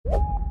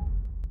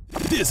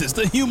This is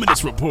the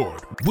Humanist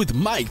Report with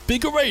Mike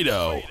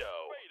Figueredo.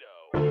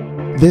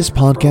 This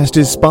podcast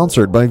is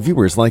sponsored by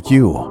viewers like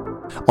you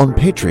on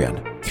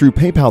Patreon, through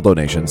PayPal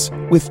donations,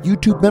 with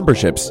YouTube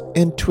memberships,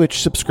 and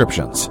Twitch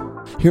subscriptions.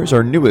 Here's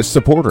our newest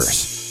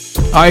supporters.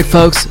 All right,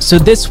 folks, so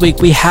this week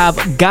we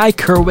have Guy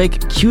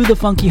Kerwick, Q the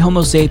Funky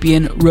Homo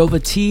Sapien,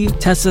 Rova T,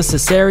 Tessa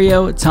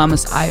Cesario,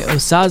 Thomas I.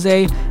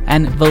 Osaze,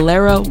 and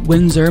Valera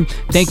Windsor.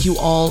 Thank you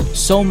all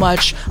so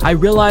much. I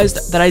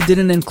realized that I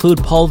didn't include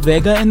Paul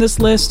Vega in this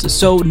list,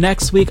 so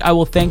next week I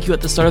will thank you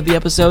at the start of the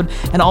episode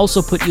and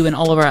also put you in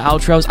all of our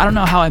outros. I don't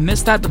know how I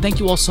missed that, but thank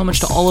you all so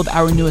much to all of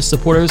our newest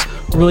supporters.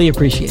 Really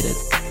appreciate it.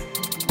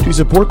 To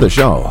support the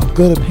show,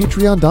 go to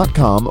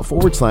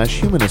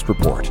patreon.com/Humanist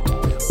Report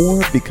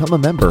or become a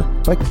member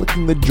by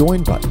clicking the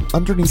join button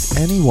underneath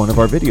any one of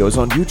our videos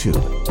on YouTube.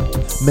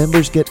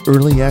 Members get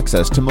early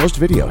access to most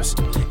videos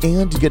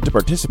and get to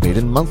participate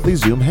in monthly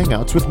Zoom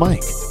Hangouts with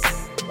Mike.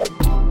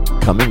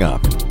 Coming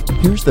up,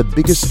 here's the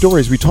biggest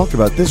stories we talked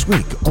about this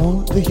week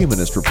on the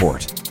Humanist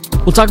Report.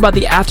 We'll talk about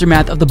the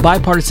aftermath of the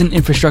bipartisan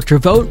infrastructure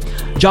vote.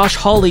 Josh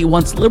Hawley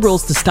wants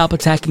liberals to stop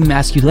attacking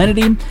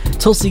masculinity.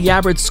 Tulsi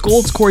Gabbard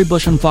scolds Cori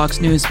Bush on Fox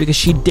News because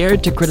she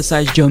dared to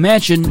criticize Joe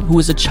Manchin, who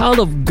is a child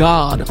of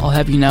God, I'll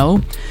have you know.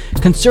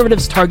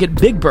 Conservatives target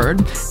Big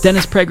Bird.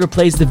 Dennis Prager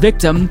plays the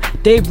victim.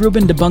 Dave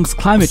Rubin debunks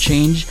climate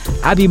change.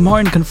 Abby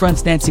Martin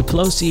confronts Nancy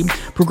Pelosi.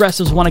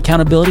 Progressives want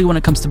accountability when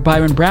it comes to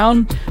Byron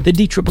Brown. The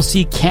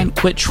DCCC can't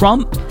quit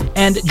Trump.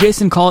 And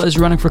Jason Call is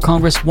running for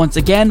Congress once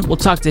again. We'll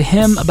talk to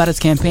him about his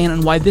campaign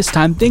and why this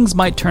time things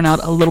might turn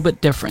out a little bit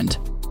different.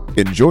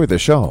 Enjoy the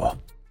show.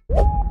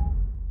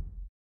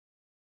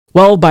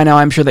 Well, by now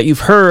I'm sure that you've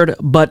heard,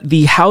 but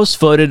the House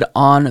voted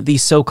on the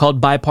so-called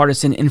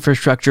bipartisan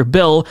infrastructure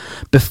bill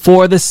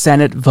before the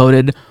Senate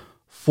voted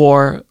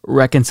for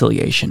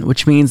reconciliation,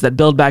 which means that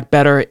Build Back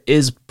Better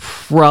is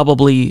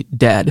probably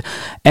dead.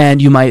 And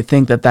you might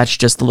think that that's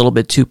just a little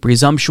bit too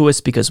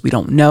presumptuous because we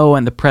don't know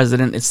and the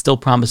president is still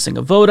promising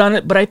a vote on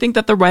it, but I think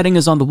that the writing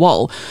is on the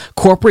wall.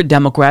 Corporate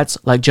Democrats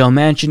like Joe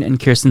Manchin and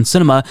Kyrsten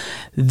Sinema,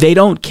 they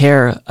don't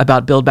care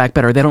about Build Back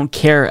Better. They don't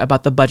care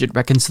about the budget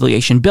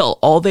reconciliation bill.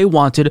 All they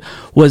wanted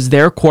was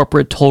their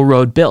corporate toll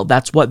road bill.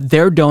 That's what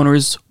their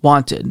donors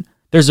wanted.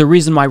 There's a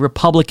reason why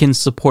Republicans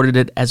supported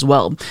it as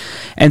well.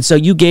 And so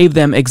you gave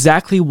them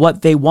exactly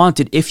what they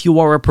wanted if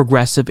you are a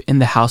progressive in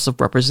the House of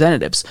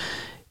Representatives.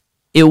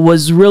 It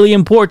was really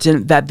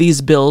important that these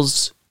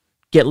bills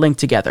get linked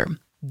together.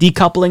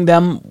 Decoupling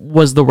them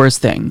was the worst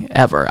thing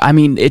ever. I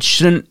mean, it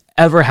shouldn't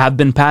ever have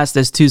been passed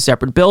as two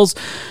separate bills.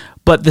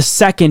 But the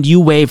second you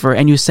waver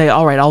and you say,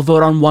 all right, I'll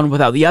vote on one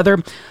without the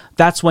other,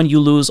 that's when you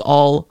lose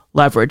all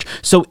leverage.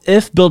 So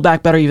if Build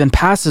Back Better even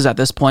passes at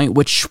this point,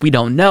 which we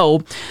don't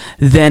know,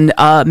 then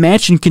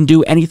Manchin can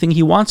do anything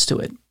he wants to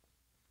it.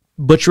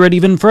 Butcher it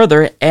even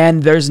further,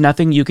 and there's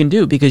nothing you can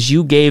do because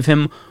you gave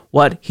him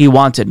what he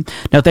wanted.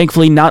 Now,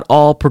 thankfully, not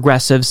all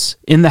progressives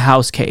in the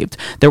House caved.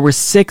 There were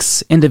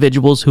 6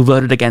 individuals who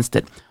voted against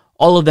it.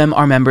 All of them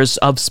are members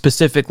of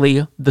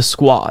specifically the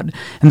Squad,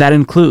 and that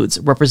includes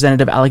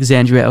Representative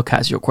Alexandria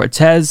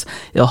Ocasio-Cortez,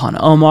 Ilhan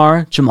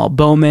Omar, Jamal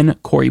Bowman,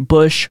 Cori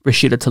Bush,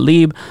 Rashida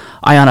Tlaib,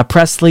 Ayanna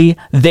Pressley.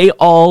 They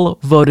all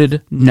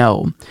voted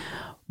no.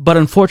 But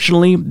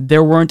unfortunately,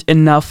 there weren't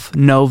enough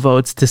no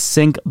votes to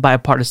sink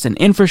bipartisan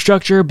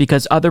infrastructure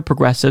because other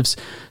progressives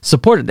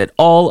supported it.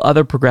 All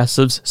other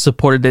progressives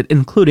supported it,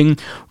 including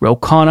Ro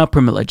Khanna,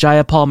 Pramila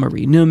Jayapal,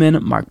 Marie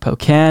Newman, Mark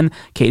Pocan,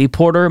 Katie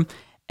Porter,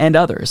 and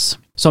others.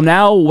 So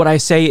now what I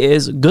say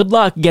is good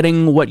luck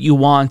getting what you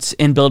want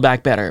in Build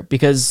Back Better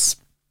because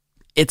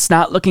it's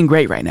not looking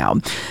great right now.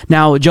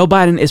 Now, Joe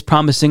Biden is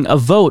promising a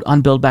vote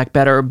on Build Back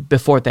Better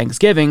before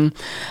Thanksgiving.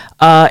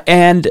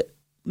 And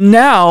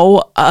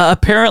now,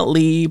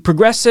 apparently,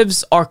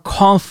 progressives are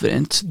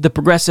confident, the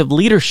progressive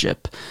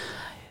leadership,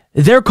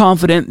 they're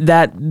confident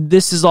that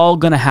this is all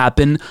going to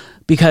happen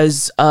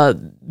because, I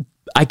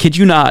kid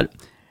you not,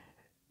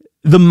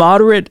 the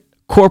moderate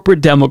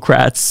corporate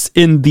Democrats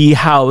in the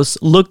House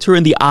looked her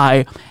in the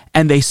eye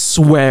and they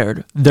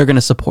swear they're going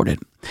to support it.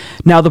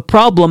 Now, the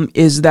problem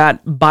is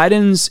that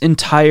Biden's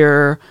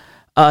entire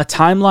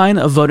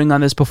timeline of voting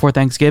on this before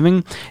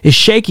Thanksgiving is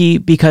shaky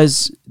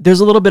because there's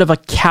a little bit of a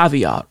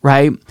caveat,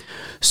 right?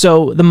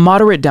 So the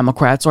moderate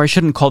Democrats, or I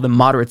shouldn't call them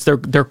moderates, they're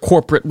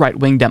corporate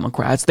right-wing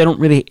Democrats. They don't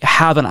really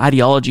have an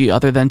ideology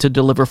other than to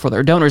deliver for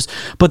their donors.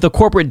 But the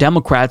corporate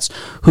Democrats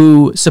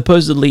who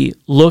supposedly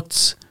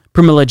looked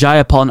Pramila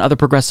Jayapal and other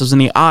progressives in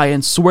the eye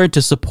and swear to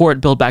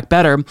support Build Back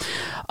Better,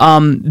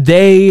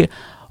 they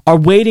are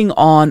waiting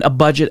on a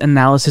budget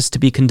analysis to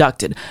be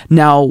conducted.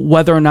 Now,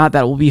 whether or not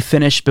that will be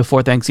finished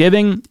before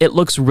Thanksgiving, it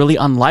looks really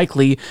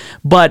unlikely,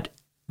 but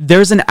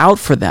there's an out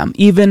for them,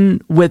 even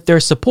with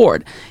their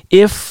support.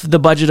 If the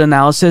budget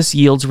analysis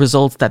yields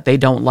results that they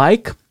don't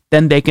like,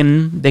 then they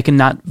can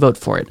not vote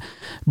for it.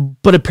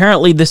 But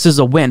apparently this is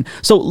a win.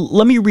 So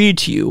let me read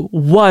to you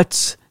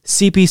what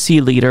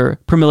CPC leader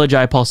Pramila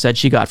Jayapal said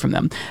she got from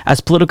them.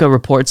 As Politico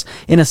reports,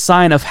 in a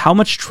sign of how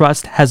much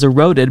trust has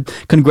eroded,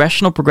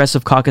 Congressional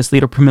Progressive Caucus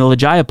leader Pramila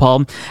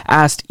Jayapal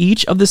asked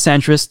each of the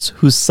centrists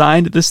who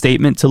signed the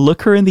statement to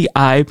look her in the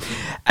eye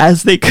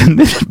as they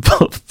committed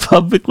both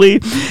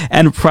publicly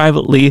and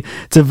privately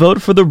to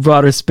vote for the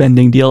broader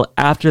spending deal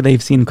after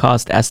they've seen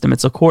cost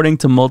estimates, according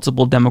to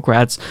multiple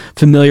Democrats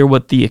familiar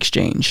with the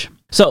exchange.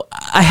 So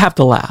I have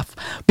to laugh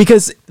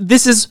because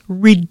this is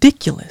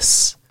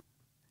ridiculous.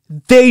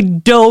 They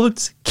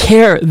don't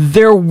care.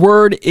 Their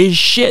word is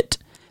shit.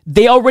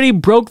 They already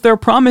broke their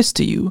promise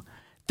to you.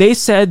 They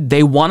said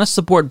they want to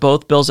support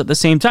both bills at the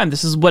same time.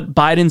 This is what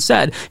Biden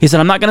said. He said,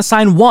 I'm not going to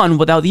sign one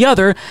without the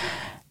other.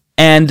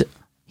 And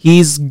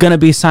he's going to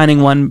be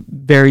signing one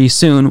very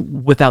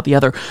soon without the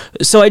other.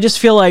 So I just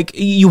feel like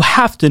you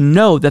have to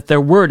know that their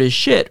word is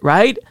shit,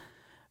 right?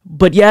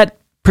 But yet,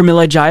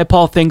 Pramila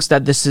Jayapal thinks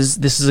that this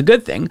is a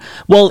good thing.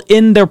 Well,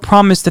 in their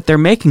promise that they're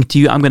making to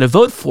you, I'm going to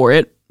vote for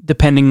it,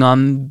 depending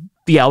on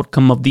the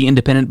outcome of the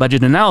independent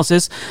budget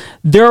analysis,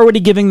 they're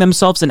already giving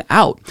themselves an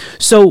out.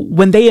 So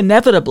when they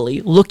inevitably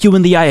look you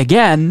in the eye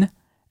again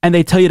and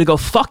they tell you to go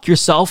fuck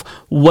yourself,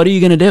 what are you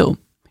going to do?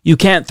 You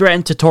can't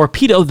threaten to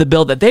torpedo the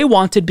bill that they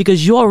wanted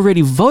because you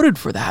already voted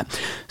for that.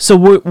 So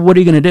what are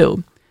you going to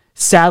do?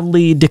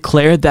 Sadly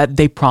declare that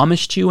they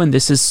promised you and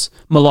this is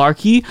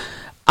malarkey?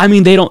 I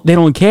mean, they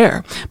don't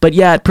care. But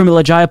yet,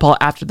 Pramila Jayapal,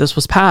 after this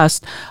was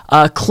passed,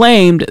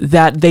 claimed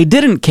that they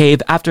didn't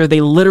cave after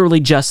they literally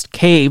just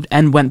caved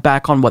and went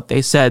back on what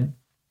they said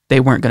they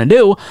weren't going to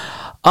do.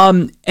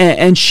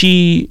 And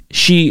she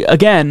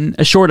again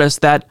assured us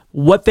that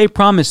what they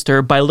promised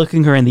her by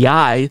looking her in the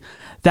eye,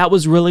 that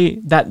was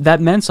really, that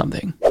meant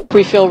something.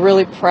 We feel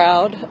really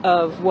proud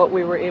of what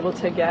we were able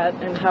to get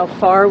and how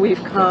far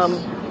we've come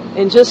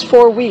in just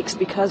 4 weeks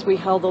because we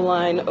held the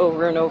line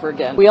over and over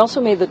again. We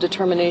also made the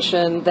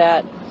determination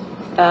that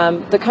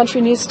the country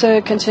needs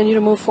to continue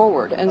to move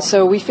forward. And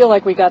so we feel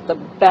like we got the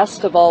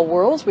best of all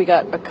worlds. We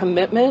got a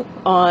commitment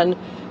on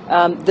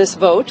this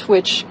vote,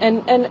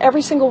 and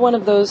every single one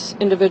of those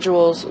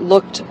individuals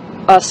looked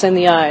us in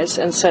the eyes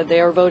and said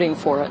they are voting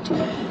for it.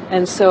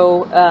 And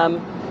so,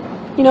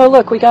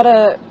 look, we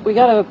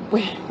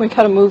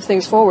gotta move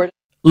things forward.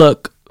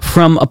 Look,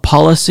 from a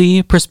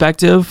policy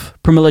perspective,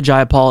 Pramila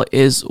Jayapal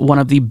is one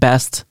of the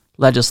best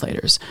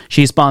legislators.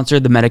 She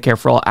sponsored the Medicare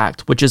for All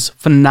Act, which is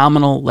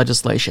phenomenal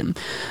legislation.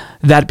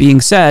 That being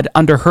said,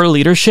 under her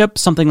leadership,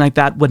 something like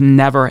that would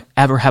never,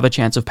 ever have a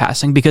chance of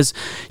passing because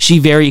she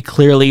very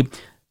clearly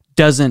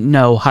doesn't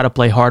know how to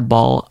play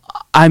hardball.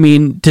 I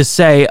mean, to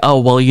say, oh,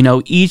 well,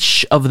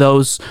 each of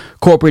those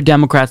corporate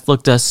Democrats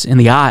looked us in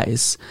the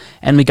eyes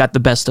and we got the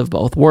best of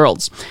both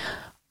worlds.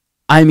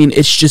 I mean,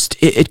 it's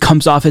just, it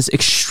comes off as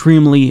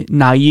extremely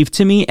naive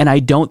to me, and I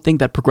don't think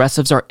that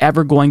progressives are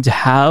ever going to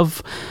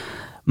have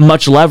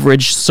much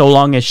leverage so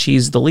long as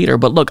she's the leader.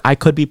 But look, I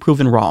could be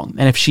proven wrong,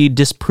 and if she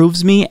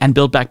disproves me and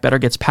Build Back Better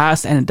gets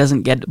passed and it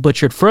doesn't get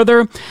butchered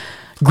further,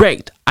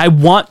 great. I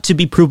want to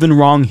be proven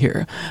wrong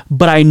here,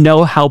 but I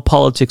know how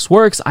politics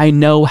works. I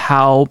know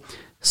how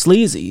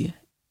sleazy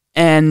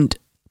and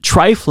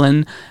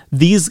trifling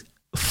these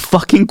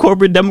fucking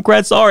corporate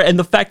Democrats are, and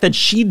the fact that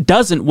she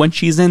doesn't when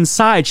she's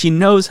inside, she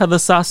knows how the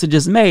sausage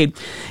is made,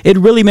 it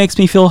really makes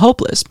me feel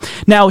hopeless.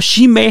 Now,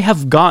 she may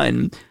have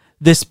gotten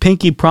this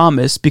pinky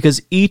promise because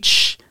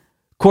each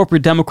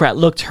corporate Democrat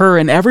looked her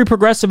and every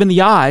progressive in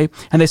the eye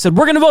and they said,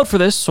 we're going to vote for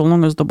this so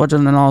long as the budget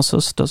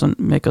analysis doesn't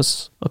make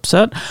us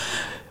upset.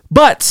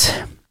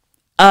 But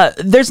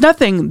there's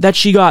nothing that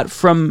she got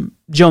from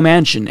Joe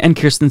Manchin and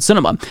Kyrsten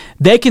Sinema.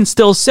 They can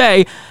still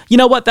say, you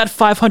know what, that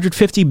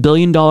 $550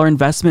 billion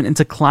investment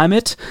into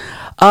climate,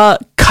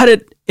 cut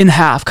it in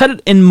half, cut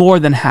it in more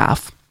than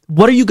half.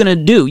 What are you going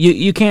to do?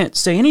 You can't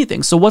say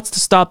anything. So what's to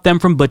stop them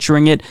from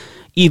butchering it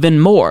even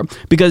more?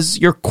 Because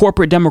your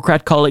corporate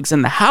Democrat colleagues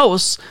in the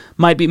House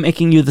might be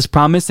making you this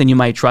promise and you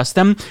might trust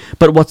them.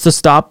 But what's to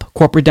stop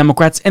corporate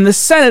Democrats in the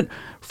Senate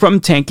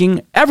from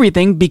tanking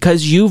everything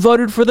because you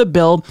voted for the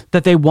bill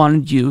that they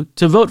wanted you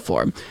to vote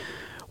for?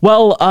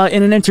 Well,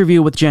 in an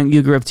interview with Jen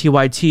Uger of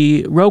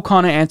TYT, Ro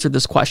Khanna answered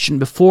this question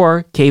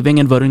before caving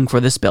and voting for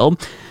this bill.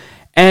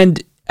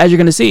 And as you're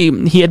going to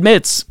see, he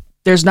admits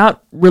there's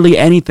not really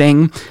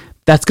anything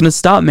that's going to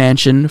stop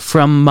Manchin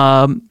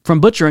from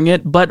butchering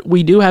it, but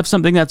we do have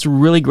something that's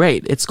really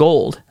great. It's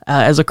gold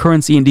as a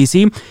currency in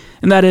DC,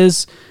 and that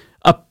is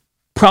a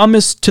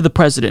promise to the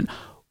president.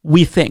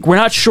 We think. We're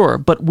not sure,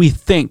 but we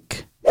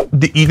think.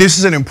 This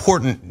is an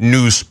important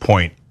news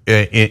point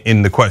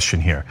in the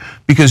question here,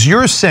 because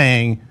you're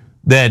saying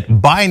that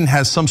Biden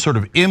has some sort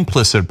of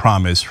implicit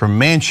promise from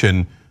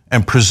Manchin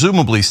and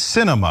presumably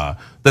Sinema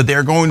that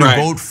they're going to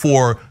vote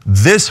for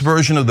this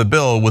version of the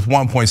bill with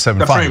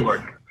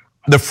 1.75.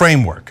 The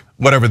framework,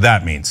 whatever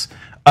that means.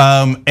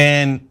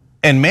 And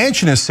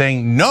Manchin is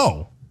saying,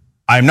 no,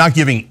 I'm not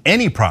giving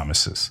any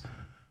promises.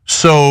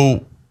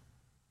 So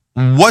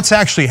what's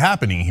actually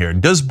happening here?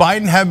 Does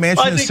Biden have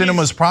Manchin and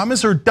Sinema's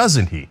promise, or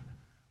doesn't he?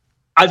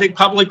 I think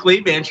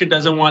publicly Manchin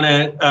doesn't want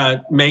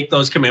to make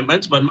those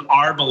commitments, but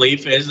our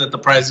belief is that the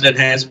president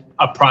has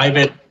a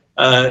private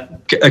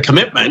a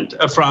commitment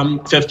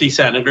from 50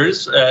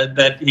 senators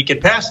that he can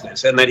pass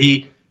this, and that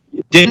he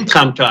didn't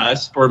come to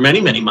us for many,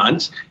 many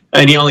months,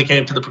 and he only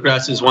came to the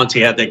progressives once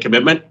he had that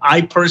commitment.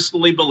 I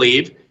personally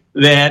believe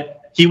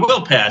that he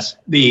will pass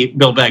the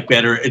Build Back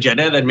Better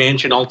agenda, that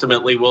Manchin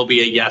ultimately will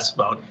be a yes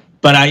vote.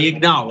 But I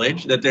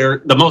acknowledge that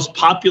the most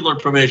popular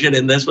provision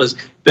in this was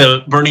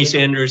the Bernie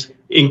Sanders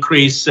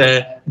increase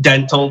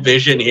dental,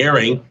 vision,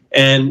 hearing,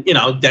 and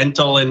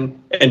dental and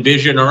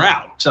vision are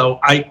out. So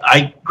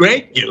I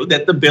grant you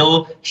that the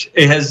bill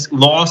has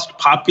lost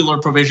popular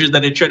provisions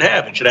that it should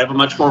have. It should have a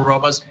much more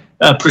robust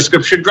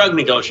prescription drug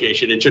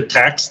negotiation. It should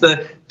tax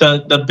the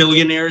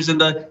billionaires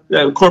and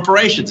the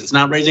corporations. It's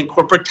not raising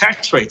corporate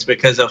tax rates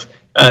because of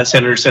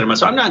Senator Sinema.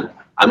 So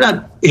I'm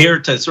not here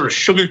to sort of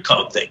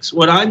sugarcoat things.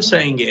 What I'm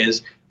saying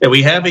is that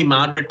we have a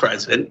moderate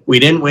president. We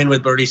didn't win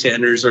with Bernie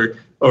Sanders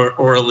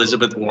or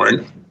Elizabeth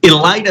Warren. In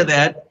light of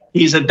that,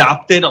 he's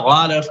adopted a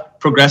lot of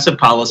progressive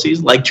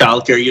policies like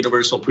childcare,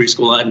 universal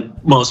preschool, and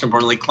most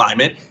importantly,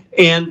 climate.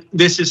 And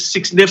this is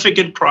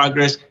significant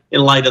progress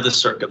in light of the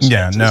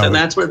circumstances. And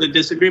that's where the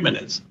disagreement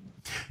is.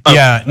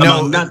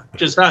 Among not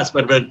just us,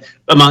 but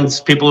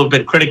amongst people who've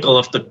been critical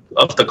of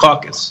the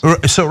caucus.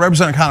 So,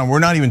 Representative Connor, we're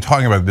not even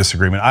talking about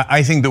disagreement.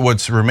 I think that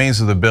what remains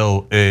of the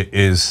bill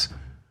is,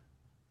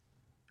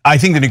 I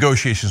think the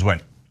negotiations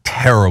went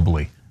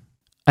terribly.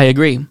 I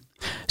agree.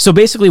 So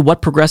basically,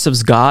 what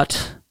progressives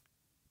got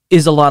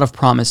is a lot of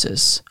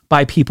promises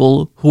by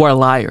people who are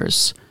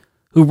liars,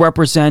 who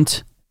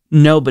represent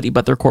nobody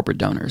but their corporate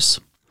donors.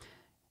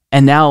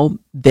 And now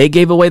they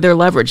gave away their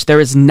leverage. There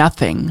is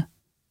nothing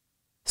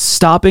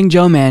stopping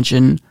Joe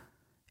Manchin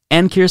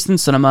and Kyrsten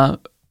Sinema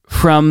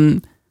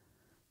from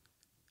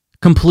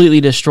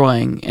completely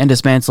destroying and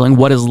dismantling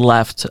what is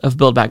left of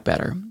Build Back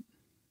Better.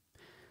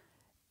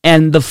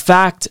 And the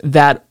fact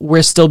that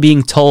we're still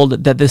being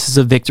told that this is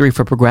a victory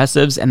for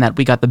progressives and that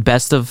we got the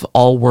best of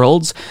all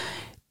worlds,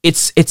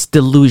 it's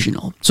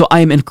delusional. So I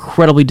am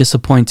incredibly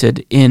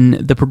disappointed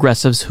in the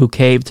progressives who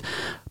caved.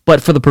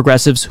 But for the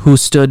progressives who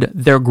stood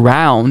their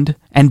ground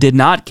and did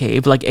not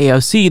cave, like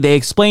AOC, they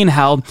explain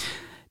how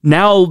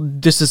now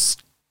this is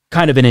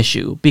kind of an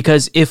issue,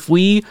 because if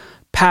we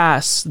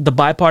pass the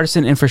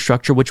bipartisan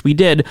infrastructure, which we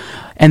did,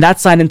 and that's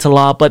signed into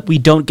law, but we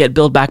don't get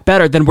Build Back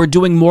Better, then we're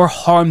doing more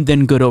harm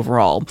than good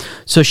overall.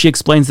 So she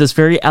explains this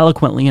very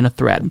eloquently in a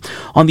thread.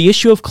 On the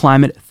issue of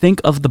climate,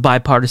 think of the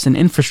bipartisan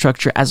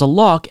infrastructure as a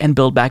lock and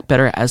Build Back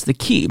Better as the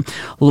key.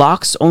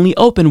 Locks only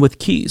open with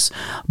keys.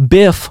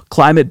 BIF,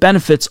 climate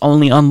benefits,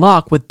 only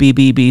unlock with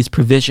BBB's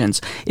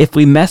provisions. If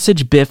we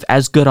message BIF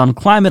as good on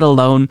climate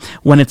alone,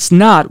 when it's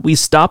not, we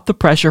stop the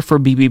pressure for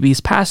BBB's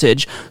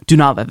passage. Do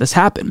not let this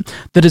happen.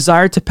 The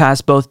desire to pass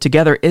both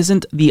together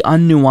isn't the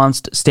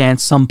unnuanced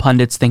stance some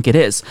pundits think it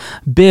is.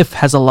 BIF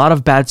has a lot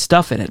of bad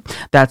stuff in it.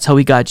 That's how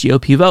we got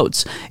GOP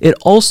votes. It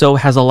also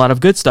has a lot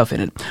of good stuff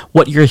in it.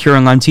 What you're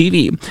hearing on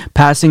TV.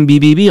 Passing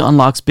BBB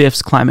unlocks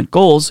BIF's climate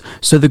goals,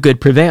 so the good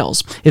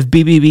prevails. If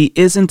BBB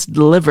isn't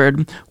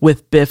delivered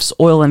with BIF's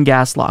oil and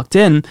gas locked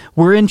in,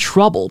 we're in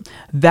trouble.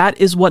 That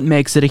is what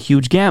makes it a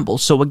huge gamble.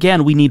 So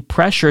again, we need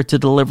pressure to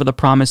deliver the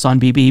promise on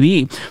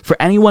BBB. For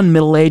anyone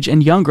middle-aged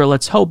and younger,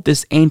 let's hope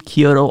this ain't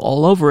Kyoto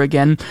all over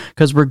again,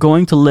 because we're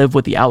going to live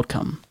with the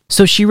outcome.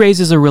 So she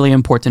raises a really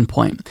important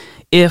point.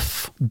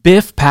 If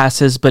BIF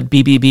passes but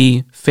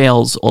BBB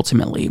fails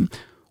ultimately,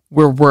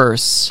 we're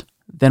worse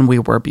than we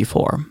were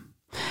before.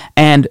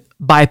 And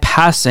by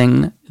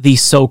passing the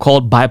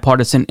so-called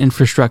bipartisan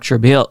infrastructure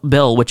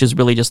bill, which is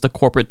really just the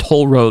corporate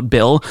toll road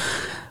bill,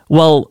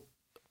 well,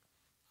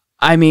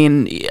 I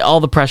mean, all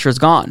the pressure is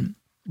gone.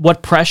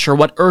 What pressure,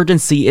 what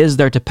urgency is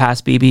there to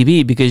pass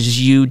BBB? Because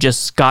you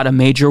just got a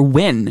major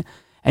win.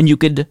 And you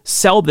could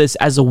sell this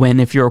as a win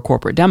if you're a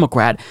corporate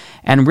Democrat.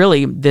 And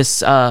really,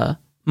 this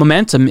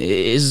momentum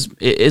is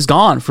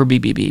gone for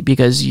BBB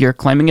because you're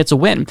claiming it's a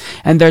win.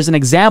 And there's an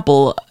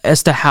example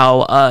as to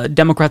how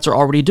Democrats are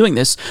already doing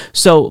this.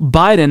 So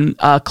Biden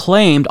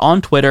claimed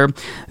on Twitter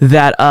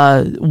that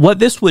what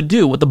this would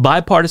do, what the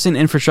bipartisan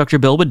infrastructure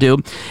bill would do,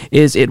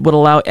 is it would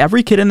allow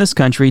every kid in this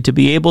country to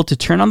be able to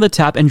turn on the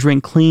tap and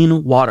drink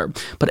clean water.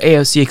 But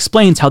AOC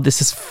explains how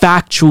this is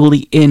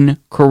factually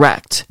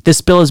incorrect.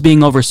 This bill is being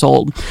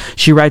oversold.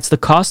 She writes, the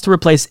cost to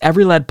replace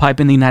every lead pipe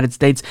in the United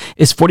States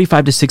is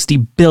 $45 to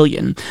 $60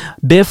 billion.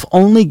 BIF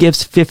only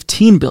gives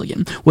 $15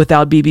 billion.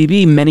 Without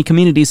BBB, many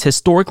communities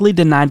historically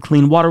denied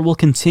clean water will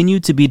continue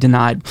to be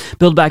denied.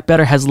 Build Back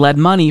Better has led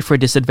money for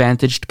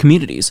disadvantaged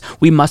communities.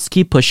 We must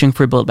keep pushing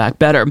for Build Back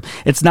Better.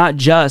 It's not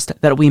just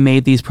that we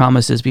made these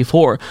promises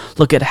before.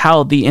 Look at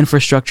how the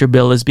infrastructure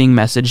bill is being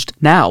messaged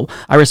now.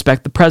 I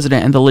respect the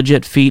president and the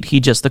legit feat he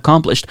just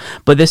accomplished,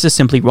 but this is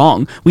simply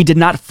wrong. We did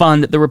not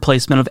fund the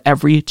replacement of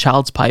every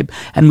child's pipe,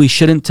 and we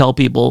shouldn't tell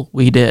people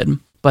we did,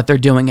 but they're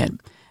doing it.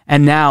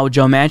 And now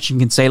Joe Manchin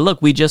can say,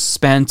 look, we just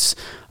spent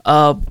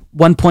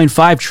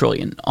 1.5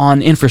 trillion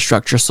on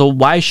infrastructure. So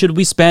why should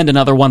we spend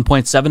another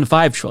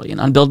 1.75 trillion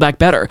on Build Back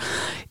Better?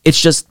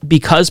 It's just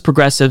because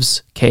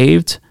progressives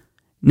caved,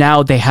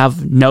 now they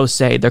have no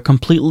say. They're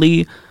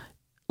completely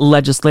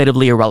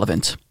legislatively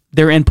irrelevant.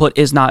 Their input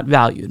is not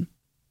valued.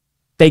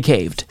 They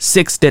caved.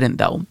 6 didn't,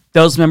 though.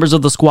 Those members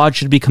of the squad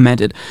should be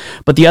commended.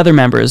 But the other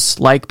members,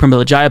 like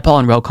Pramila Jayapal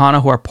and Ro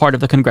Khanna, who are part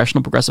of the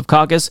Congressional Progressive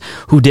Caucus,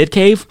 who did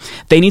cave,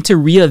 they need to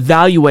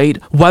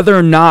reevaluate whether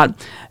or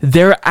not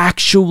they're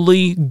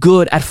actually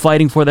good at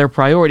fighting for their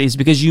priorities,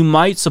 because you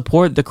might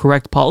support the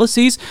correct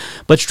policies,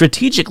 but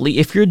strategically,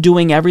 if you're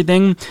doing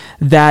everything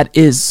that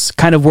is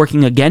kind of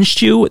working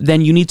against you,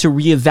 then you need to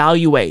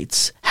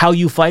reevaluate how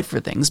you fight for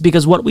things.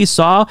 Because what we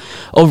saw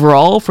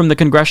overall from the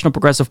Congressional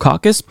Progressive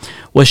Caucus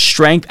was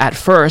strength at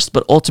first,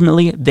 but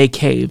ultimately they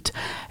caved.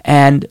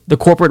 And the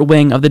corporate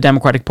wing of the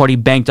Democratic Party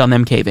banked on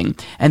them caving.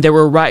 And they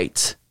were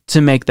right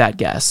to make that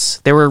guess.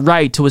 They were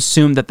right to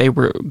assume that they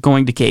were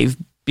going to cave,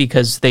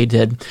 because they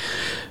did.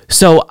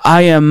 So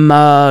I am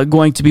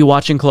going to be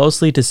watching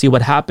closely to see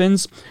what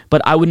happens,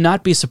 but I would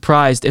not be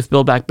surprised if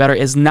Build Back Better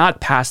is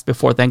not passed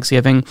before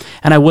Thanksgiving,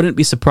 and I wouldn't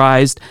be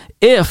surprised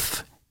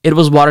if it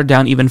was watered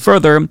down even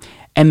further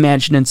and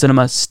Manchin and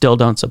Sinema still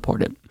don't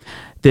support it.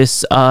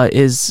 This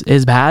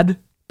is bad.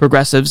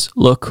 Progressives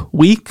look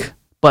weak,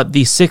 but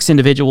the 6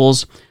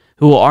 individuals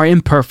who are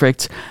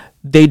imperfect,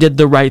 they did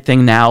the right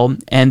thing now,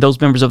 and those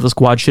members of the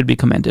squad should be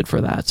commended for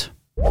that.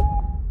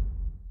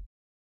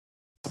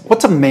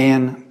 What's a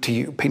man to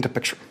you? Paint a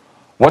picture.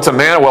 What's a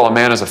man? Well, a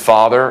man is a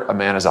father, a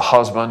man is a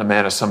husband, a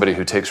man is somebody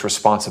who takes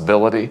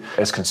responsibility.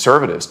 As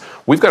conservatives,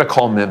 we've got to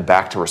call men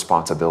back to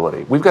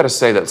responsibility. We've got to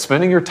say that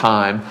spending your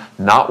time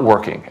not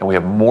working, and we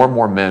have more and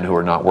more men who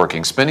are not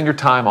working, spending your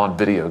time on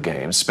video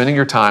games, spending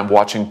your time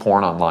watching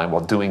porn online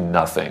while doing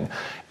nothing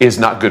is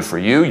not good for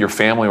you, your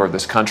family, or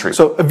this country.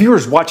 So a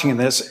viewer's watching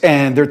this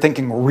and they're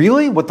thinking,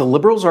 really? What the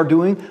liberals are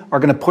doing are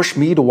going to push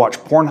me to watch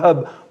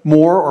Pornhub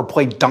more or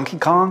play Donkey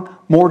Kong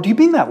more? Do you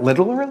mean that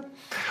literally?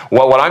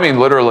 Well, what I mean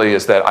literally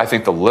is that I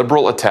think the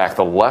liberal attack,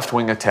 the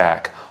left-wing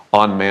attack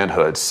on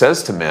manhood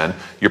says to men,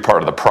 you're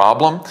part of the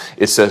problem.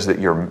 It says that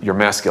your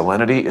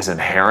masculinity is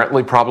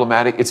inherently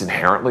problematic. It's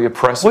inherently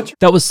oppressive.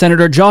 That was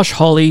Senator Josh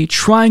Hawley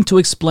trying to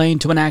explain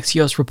to an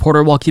Axios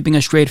reporter while keeping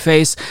a straight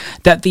face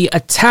that the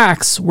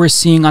attacks we're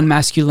seeing on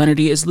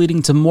masculinity is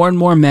leading to more and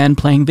more men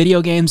playing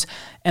video games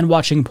and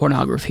watching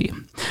pornography.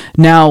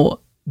 Now,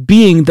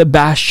 being the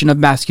bastion of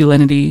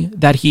masculinity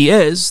that he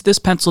is, this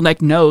pencil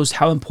neck knows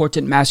how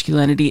important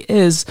masculinity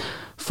is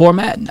for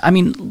men. I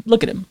mean,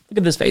 look at him. Look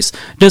at this face.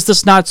 Does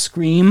this not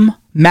scream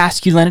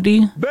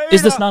masculinity? Beta.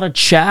 Is this not a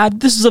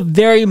Chad? This is a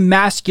very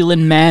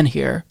masculine man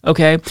here,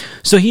 okay?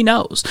 So he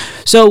knows.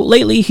 So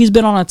lately, he's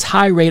been on a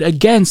tirade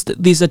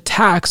against these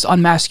attacks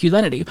on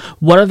masculinity.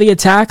 What are the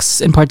attacks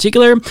in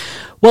particular?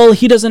 Well,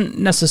 he doesn't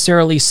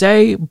necessarily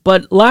say,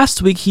 but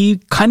last week he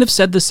kind of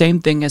said the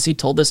same thing as he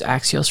told this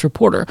Axios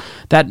reporter,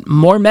 that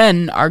more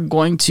men are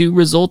going to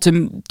result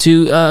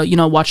into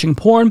watching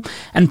porn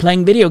and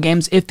playing video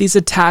games if these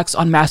attacks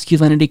on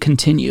masculinity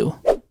continue.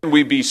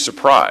 We'd be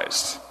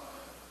surprised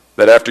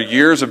that after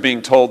years of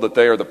being told that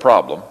they are the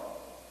problem,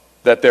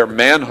 that their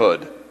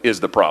manhood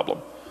is the problem,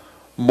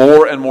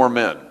 more and more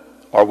men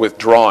are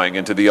withdrawing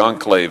into the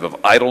enclave of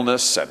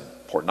idleness and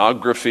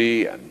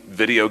pornography and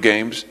video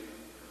games.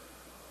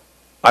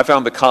 I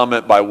found the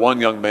comment by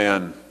one young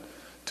man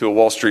to a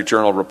Wall Street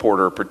Journal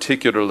reporter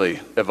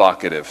particularly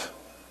evocative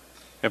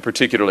and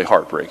particularly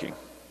heartbreaking.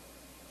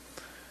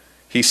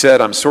 He said,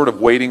 "I'm sort of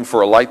waiting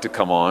for a light to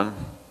come on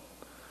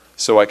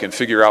so I can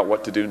figure out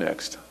what to do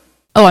next."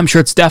 Oh, I'm sure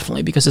it's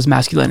definitely because his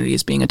masculinity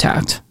is being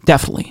attacked.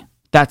 Definitely.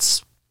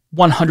 That's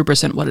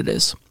 100% what it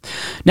is.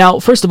 Now,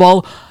 first of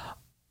all,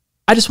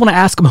 I just want to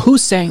ask him,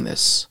 who's saying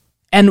this?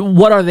 And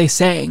what are they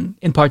saying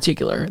in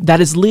particular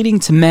that is leading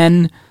to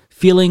men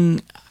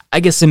feeling, I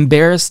guess,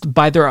 embarrassed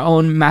by their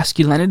own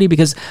masculinity?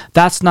 Because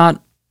that's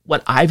not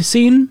what I've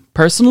seen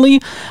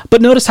personally.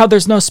 But notice how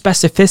there's no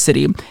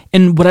specificity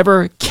in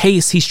whatever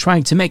case he's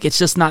trying to make. It's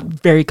just not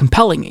very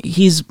compelling.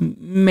 He's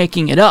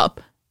making it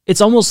up.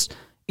 It's almost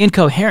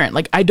incoherent.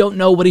 Like, I don't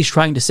know what he's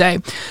trying to say.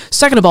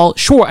 Second of all,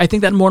 sure, I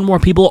think that more and more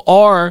people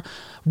are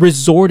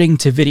resorting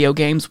to video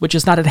games, which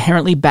is not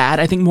inherently bad.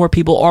 I think more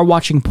people are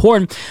watching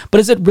porn, but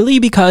is it really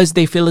because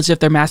they feel as if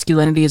their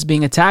masculinity is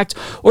being attacked,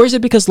 or is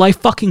it because life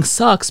fucking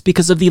sucks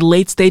because of the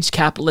late-stage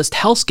capitalist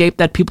hellscape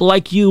that people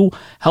like you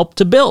helped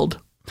to build?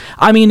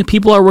 I mean,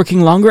 people are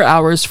working longer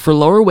hours for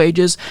lower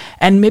wages,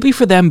 and maybe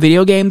for them,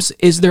 video games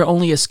is their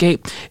only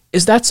escape.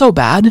 Is that so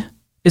bad?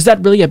 Is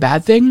that really a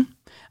bad thing?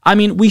 I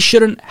mean, we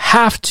shouldn't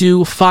have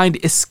to find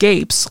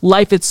escapes.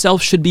 Life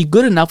itself should be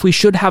good enough. We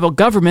should have a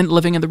government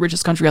living in the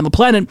richest country on the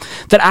planet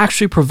that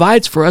actually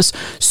provides for us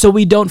so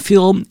we don't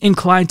feel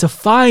inclined to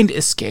find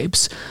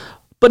escapes.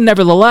 But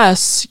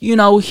nevertheless,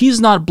 he's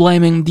not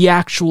blaming the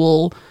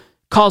actual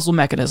causal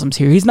mechanisms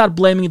here. He's not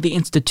blaming the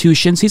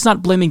institutions. He's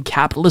not blaming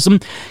capitalism.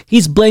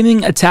 He's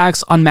blaming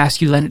attacks on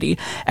masculinity.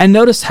 And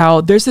notice how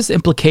there's this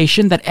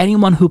implication that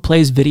anyone who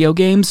plays video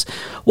games,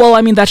 well,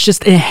 I mean, that's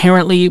just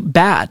inherently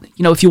bad.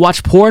 You know, if you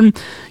watch porn,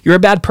 you're a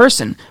bad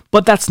person.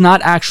 But that's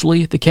not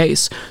actually the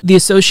case. The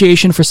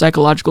Association for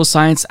Psychological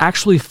Science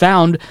actually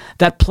found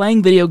that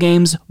playing video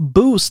games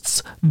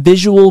boosts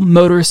visual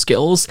motor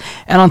skills.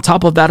 And on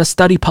top of that, a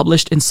study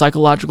published in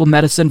Psychological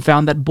Medicine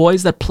found that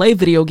boys that play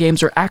video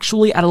games are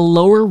actually at a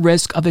lower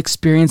risk of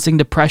experiencing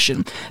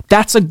depression.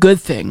 That's a good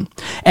thing.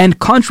 And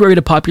contrary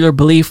to popular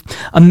belief,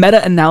 a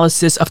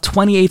meta-analysis of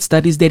 28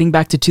 studies dating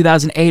back to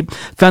 2008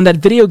 found that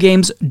video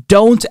games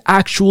don't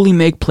actually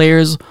make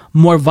players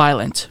more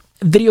violent.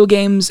 Video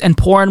games and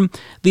porn,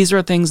 these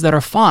are things that are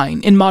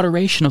fine, in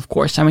moderation, of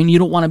course. I mean, you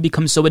don't want to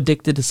become so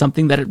addicted to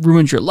something that it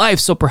ruins your life,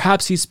 so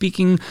perhaps he's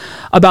speaking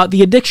about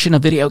the addiction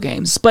of video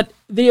games. But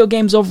video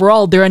games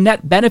overall, they're a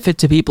net benefit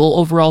to people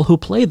overall who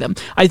play them.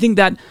 I think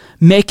that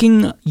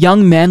making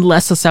young men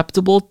less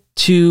susceptible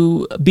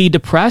to be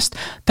depressed,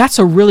 that's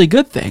a really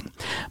good thing.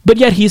 But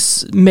yet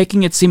he's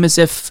making it seem as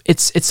if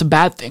it's a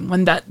bad thing,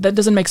 when that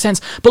doesn't make sense.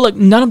 But look,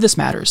 none of this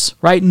matters,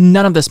 right?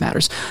 None of this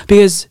matters,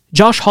 because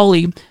Josh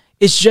Hawley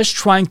is just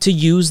trying to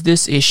use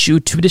this issue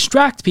to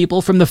distract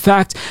people from the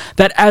fact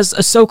that as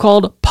a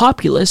so-called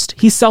populist,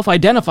 he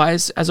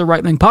self-identifies as a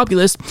right-wing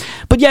populist,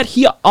 but yet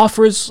he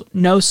offers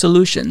no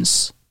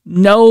solutions,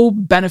 no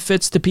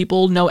benefits to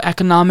people, no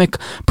economic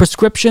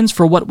prescriptions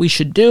for what we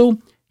should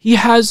do. He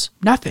has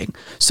nothing.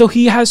 So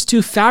he has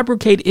to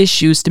fabricate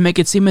issues to make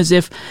it seem as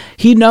if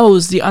he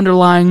knows the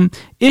underlying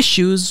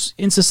issues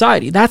in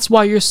society. That's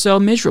why you're so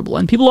miserable,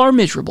 and people are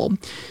miserable.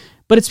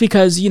 But it's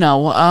because,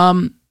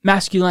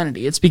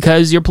 masculinity. It's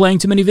because you're playing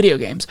too many video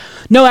games.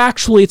 No,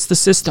 actually, it's the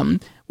system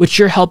which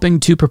you're helping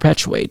to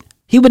perpetuate.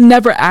 He would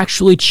never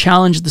actually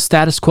challenge the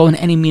status quo in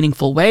any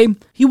meaningful way.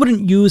 He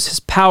wouldn't use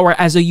his power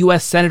as a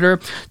U.S. senator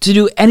to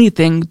do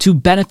anything to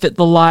benefit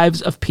the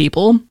lives of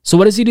people. So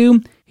what does he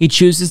do? He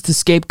chooses to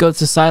scapegoat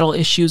societal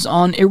issues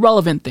on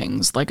irrelevant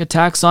things, like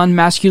attacks on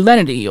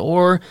masculinity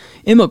or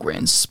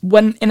immigrants,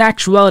 when in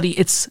actuality,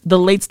 it's the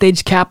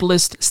late-stage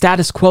capitalist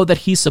status quo that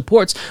he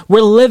supports.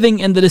 We're living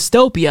in the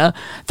dystopia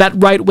that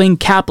right-wing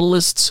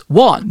capitalists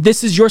want.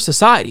 This is your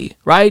society,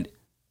 right?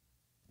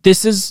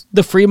 This is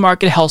the free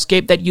market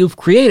hellscape that you've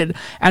created.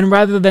 And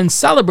rather than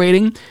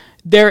celebrating,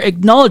 they're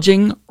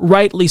acknowledging,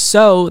 rightly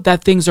so,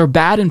 that things are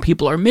bad and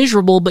people are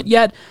miserable, but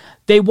yet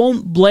they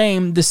won't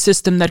blame the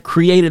system that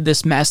created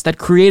this mess, that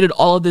created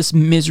all of this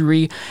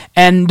misery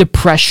and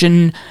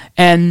depression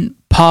and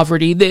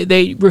poverty.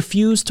 They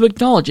refuse to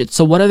acknowledge it.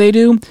 So what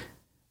do?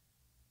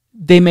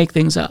 They make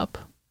things up.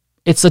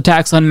 It's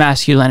attacks on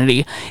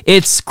masculinity.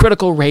 It's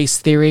critical race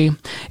theory.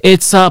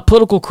 It's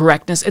political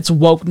correctness. It's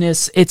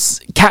wokeness. It's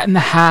cat in the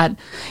hat.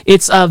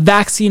 It's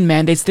vaccine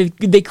mandates.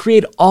 They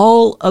create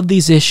all of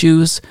these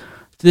issues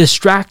to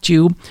distract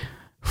you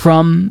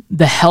from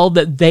the hell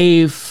that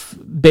they've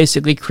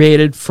basically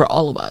created for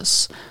all of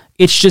us.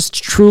 It's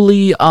just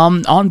truly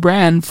on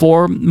brand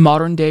for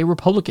modern day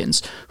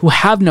Republicans who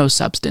have no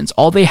substance.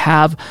 All they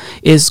have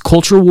is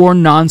culture war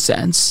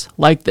nonsense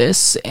like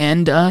this,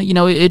 and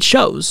it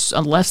shows.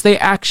 Unless they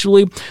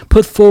actually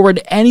put forward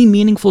any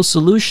meaningful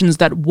solutions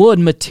that would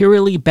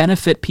materially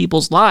benefit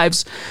people's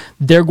lives,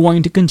 they're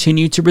going to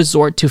continue to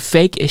resort to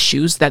fake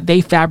issues that they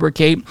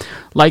fabricate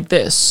like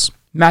this.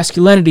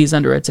 Masculinity is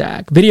under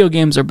attack. Video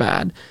games are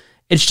bad.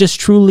 It's just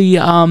truly,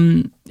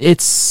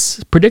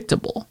 it's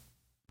predictable.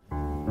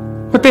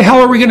 What the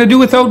hell are we going to do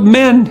without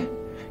men?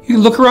 You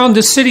look around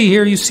the city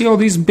here, you see all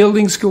these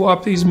buildings go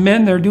up, these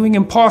men, they're doing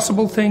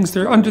impossible things,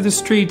 they're under the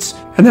streets,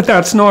 and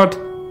that's not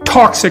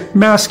toxic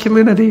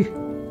masculinity.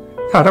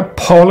 That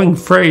appalling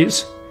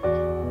phrase.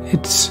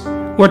 It's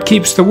what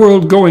keeps the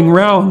world going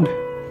round.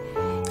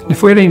 And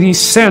if we had any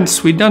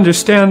sense, we'd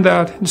understand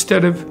that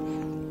instead of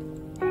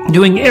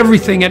doing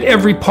everything at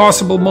every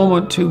possible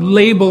moment to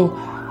label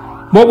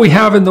what we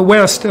have in the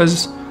West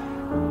as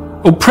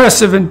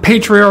oppressive and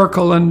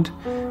patriarchal and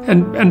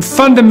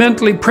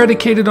fundamentally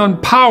predicated on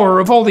power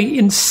of all the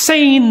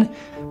insane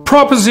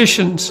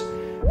propositions.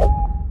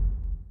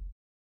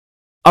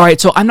 All right,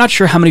 so I'm not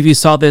sure how many of you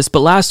saw this, but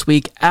last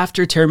week,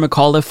 after Terry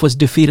McAuliffe was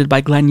defeated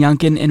by Glenn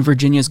Youngkin in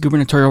Virginia's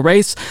gubernatorial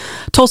race,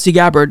 Tulsi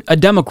Gabbard, a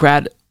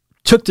Democrat,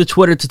 took to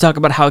Twitter to talk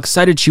about how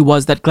excited she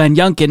was that Glenn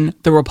Youngkin,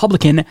 the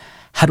Republican,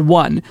 had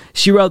won.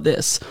 She wrote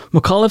this: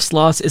 McAuliffe's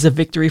loss is a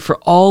victory for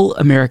all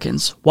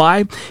Americans.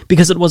 Why?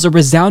 Because it was a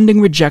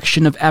resounding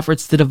rejection of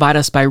efforts to divide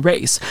us by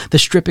race, the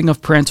stripping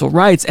of parental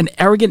rights, and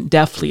arrogant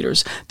deaf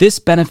leaders. This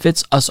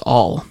benefits us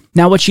all.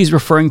 Now what she's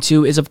referring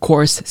to is, of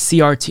course,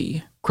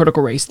 CRT,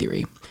 critical race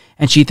theory.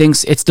 And she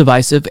thinks it's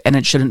divisive and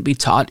it shouldn't be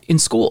taught in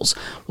schools.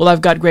 Well,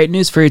 I've got great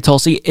news for you,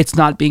 Tulsi. It's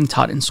not being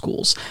taught in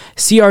schools.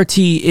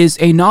 CRT is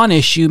a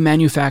non-issue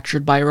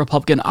manufactured by a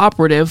Republican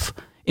operative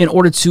in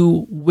order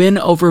to win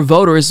over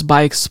voters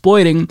by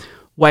exploiting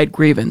white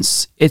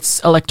grievance.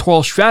 It's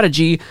electoral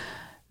strategy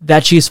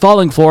that she's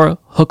falling for,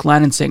 hook,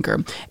 line, and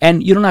sinker.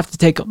 And you don't have to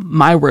take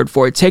my word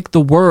for it. Take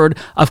the word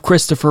of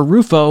Christopher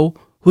Rufo,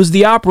 who's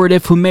the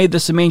operative who made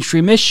this a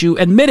mainstream issue,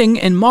 admitting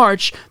in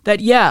March that,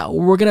 yeah,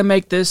 we're going to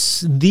make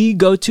this the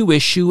go-to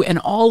issue, and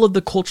all of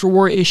the culture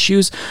war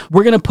issues,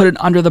 we're going to put it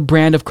under the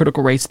brand of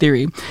critical race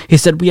theory. He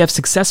said, we have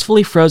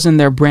successfully frozen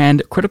their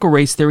brand, critical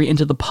race theory,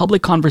 into the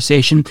public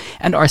conversation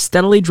and are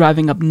steadily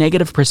driving up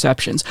negative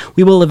perceptions.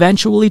 We will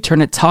eventually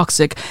turn it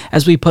toxic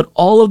as we put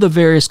all of the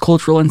various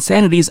cultural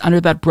insanities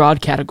under that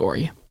broad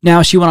category.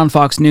 Now, she went on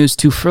Fox News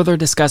to further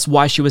discuss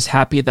why she was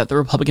happy that the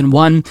Republican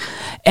won,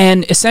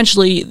 and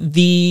essentially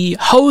the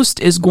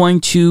host is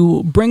going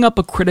to bring up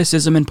a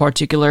criticism in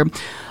particular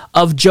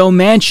of Joe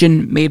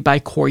Manchin made by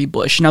Cori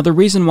Bush. Now, the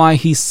reason why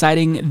he's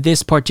citing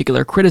this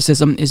particular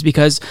criticism is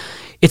because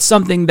it's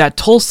something that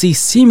Tulsi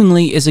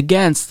seemingly is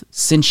against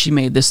since she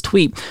made this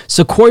tweet.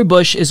 So Cori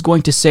Bush is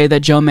going to say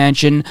that Joe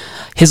Manchin,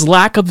 his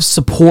lack of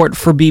support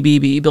for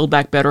BBB, Build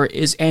Back Better,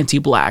 is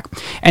anti-black.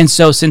 And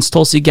so since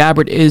Tulsi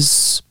Gabbard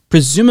is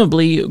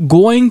presumably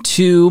going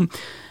to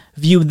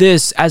view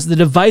this as the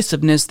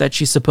divisiveness that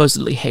she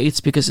supposedly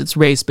hates because it's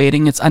race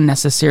baiting, it's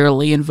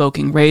unnecessarily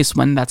invoking race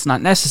when that's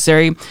not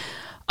necessary.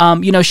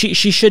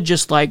 She should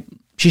just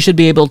she should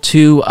be able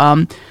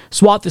to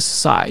swat this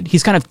aside.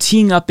 He's kind of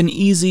teeing up an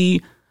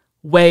easy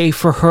way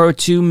for her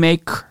to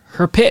make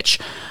her pitch,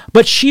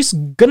 but she's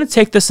gonna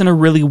take this in a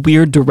really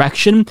weird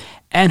direction,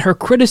 and her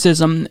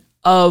criticism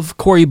of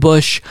Cori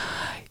Bush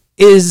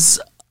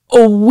is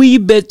a wee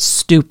bit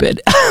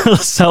stupid.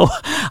 So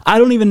I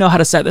don't even know how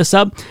to set this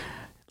up.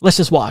 Let's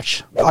just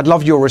watch. I'd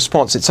love your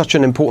response. It's such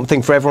an important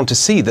thing for everyone to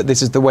see that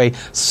this is the way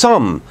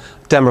some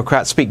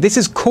Democrats speak. This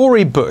is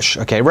Cori Bush,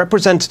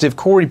 Representative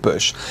Cori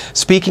Bush,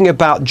 speaking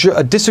about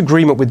a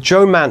disagreement with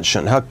Joe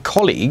Manchin, her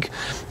colleague,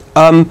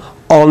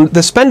 on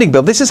the spending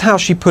bill. This is how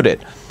she put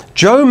it.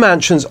 Joe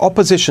Manchin's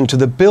opposition to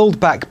the Build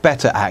Back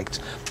Better Act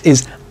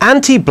is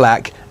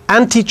anti-black,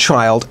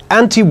 anti-child,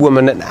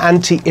 anti-woman, and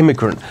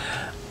anti-immigrant.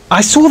 I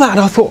saw that and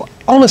I thought,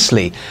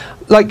 honestly,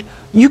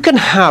 you can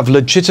have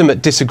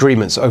legitimate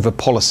disagreements over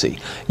policy.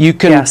 You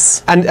can,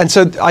 yes. And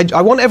so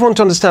I want everyone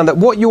to understand that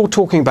what you're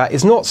talking about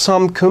is not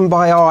some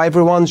kumbaya,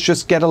 everyone's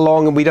just get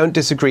along and we don't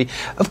disagree.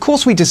 Of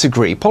course we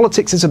disagree.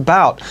 Politics is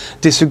about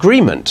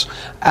disagreement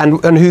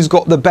and who's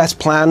got the best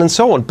plan and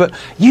so on. But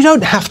you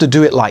don't have to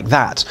do it like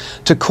that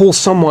to call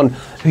someone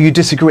who you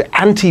disagree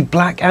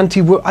anti-black,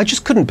 anti-woman. I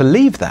just couldn't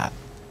believe that.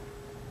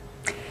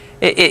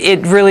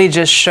 It really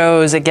just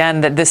shows,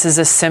 again, that this is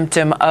a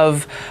symptom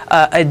of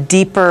a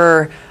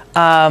deeper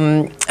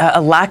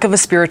a lack of a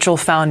spiritual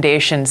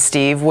foundation,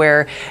 Steve,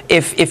 where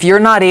if you're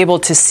not able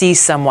to see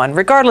someone,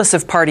 regardless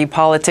of party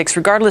politics,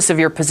 regardless of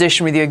your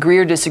position, whether you agree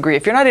or disagree,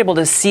 if you're not able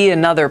to see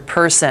another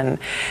person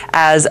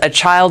as a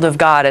child of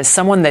God, as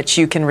someone that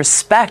you can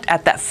respect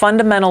at that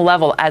fundamental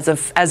level as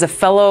a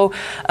fellow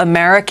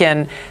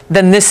American,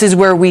 then this is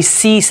where we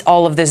see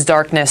all of this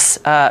darkness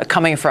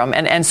coming from.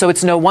 And so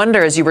it's no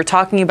wonder, as you were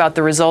talking about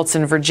the results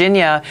in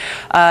Virginia,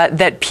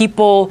 that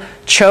people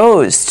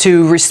chose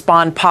to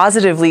respond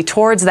positively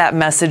towards that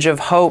message of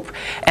hope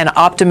and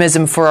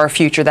optimism for our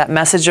future, that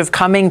message of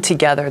coming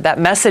together, that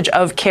message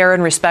of care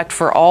and respect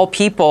for all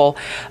people.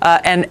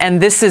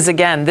 And this is,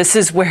 again, this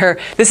is where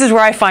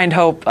I find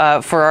hope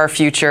for our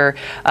future.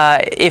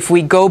 If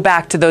we go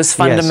back to those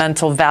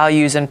fundamental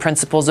values and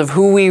principles of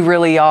who we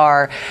really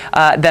are,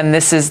 then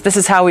this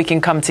is how we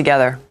can come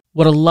together.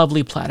 What a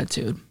lovely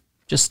platitude.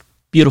 Just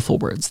beautiful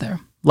words there.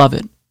 Love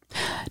it.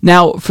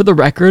 Now, for the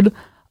record,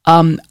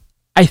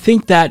 I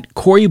think that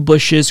Cori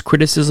Bush's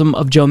criticism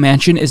of Joe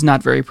Manchin is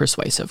not very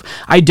persuasive.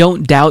 I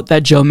don't doubt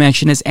that Joe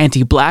Manchin is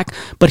anti-black,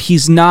 but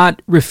he's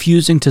not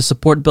refusing to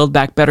support Build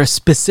Back Better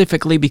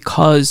specifically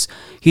because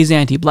he's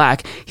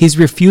anti-black. He's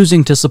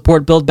refusing to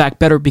support Build Back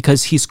Better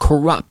because he's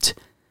corrupt.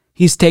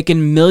 He's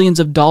taken millions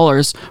of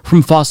dollars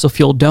from fossil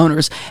fuel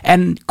donors,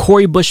 and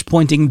Cori Bush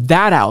pointing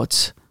that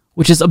out,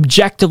 which is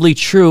objectively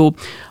true,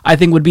 I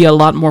think would be a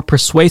lot more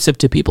persuasive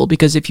to people,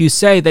 because if you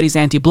say that he's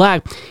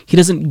anti-black, he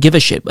doesn't give a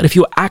shit. But if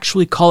you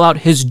actually call out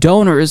his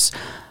donors,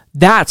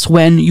 that's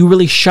when you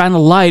really shine a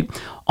light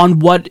on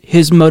what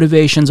his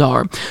motivations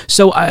are.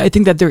 So I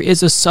think that there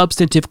is a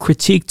substantive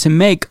critique to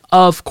make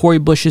of Cori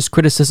Bush's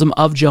criticism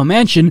of Joe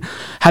Manchin.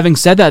 Having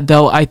said that,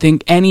 though, I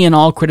think any and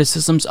all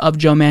criticisms of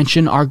Joe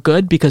Manchin are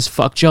good because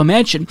fuck Joe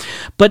Manchin.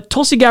 But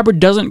Tulsi Gabbard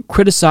doesn't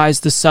criticize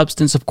the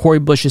substance of Cori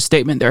Bush's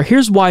statement there.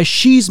 Here's why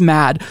she's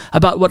mad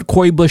about what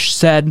Cori Bush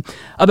said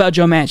about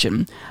Joe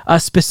Manchin.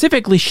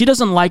 Specifically, she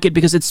doesn't like it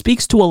because it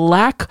speaks to a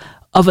lack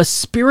of a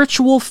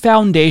spiritual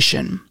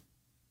foundation.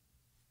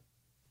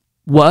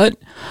 What?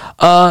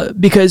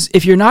 Because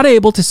if you're not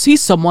able to see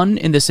someone,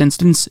 in this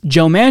instance,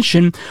 Joe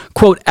Manchin,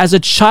 quote, as a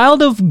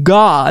child of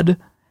God,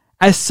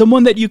 as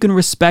someone that you can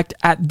respect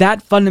at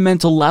that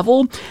fundamental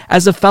level,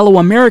 as a fellow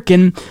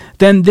American,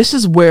 then this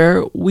is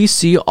where we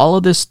see all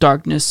of this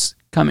darkness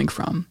coming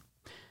from.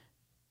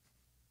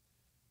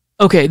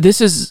 Okay,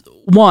 this is,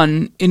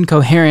 one,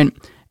 incoherent,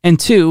 and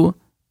two,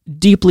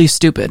 deeply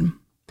stupid.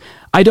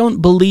 I don't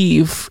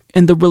believe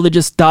in the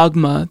religious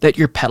dogma that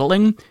you're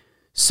peddling.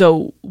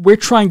 So we're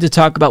trying to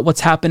talk about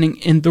what's happening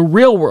in the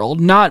real world,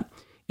 not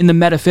in the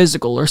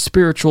metaphysical or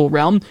spiritual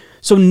realm.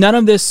 So none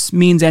of this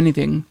means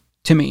anything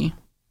to me.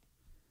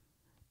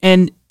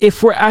 And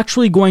if we're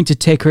actually going to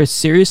take her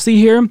seriously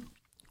here,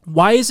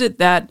 why is it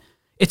that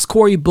it's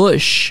Cori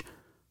Bush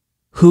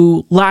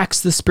who lacks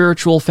the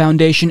spiritual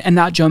foundation and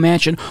not Joe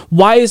Manchin?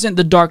 Why isn't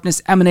the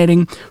darkness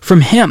emanating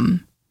from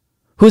him,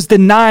 who's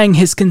denying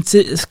his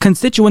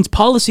constituents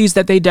policies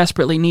that they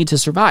desperately need to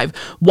survive?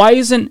 Why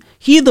isn't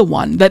he the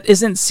one that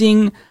isn't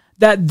seeing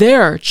that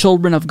they're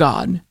children of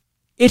God?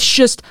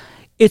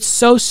 It's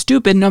so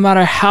stupid no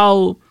matter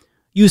how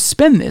you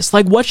spin this.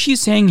 Like what she's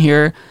saying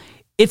here,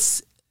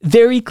 it's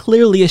very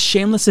clearly a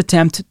shameless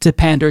attempt to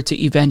pander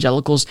to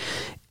evangelicals.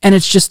 And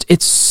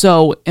it's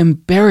so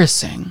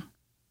embarrassing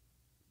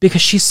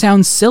because she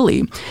sounds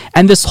silly.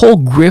 And this whole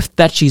grift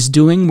that she's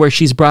doing where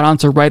she's brought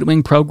onto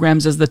right-wing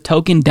programs as the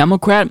token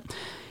Democrat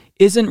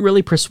isn't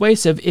really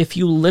persuasive if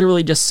you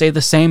literally just say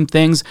the same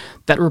things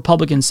that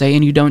Republicans say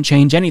and you don't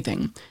change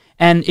anything.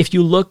 And if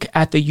you look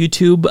at the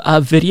YouTube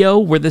video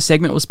where the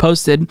segment was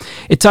posted,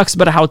 it talks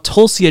about how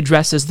Tulsi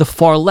addresses the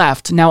far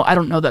left. Now, I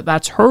don't know that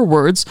that's her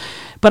words,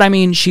 but I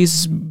mean,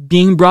 she's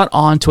being brought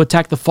on to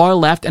attack the far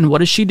left. And what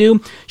does she do?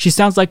 She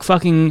sounds like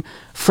fucking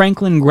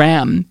Franklin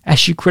Graham as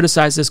she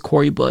criticizes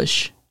Cori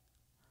Bush.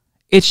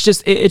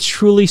 It's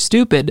truly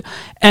stupid.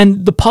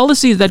 And the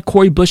policies that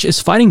Cori Bush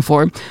is fighting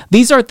for,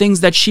 these are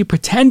things that she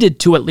pretended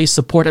to at least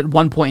support at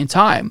one point in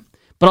time.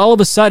 But all of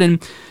a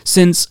sudden,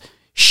 since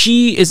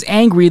she is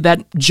angry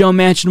that Joe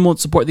Manchin won't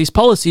support these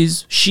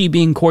policies, she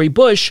being Cori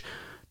Bush,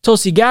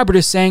 Tulsi Gabbard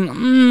is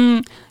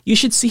saying, you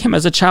should see him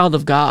as a child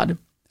of God.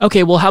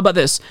 Okay, well, how about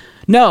this?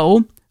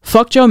 No,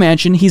 fuck Joe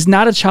Manchin. He's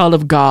not a child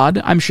of God.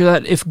 I'm sure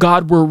that if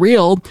God were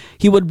real,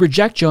 he would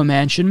reject Joe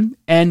Manchin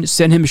and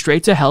send him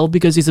straight to hell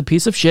because he's a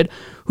piece of shit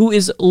who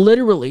is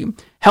literally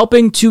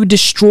helping to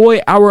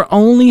destroy our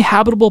only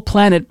habitable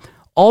planet.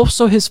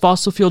 Also, his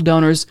fossil fuel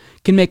donors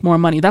can make more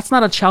money. That's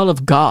not a child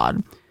of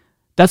God.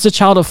 That's a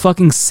child of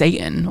fucking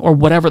Satan or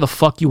whatever the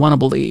fuck you want to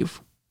believe.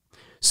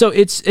 So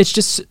it's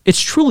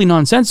truly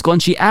nonsensical.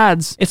 And she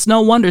adds, it's no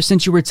wonder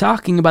since you were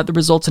talking about the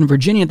results in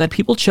Virginia that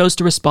people chose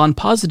to respond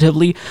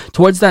positively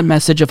towards that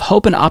message of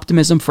hope and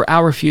optimism for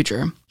our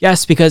future.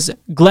 Yes, because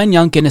Glenn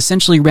Youngkin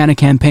essentially ran a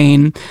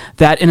campaign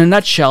that in a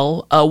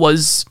nutshell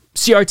was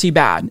CRT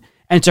bad.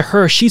 And to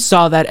her, she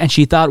saw that and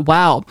she thought,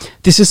 wow,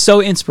 this is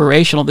so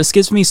inspirational. This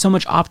gives me so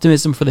much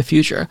optimism for the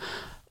future.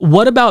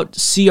 What about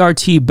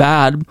CRT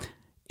bad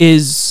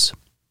is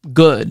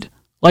good?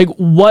 Like,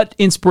 what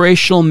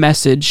inspirational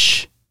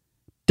message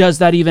does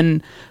that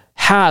even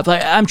have?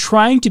 Like, I'm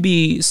trying to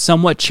be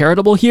somewhat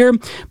charitable here,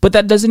 but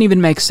that doesn't even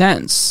make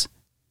sense.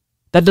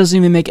 That doesn't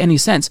even make any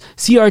sense.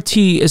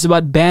 CRT is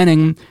about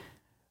banning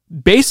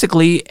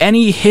basically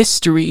any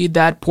history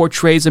that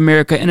portrays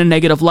America in a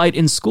negative light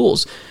in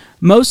schools.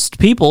 Most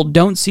people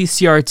don't see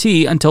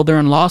CRT until they're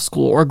in law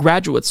school or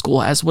graduate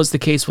school, as was the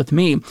case with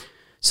me.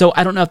 So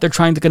I don't know if they're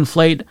trying to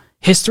conflate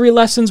history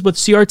lessons with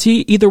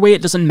CRT. Either way,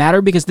 it doesn't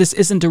matter because this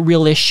isn't a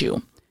real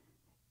issue.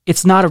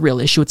 It's not a real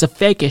issue. It's a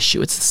fake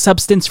issue. It's a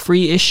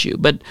substance-free issue.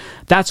 But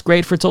that's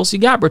great for Tulsi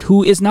Gabbard,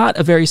 who is not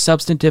a very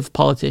substantive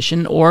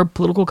politician or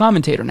political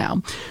commentator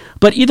now.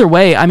 But either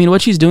way, I mean,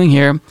 what she's doing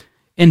here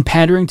in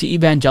pandering to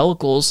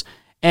evangelicals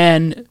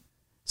and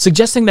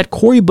suggesting that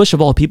Cori Bush,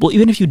 of all people,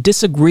 even if you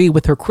disagree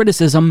with her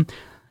criticism,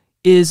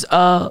 is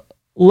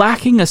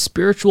lacking a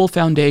spiritual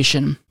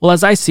foundation. Well,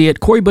 as I see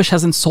it, Cori Bush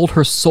hasn't sold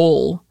her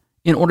soul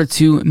in order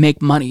to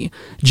make money.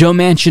 Joe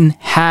Manchin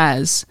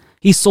has.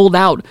 He sold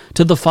out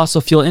to the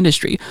fossil fuel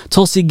industry.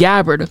 Tulsi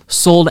Gabbard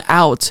sold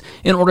out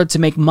in order to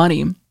make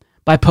money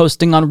by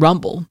posting on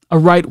Rumble, a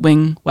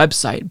right-wing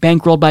website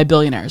bankrolled by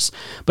billionaires.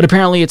 But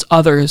apparently it's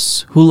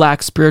others who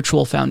lack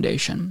spiritual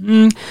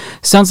foundation.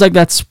 Sounds like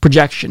that's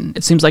projection.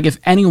 It seems like if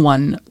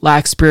anyone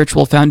lacks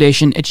spiritual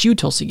foundation, it's you,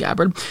 Tulsi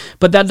Gabbard.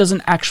 But that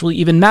doesn't actually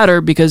even matter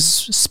because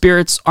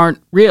spirits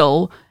aren't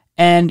real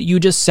and you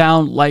just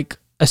sound like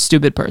a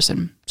stupid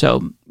person.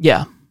 So,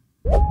 yeah.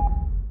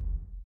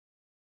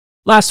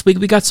 Last week,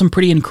 we got some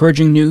pretty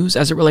encouraging news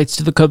as it relates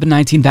to the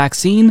COVID-19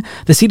 vaccine.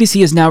 The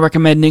CDC is now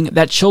recommending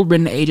that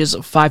children ages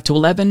 5 to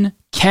 11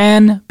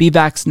 can be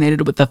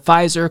vaccinated with the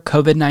Pfizer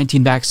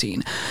COVID-19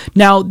 vaccine.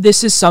 Now,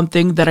 this is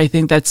something that I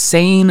think that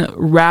sane,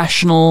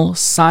 rational,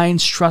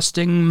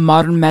 science-trusting,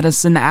 modern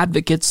medicine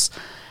advocates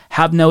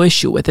have no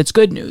issue with. It's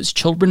good news.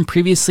 Children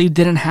previously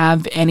didn't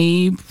have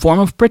any form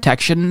of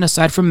protection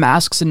aside from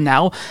masks, and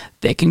now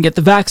they can get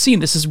the vaccine.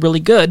 This is really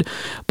good.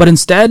 But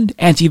instead,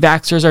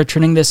 anti-vaxxers are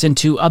turning this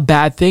into a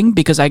bad thing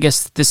because I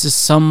guess this is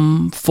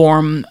some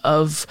form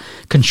of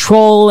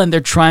control and they're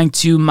trying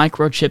to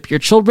microchip your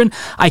children.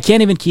 I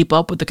can't even keep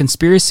up with the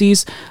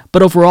conspiracies.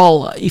 But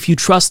overall, if you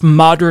trust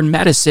modern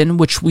medicine,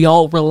 which we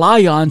all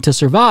rely on to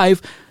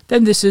survive,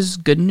 then this is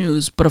good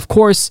news. But of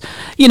course,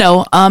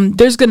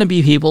 there's going to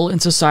be people in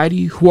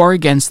society who are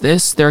against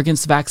this. They're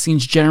against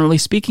vaccines generally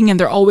speaking, and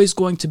they're always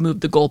going to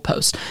move the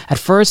goalpost. At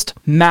first,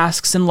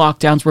 masks and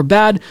lockdowns were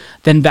bad,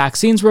 then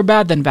vaccines were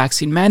bad, then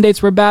vaccine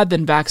mandates were bad,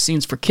 then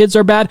vaccines for kids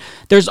are bad.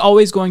 There's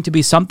always going to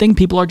be something.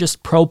 People are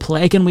just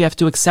pro-plague, and we have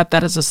to accept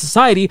that as a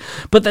society,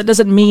 but that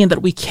doesn't mean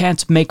that we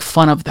can't make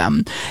fun of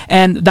them.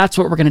 And that's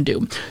what we're going to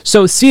do.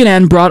 So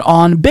CNN brought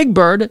on Big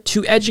Bird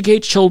to educate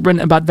children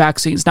about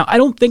vaccines. Now, I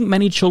don't think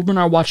many children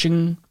are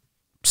watching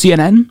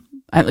CNN.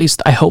 At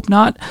least I hope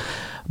not.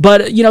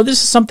 But, this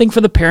is something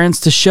for the parents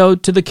to show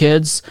to the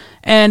kids,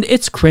 and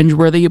it's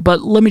cringeworthy,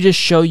 but let me just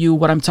show you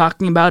what I'm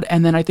talking about,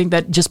 and then I think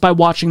that just by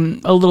watching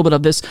a little bit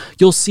of this,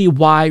 you'll see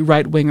why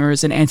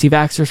right-wingers and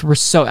anti-vaxxers were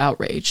so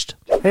outraged.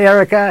 Hey,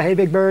 Erica. Hey,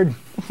 Big Bird.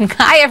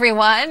 Hi,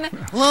 everyone.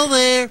 Hello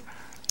there.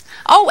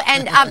 Oh,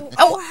 and,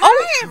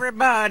 hi,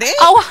 everybody.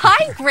 Oh,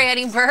 hi,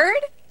 Granny Bird.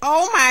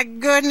 Oh, my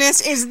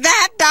goodness. Is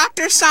that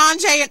Dr.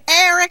 Sanjay and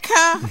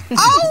Erica?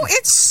 Oh,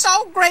 it's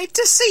so great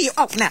to see you.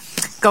 Oh, now,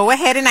 go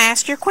ahead and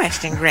ask your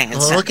question,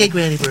 grandson. Oh, okay,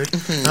 Granny Bird.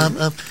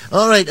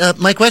 All right,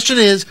 my question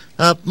is,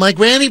 my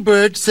Granny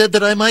Bird said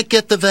that I might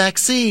get the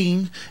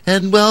vaccine,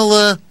 and,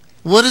 well,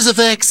 what is a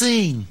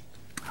vaccine?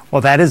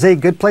 Well, that is a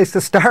good place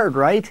to start,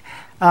 right?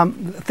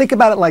 Think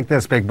about it like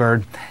this, Big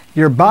Bird.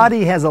 Your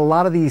body has a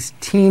lot of these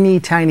teeny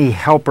tiny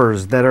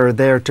helpers that are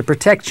there to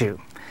protect you.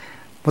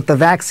 What the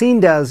vaccine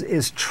does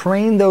is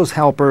train those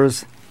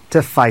helpers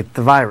to fight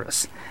the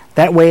virus.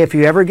 That way, if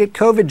you ever get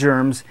COVID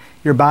germs,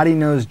 your body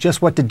knows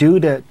just what to do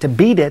to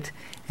beat it,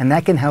 and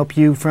that can help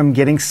you from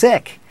getting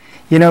sick.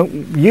 You've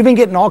been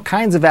getting all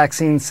kinds of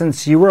vaccines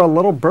since you were a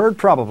little bird,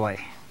 probably.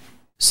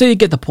 So you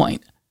get the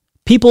point.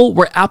 People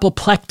were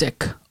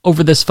apoplectic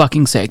over this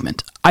fucking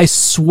segment. I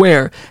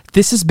swear,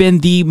 this has been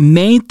the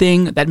main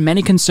thing that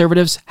many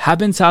conservatives have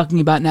been talking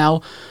about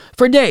now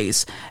for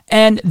days.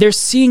 And they're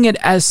seeing it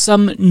as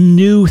some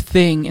new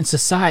thing in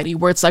society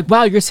where it's like,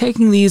 wow, you're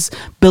taking these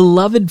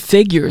beloved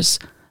figures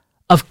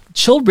of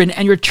children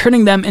and you're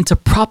turning them into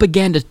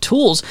propaganda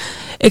tools.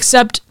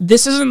 Except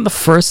this isn't the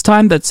first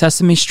time that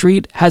Sesame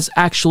Street has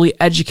actually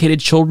educated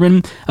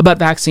children about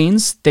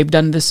vaccines. They've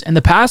done this in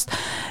the past.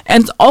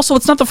 And also,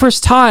 it's not the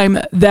first time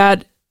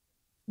that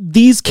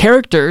these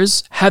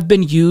characters have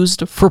been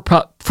used for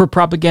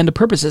propaganda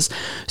purposes.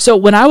 So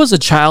when I was a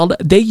child,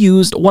 they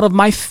used one of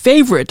my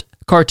favorite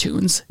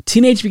cartoons,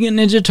 Teenage Mutant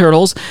Ninja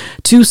Turtles,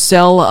 to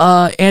sell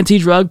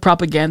anti-drug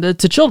propaganda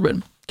to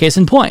children. Case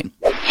in point.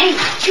 Hey,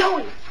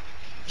 Joey,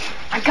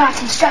 I got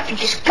some stuff you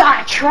just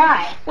gotta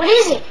try. What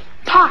is it?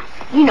 Pot.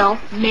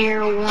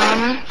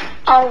 Marijuana.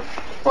 Oh,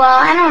 well,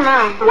 I don't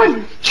know.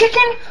 What,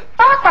 chicken?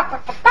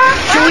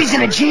 Joey's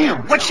in a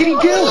jam. What should he do?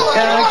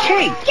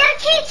 Cake. Get a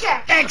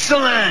pizza.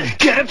 Excellent.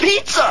 Get a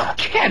pizza.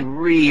 Get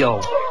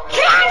real.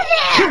 Get out of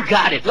there. You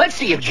got it. Let's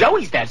see if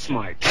Joey's that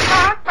smart.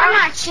 I'm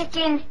not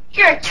chicken.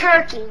 You're a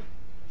turkey.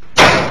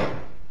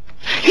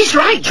 He's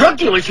right. Drug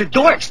dealers are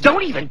dorks.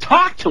 Don't even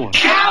talk to him.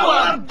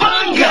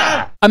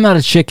 Cowabunga! I'm not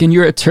a chicken.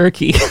 You're a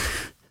turkey.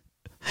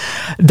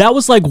 That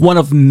was like one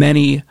of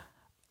many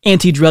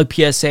anti-drug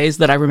PSAs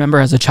that I remember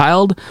as a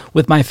child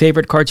with my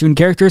favorite cartoon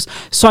characters.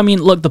 So, I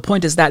mean, look, the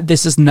point is that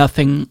this is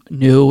nothing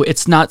new.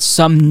 It's not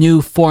some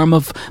new form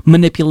of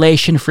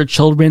manipulation for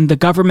children. The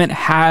government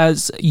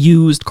has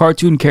used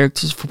cartoon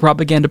characters for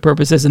propaganda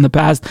purposes in the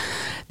past.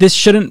 This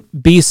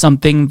shouldn't be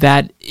something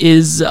that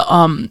is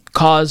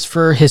cause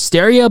for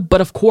hysteria. But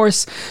of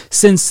course,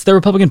 since the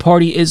Republican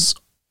Party is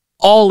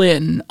all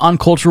in on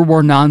culture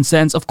war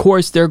nonsense, of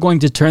course, they're going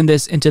to turn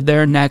this into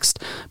their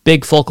next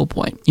big focal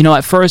point.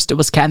 At first it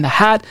was Cat in the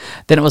Hat,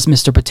 then it was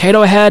Mr.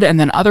 Potato Head, and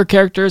then other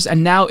characters,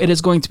 and now it is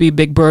going to be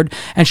Big Bird.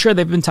 And sure,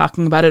 they've been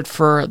talking about it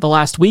for the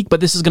last week, but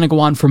this is going to go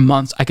on for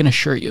months, I can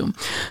assure you.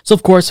 So,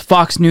 of course,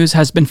 Fox News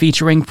has been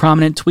featuring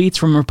prominent tweets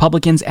from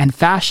Republicans and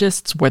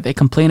fascists where they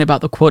complain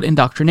about the, quote,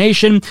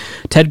 indoctrination.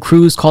 Ted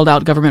Cruz called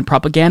out government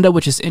propaganda,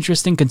 which is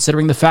interesting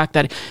considering the fact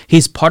that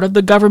he's part of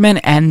the government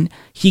and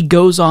he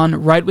goes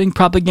on right-wing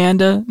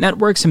propaganda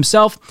networks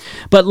himself.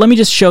 But let me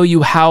just show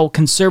you how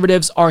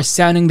conservatives are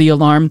sounding the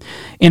alarm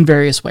in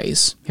various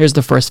ways. Here's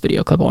the first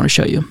video clip I want to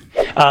show you.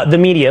 The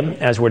media,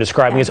 as we're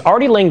describing, is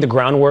already laying the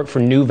groundwork for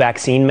new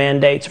vaccine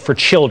mandates for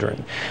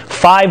children.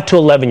 5 to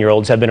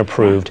 11-year-olds have been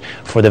approved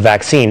for the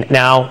vaccine.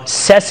 Now,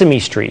 Sesame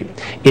Street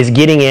is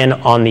getting in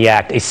on the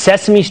act. A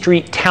Sesame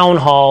Street town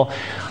hall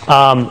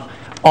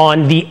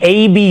on the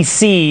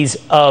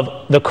ABCs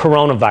of the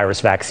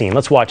coronavirus vaccine.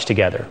 Let's watch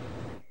together.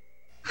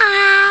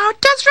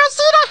 Does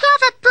Rosita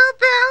have a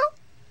boo-boo?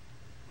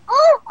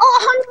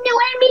 Oh, no,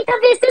 Amita,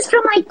 this is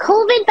from my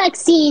COVID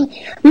vaccine.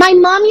 My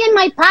mommy and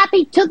my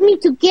papi took me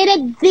to get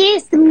it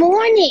this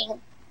morning.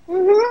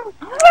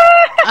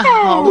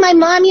 My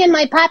mommy and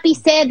my papi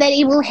said that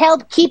it will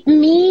help keep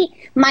me,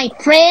 my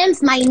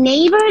friends, my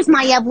neighbors,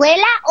 my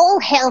abuela, all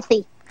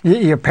healthy.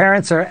 Your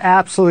parents are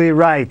absolutely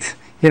right.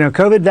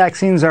 COVID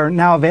vaccines are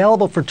now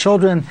available for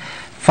children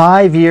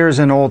 5 years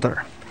and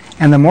older.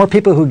 And the more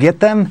people who get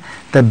them,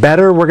 the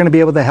better we're going to be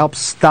able to help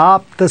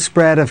stop the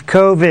spread of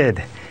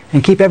COVID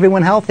and keep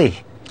everyone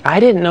healthy. I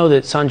didn't know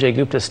that Sanjay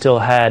Gupta still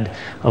had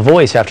a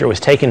voice after it was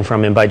taken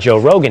from him by Joe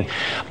Rogan.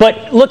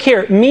 But look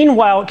here,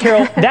 meanwhile,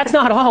 Carol, that's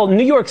not all.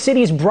 New York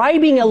City is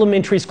bribing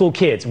elementary school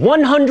kids.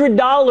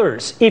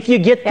 $100 if you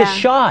get the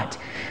shot.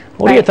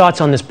 What are your thoughts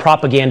on this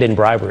propaganda and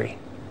bribery?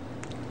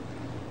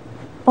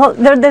 Well,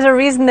 there's a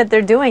reason that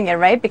they're doing it,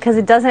 right? Because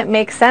it doesn't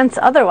make sense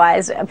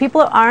otherwise.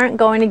 People aren't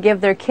going to give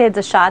their kids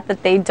a shot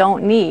that they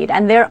don't need,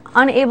 and they're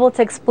unable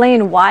to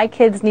explain why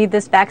kids need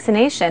this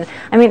vaccination.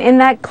 I mean, in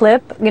that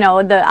clip, you know,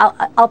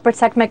 I'll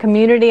protect my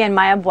community and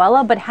my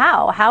abuela, but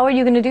how? How are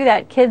you going to do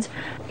that? Kids,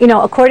 you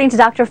know, according to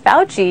Dr.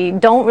 Fauci,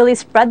 don't really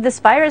spread this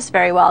virus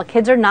very well.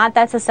 Kids are not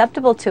that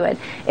susceptible to it.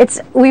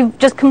 We've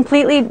just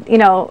completely, you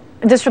know,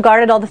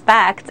 disregarded all the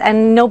facts,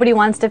 and nobody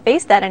wants to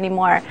face that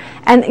anymore.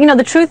 And you know,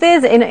 the truth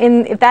is,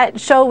 if that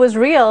show was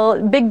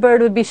real, Big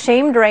Bird would be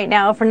shamed right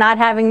now for not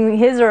having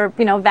his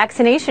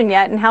vaccination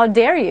yet, and how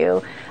dare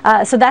you?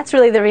 So that's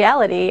really the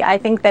reality. I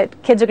think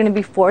that kids are going to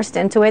be forced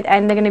into it,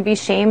 and they're going to be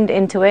shamed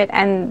into it,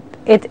 and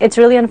it's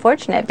really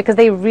unfortunate because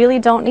they really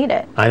don't need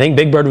it. I think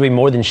Big Bird would be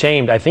more than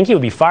shamed. I think he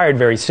would be fired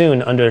very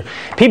soon.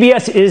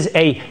 PBS is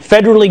a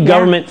federally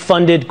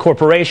government-funded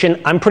corporation.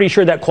 I'm pretty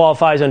sure that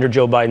qualifies under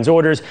Joe Biden's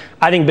orders.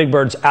 I think Big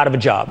Bird's out of a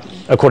job,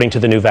 according to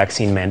the new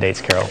vaccine mandates,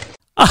 Carol.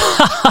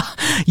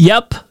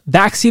 Yep,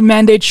 vaccine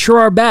mandates sure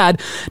are bad.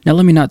 Now,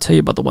 let me not tell you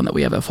about the one that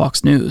we have at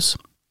Fox News.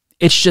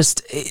 It's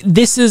just,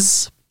 this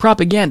is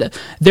propaganda.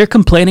 They're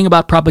complaining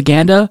about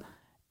propaganda,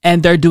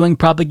 and they're doing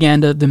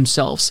propaganda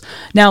themselves.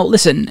 Now,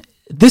 listen,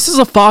 this is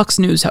a Fox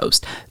News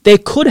host. They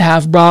could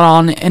have brought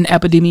on an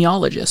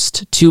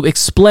epidemiologist to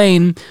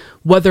explain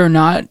whether or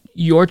not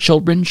your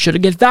children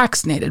should get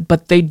vaccinated,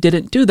 but they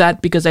didn't do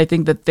that because I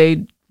think that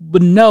they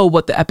would know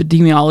what the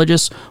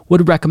epidemiologist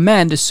would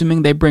recommend,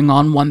 assuming they bring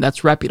on one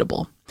that's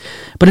reputable.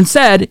 But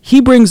instead,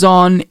 he brings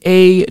on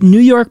a New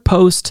York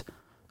Post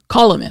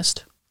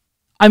columnist.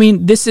 I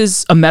mean, this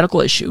is a medical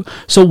issue,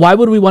 so why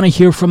would we want to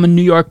hear from a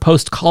New York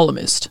Post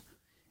columnist?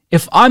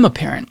 If I'm a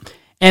parent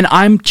and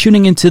I'm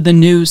tuning into the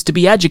news to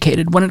be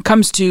educated when it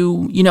comes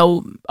to, you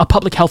know, a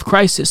public health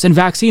crisis and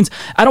vaccines,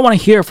 I don't want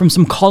to hear from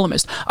some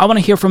columnist. I want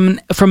to hear from an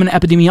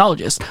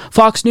epidemiologist.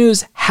 Fox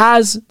News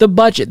has the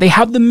budget. They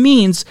have the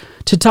means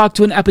to talk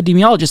to an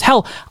epidemiologist.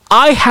 Hell,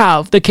 I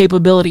have the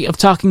capability of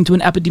talking to an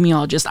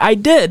epidemiologist. I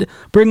did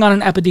bring on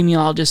an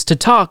epidemiologist to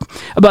talk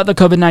about the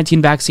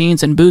COVID-19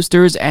 vaccines and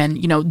boosters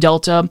and, you know,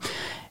 Delta.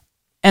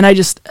 And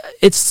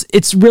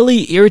it's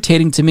really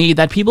irritating to me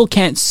that people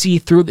can't see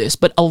through this,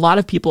 but a lot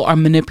of people are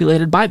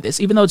manipulated by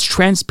this. Even though it's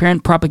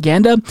transparent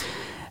propaganda,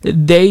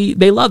 they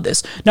love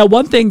this. Now,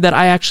 one thing that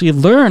I actually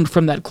learned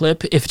from that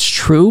clip, if it's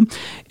true,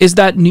 is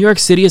that New York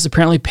City is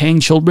apparently paying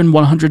children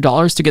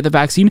 $100 to get the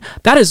vaccine.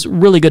 That is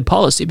really good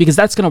policy because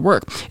that's going to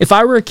work. If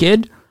I were a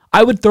kid,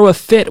 I would throw a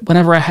fit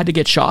whenever I had to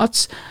get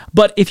shots.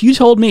 But if you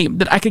told me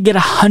that I could get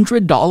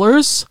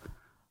 $100,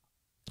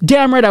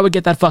 damn right I would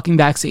get that fucking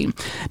vaccine.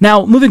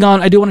 Now, moving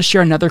on, I do want to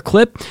share another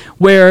clip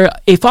where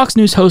a Fox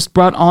News host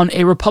brought on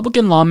a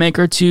Republican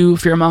lawmaker to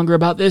fearmonger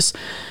about this.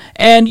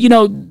 And, you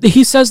know,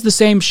 he says the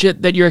same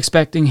shit that you're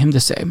expecting him to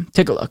say.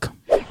 Take a look.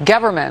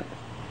 Government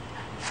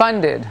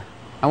funded,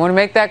 I want to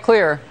make that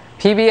clear,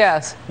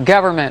 PBS,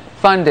 government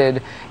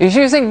funded, is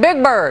using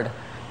Big Bird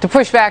to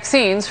push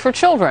vaccines for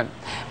children.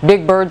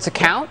 Big Bird's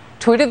account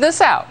tweeted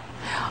this out.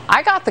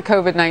 I got the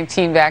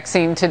COVID-19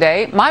 vaccine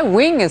today. My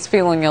wing is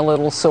feeling a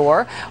little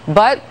sore,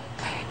 but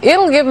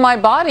it'll give my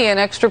body an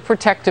extra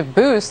protective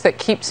boost that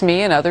keeps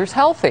me and others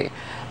healthy.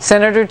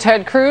 Senator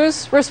Ted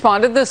Cruz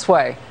responded this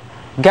way.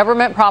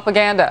 Government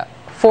propaganda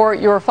for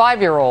your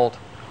 5-year-old.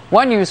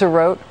 One user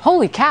wrote,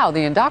 "Holy cow,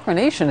 the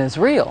indoctrination is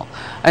real."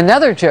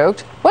 Another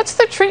joked, "What's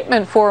the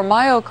treatment for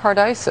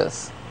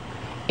myocarditis?"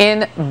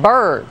 In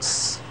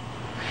birds.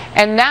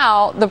 And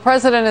now the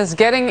president is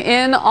getting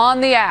in on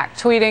the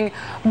act, tweeting,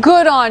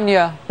 "Good on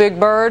ya, Big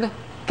Bird.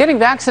 Getting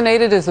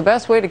vaccinated is the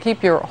best way to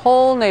keep your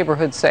whole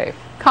neighborhood safe."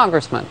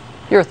 Congressman,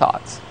 your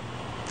thoughts?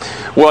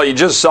 Well, you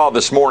just saw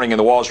this morning in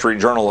the Wall Street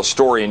Journal a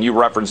story, and you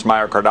referenced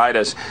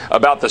myocarditis,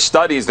 about the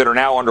studies that are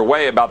now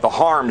underway about the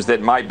harms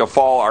that might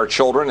befall our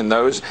children and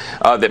those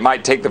that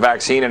might take the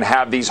vaccine and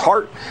have these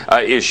heart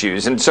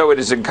issues. And so it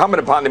is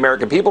incumbent upon the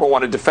American people to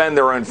want to defend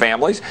their own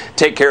families,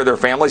 take care of their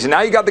families. And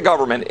now you got the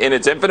government, in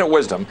its infinite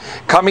wisdom,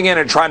 coming in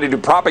and trying to do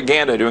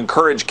propaganda to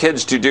encourage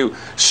kids to do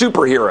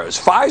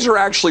superheroes. Pfizer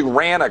actually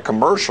ran a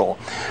commercial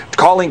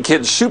calling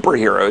kids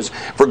superheroes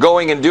for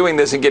going and doing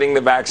this and getting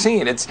the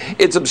vaccine.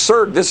 It's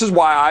absurd. This is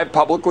why I've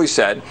publicly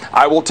said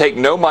I will take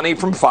no money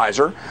from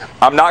Pfizer.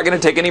 I'm not going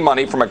to take any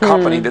money from a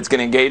company that's going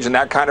to engage in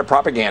that kind of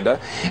propaganda.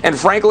 And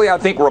frankly, I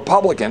think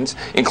Republicans,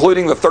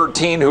 including the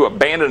 13 who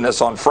abandoned us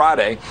on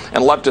Friday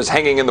and left us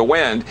hanging in the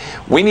wind,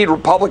 we need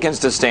Republicans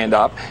to stand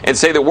up and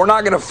say that we're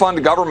not going to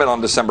fund government on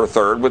December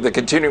 3rd with the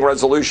continuing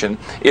resolution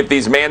if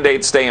these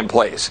mandates stay in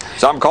place.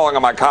 So I'm calling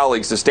on my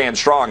colleagues to stand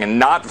strong and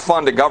not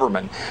fund a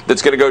government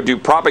that's going to go do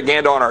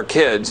propaganda on our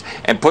kids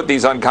and put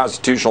these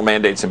unconstitutional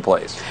mandates in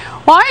place.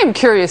 Well, I am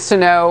curious to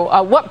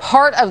know what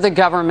part of the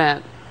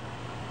government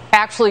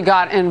actually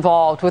got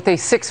involved with a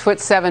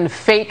 6'7"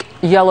 fake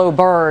yellow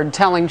bird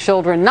telling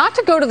children not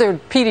to go to their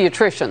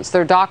pediatricians,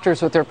 their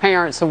doctors with their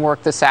parents and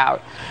work this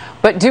out,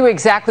 but do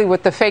exactly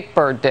what the fake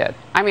bird did?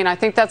 I mean, I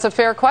think that's a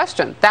fair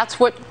question. That's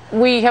what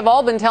we have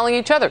all been telling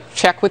each other.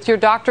 Check with your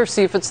doctor,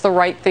 see if it's the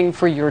right thing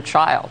for your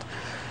child.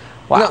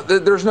 Wow. No,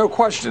 there's no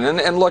question.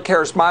 And look,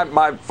 Harris,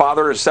 my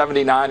father is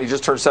 79. He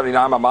just turned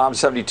 79. My mom's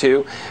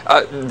 72.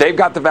 They've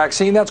got the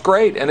vaccine. That's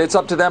great. And it's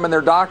up to them and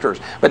their doctors.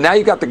 But now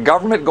you've got the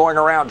government going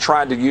around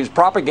trying to use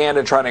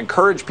propaganda, trying to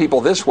encourage people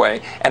this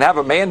way and have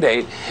a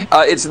mandate.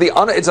 It's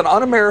an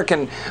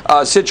un-American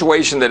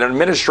situation that an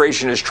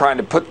administration is trying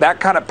to put that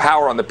kind of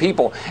power on the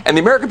people. And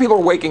the American people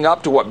are waking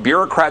up to what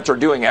bureaucrats are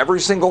doing every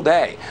single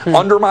day,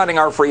 undermining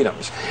our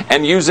freedoms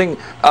and using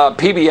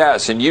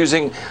PBS and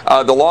using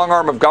the long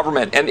arm of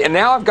government.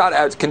 And now I've got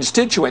a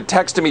constituent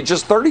texting me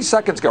just 30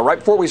 seconds ago, right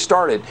before we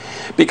started,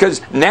 because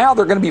now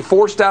they're going to be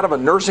forced out of a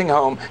nursing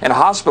home and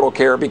hospital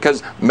care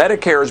because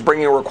Medicare is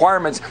bringing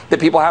requirements that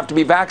people have to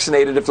be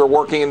vaccinated if they're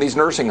working in these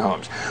nursing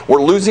homes.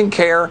 We're losing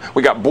care.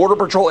 We got Border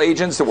Patrol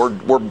agents that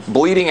we're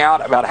bleeding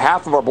out. About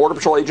half of our Border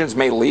Patrol agents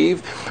may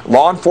leave.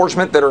 Law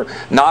enforcement that are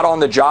not on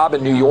the job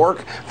in New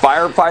York.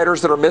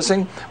 Firefighters that are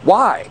missing.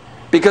 Why?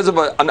 Because of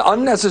an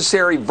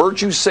unnecessary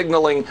virtue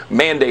signaling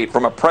mandate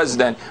from a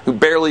president who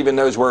barely even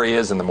knows where he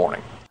is in the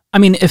morning. I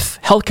mean,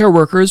 if healthcare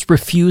workers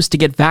refuse to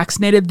get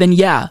vaccinated, then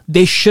yeah,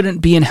 they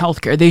shouldn't be in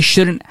healthcare. They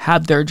shouldn't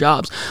have their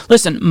jobs.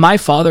 Listen, my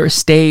father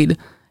stayed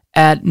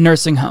at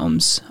nursing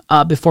homes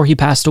before he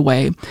passed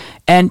away,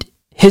 and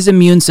his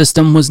immune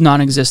system was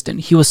non-existent.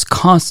 He was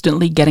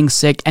constantly getting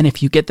sick, and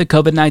if you get the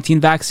COVID-19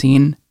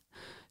 vaccine,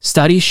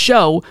 studies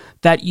show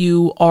that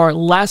you are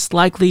less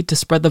likely to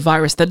spread the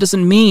virus. That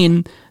doesn't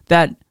mean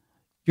that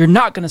you're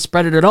not going to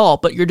spread it at all,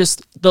 but you're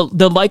just,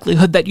 the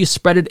likelihood that you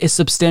spread it is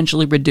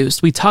substantially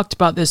reduced. We talked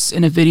about this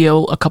in a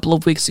video a couple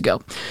of weeks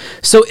ago.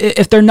 So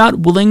if they're not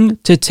willing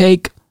to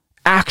take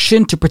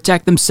action to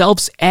protect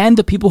themselves and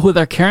the people who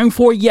they're caring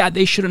for, yeah,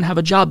 they shouldn't have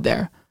a job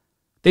there.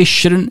 They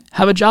shouldn't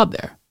have a job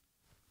there.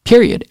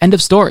 Period. End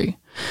of story.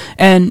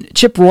 And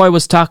Chip Roy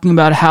was talking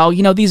about how,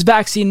 these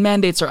vaccine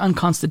mandates are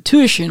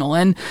unconstitutional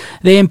and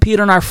they impede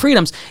on our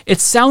freedoms. It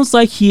sounds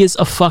like he is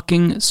a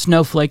fucking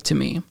snowflake to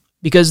me,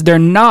 because they're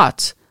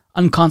not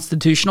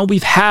unconstitutional.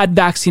 We've had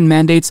vaccine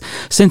mandates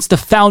since the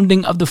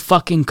founding of the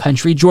fucking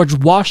country. George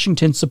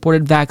Washington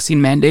supported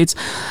vaccine mandates.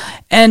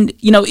 And,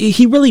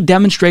 he really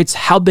demonstrates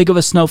how big of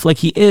a snowflake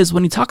he is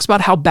when he talks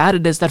about how bad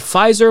it is that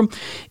Pfizer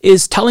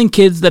is telling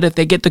kids that if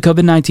they get the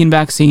COVID-19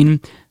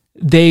 vaccine,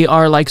 they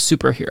are like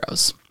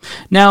superheroes.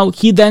 Now,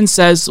 he then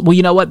says, well,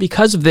 you know what?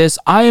 Because of this,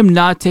 I am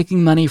not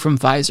taking money from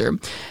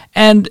Pfizer.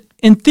 And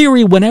in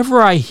theory,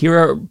 whenever I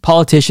hear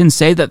politicians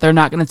say that they're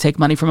not going to take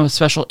money from a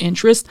special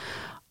interest,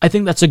 I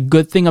think that's a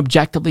good thing,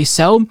 objectively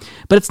so.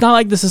 But it's not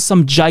like this is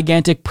some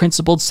gigantic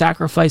principled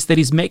sacrifice that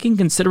he's making,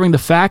 considering the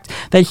fact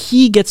that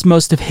he gets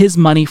most of his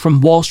money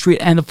from Wall Street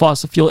and the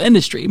fossil fuel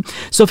industry.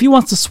 So if he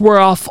wants to swear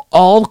off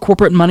all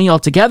corporate money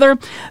altogether,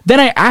 then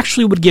I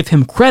actually would give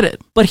him credit.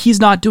 But he's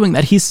not doing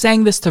that. He's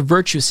saying this to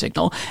virtue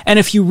signal. And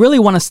if you really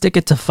want to stick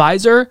it to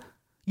Pfizer,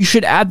 you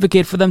should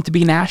advocate for them to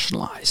be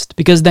nationalized.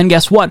 Because then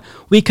guess what?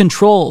 We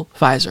control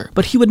Pfizer.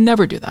 But he would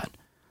never do that.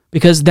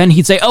 Because then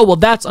he'd say, oh, well,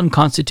 that's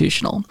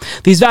unconstitutional.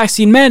 These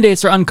vaccine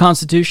mandates are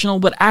unconstitutional,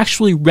 but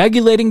actually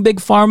regulating Big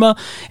Pharma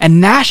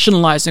and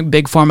nationalizing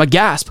Big Pharma,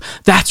 gasp,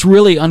 that's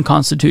really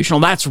unconstitutional.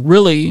 That's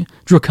really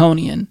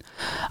draconian.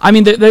 I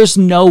mean, there's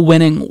no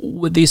winning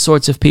with these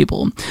sorts of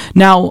people.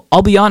 Now,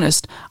 I'll be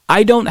honest,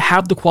 I don't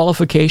have the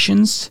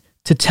qualifications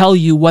to tell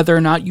you whether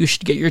or not you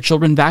should get your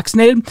children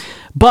vaccinated,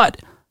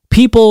 but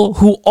people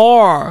who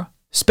are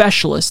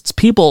specialists,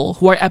 people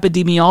who are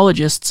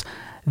epidemiologists,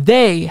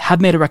 they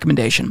have made a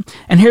recommendation.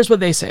 And here's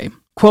what they say.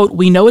 Quote,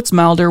 we know it's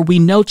milder. We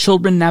know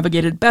children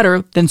navigate it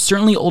better than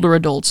certainly older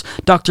adults.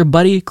 Dr.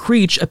 Buddy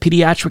Creech, a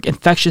pediatric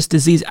infectious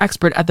disease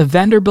expert at the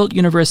Vanderbilt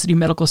University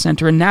Medical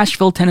Center in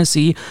Nashville,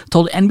 Tennessee,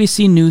 told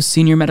NBC News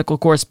senior medical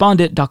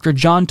correspondent Dr.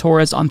 John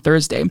Torres on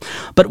Thursday.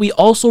 But we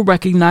also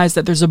recognize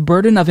that there's a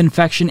burden of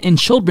infection in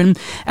children,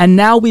 and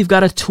now we've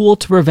got a tool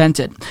to prevent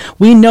it.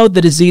 We know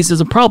the disease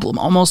is a problem.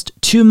 Almost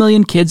 2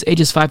 million kids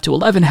ages 5 to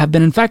 11 have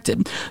been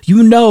infected.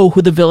 You know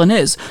who the villain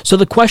is. So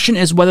the question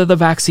is whether the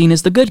vaccine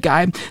is the good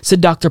guy,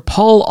 said Dr.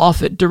 Paul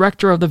Offit,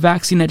 director of the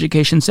Vaccine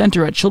Education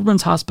Center at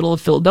Children's Hospital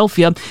of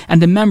Philadelphia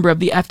and a member of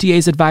the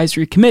FDA's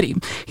advisory committee.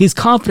 He's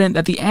confident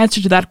that the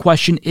answer to that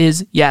question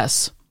is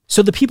yes.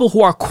 So the people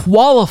who are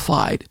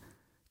qualified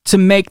to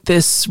make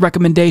this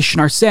recommendation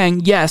are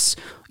saying, yes,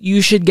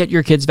 you should get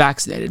your kids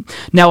vaccinated.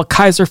 Now, a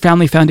Kaiser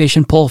Family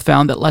Foundation poll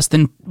found that less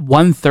than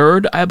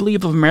 1/3, I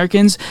believe, of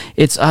Americans,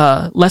 it's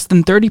less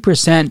than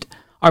 30%,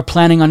 are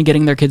planning on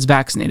getting their kids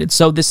vaccinated.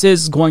 So this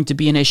is going to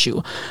be an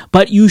issue.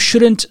 But you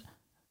shouldn't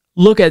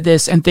look at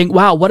this and think,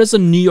 wow, what does a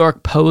New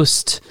York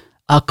Post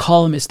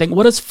columnist think?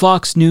 What does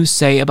Fox News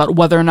say about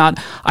whether or not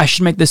I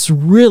should make this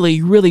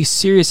really, really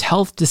serious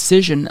health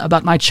decision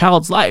about my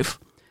child's life?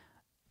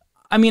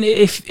 I mean,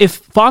 if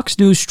Fox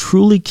News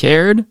truly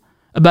cared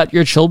about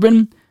your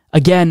children,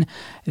 again,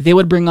 they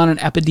would bring on an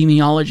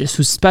epidemiologist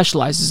who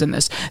specializes in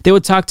this. They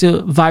would talk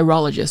to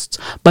virologists,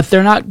 but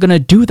they're not going to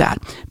do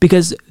that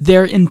because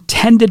their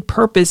intended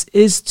purpose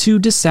is to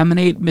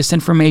disseminate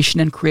misinformation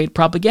and create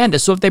propaganda.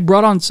 So if they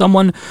brought on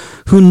someone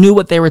who knew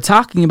what they were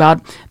talking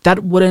about,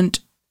 that wouldn't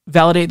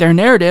validate their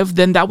narrative,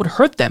 then that would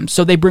hurt them.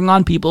 So they bring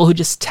on people who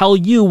just tell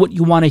you what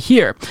you want to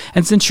hear.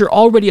 And since you're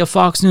already a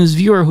Fox News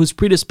viewer who's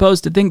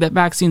predisposed to think that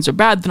vaccines are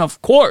bad, then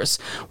of course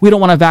we don't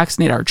want to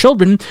vaccinate our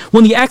children.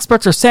 When the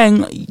experts are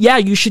saying, yeah,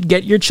 you should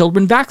get your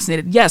children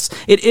vaccinated. Yes,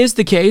 it is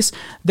the case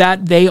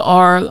that they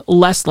are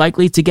less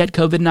likely to get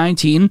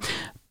COVID-19.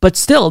 But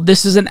still,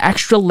 this is an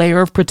extra layer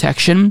of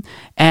protection,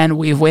 and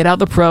we've weighed out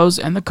the pros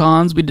and the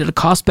cons. We did a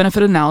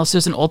cost-benefit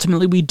analysis, and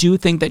ultimately we do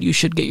think that you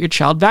should get your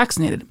child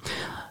vaccinated.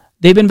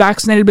 They've been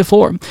vaccinated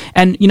before.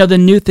 And, you know, the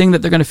new thing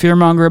that they're going to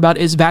fearmonger about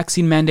is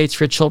vaccine mandates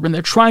for children.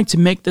 They're trying to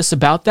make this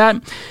about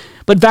that.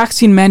 But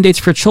vaccine mandates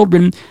for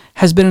children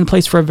has been in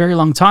place for a very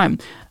long time.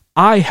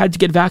 I had to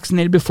get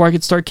vaccinated before I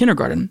could start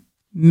kindergarten.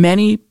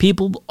 Many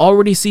people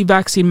already see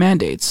vaccine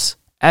mandates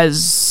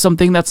as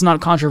something that's not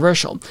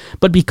controversial.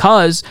 But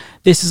because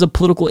this is a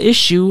political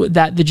issue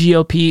that the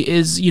GOP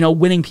is,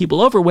 winning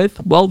people over with,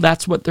 well,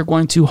 that's what they're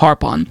going to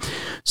harp on.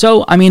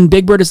 So, I mean,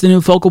 Big Bird is the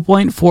new focal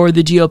point for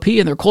the GOP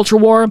and their culture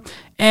war.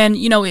 And,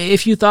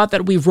 if you thought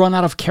that we've run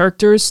out of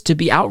characters to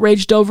be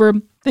outraged over,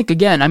 think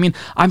again. I mean,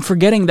 I'm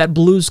forgetting that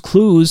Blue's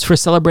Clues for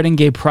celebrating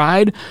gay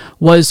pride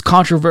was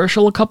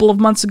controversial a couple of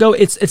months ago.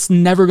 It's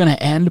never going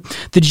to end.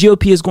 The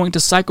GOP is going to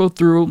cycle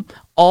through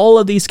all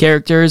of these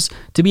characters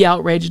to be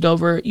outraged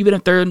over, even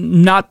if they're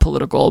not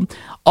political,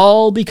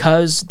 all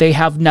because they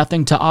have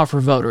nothing to offer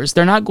voters.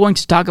 They're not going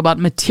to talk about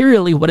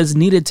materially what is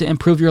needed to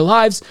improve your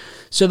lives,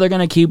 so they're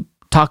going to keep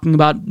talking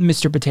about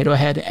Mr. Potato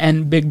Head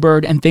and Big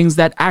Bird and things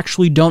that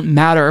actually don't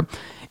matter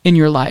in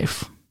your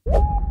life.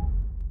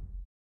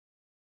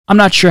 I'm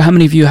not sure how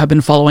many of you have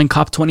been following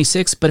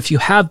COP26, but if you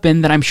have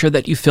been, then I'm sure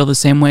that you feel the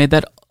same way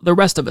that the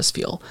rest of us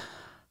feel.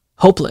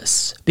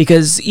 Hopeless.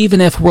 Because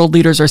even if world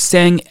leaders are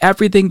saying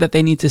everything that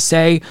they need to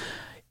say,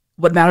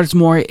 what matters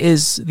more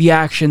is the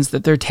actions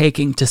that they're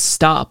taking to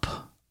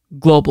stop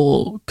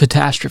global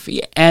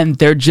catastrophe, and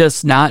they're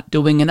just not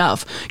doing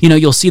enough.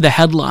 You'll see the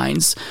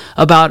headlines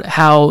about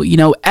how,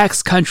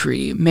 X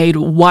country made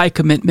Y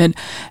commitment,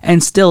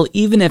 and still,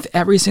 even if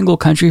every single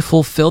country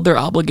fulfilled their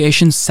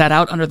obligations set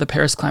out under the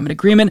Paris Climate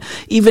Agreement,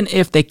 even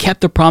if they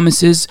kept the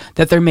promises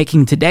that they're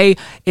making today,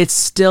 it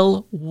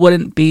still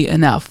wouldn't be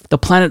enough. The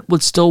planet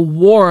would still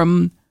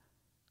warm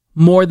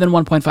more than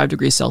 1.5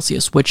 degrees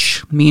Celsius,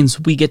 which means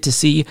we get to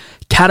see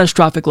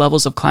catastrophic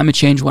levels of climate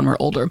change when we're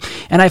older.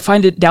 And I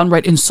find it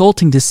downright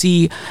insulting to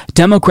see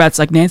Democrats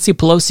like Nancy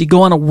Pelosi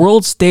go on a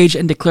world stage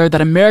and declare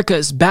that America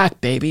is back,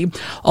 baby,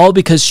 all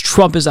because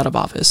Trump is out of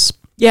office.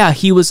 Yeah,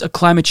 he was a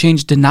climate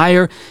change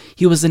denier.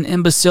 He was an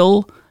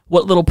imbecile.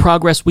 What little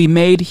progress we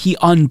made, he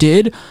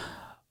undid.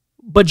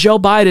 But Joe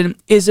Biden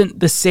isn't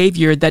the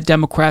savior that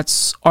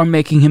Democrats are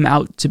making him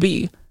out to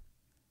be.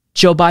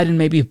 Joe Biden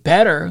may be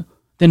better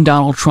than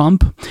Donald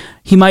Trump.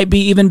 He might be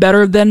even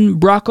better than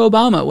Barack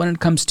Obama when it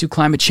comes to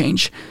climate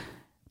change.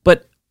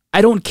 But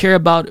I don't care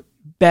about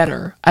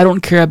better. I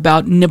don't care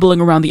about nibbling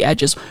around the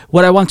edges.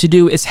 What I want to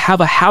do is have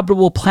a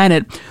habitable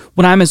planet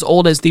when I'm as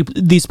old as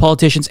these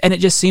politicians. And it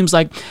just seems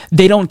like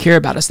they don't care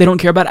about us. They don't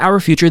care about our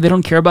future. They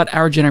don't care about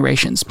our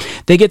generations.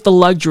 They get the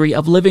luxury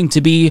of living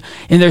to be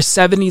in their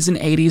 70s and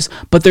 80s,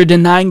 but they're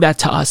denying that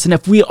to us. And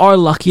if we are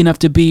lucky enough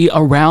to be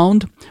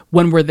around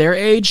when we're their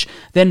age,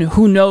 then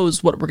who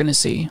knows what we're going to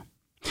see.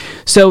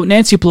 So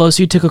Nancy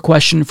Pelosi took a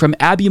question from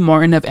Abby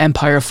Martin of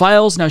Empire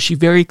Files. Now, she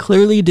very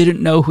clearly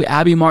didn't know who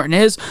Abby Martin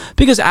is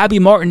because Abby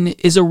Martin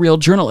is a real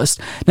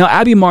journalist. Now,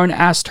 Abby Martin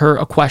asked her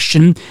a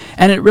question,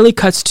 and it really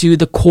cuts to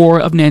the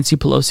core of Nancy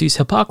Pelosi's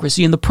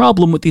hypocrisy and the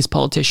problem with these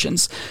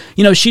politicians.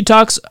 She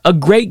talks a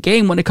great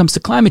game when it comes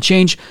to climate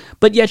change,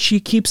 but yet she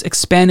keeps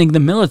expanding the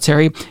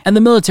military, and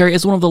the military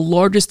is one of the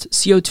largest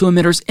CO2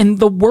 emitters in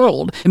the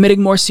world,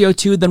 emitting more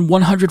CO2 than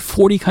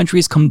 140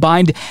 countries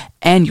combined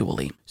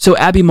annually. So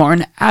Abby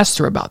Martin asked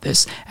her about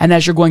this, and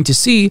as you're going to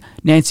see,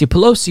 Nancy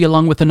Pelosi,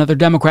 along with another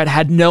Democrat,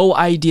 had no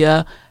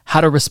idea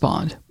how to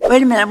respond.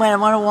 Wait a minute, I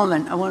want a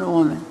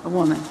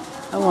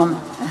woman.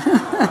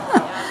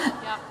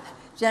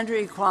 Gender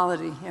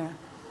equality here.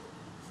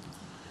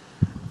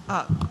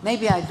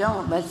 Maybe I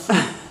don't, let's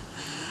see.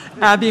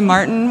 Abby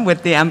Martin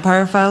with the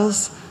Empire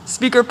Files.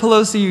 Speaker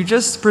Pelosi, you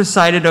just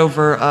presided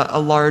over a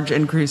large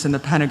increase in the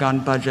Pentagon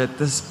budget.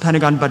 This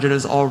Pentagon budget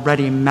is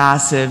already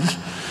massive.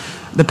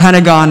 The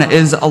Pentagon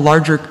is a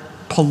larger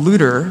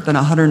polluter than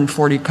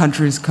 140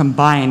 countries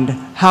combined.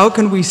 How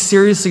can we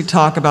seriously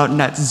talk about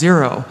net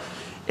zero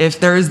if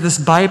there is this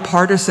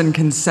bipartisan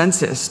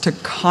consensus to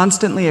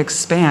constantly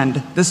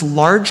expand this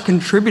large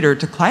contributor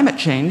to climate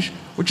change,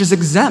 which is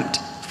exempt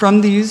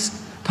from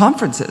these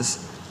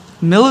conferences?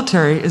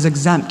 Military is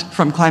exempt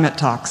from climate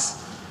talks.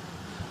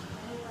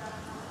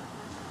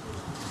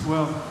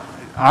 Well,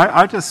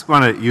 I just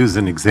want to use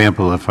an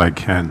example if I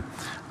can.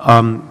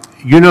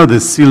 The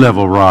sea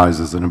level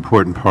rise is an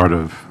important part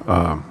of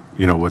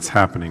what's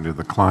happening to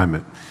the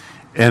climate.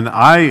 And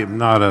I am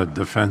not a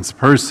defense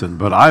person,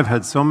 but I've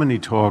had so many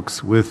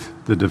talks with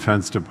the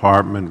Defense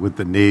Department, with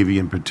the Navy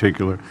in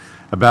particular,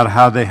 about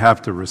how they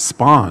have to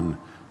respond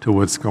to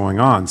what's going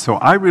on. So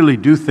I really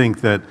do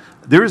think that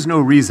there is no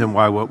reason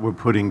why what we're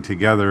putting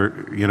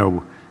together,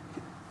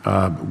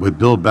 with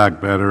Build Back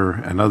Better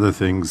and other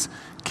things,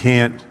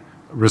 can't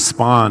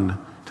respond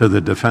to the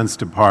Defense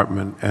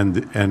Department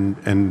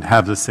and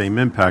have the same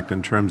impact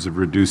in terms of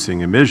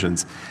reducing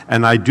emissions.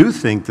 And I do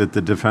think that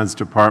the Defense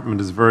Department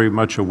is very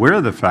much aware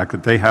of the fact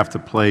that they have to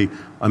play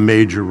a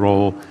major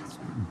role,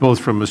 both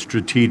from a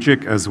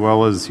strategic as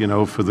well as,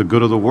 for the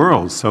good of the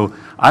world. So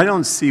I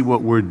don't see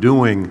what we're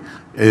doing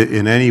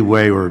in any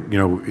way, or,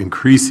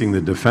 increasing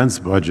the defense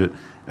budget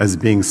as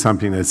being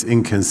something that's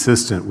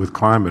inconsistent with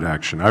climate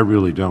action. I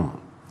really don't.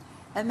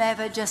 And may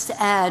I just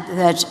add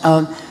that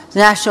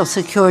national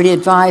security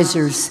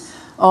advisors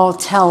all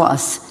tell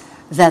us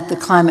that the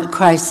climate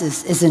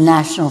crisis is a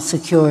national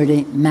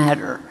security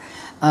matter.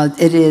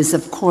 It is,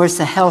 of course,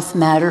 a health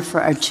matter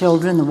for our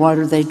children, the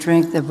water they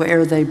drink, the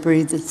air they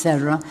breathe,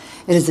 etc.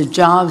 It is a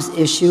jobs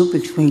issue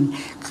between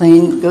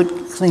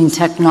clean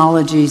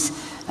technologies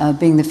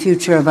being the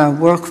future of our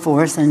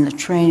workforce and the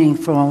training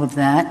for all of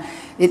that.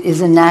 It is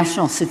a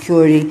national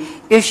security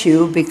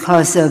issue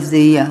because of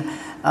the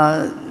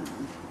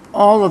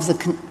all of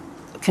the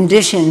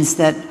conditions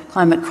that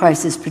climate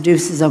crisis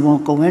produces. I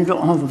won't go into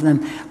all of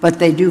them, but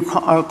they do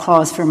are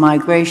cause for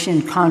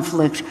migration,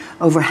 conflict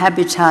over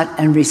habitat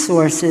and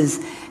resources,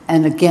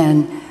 and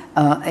again,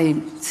 a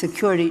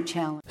security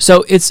challenge.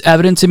 So it's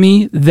evident to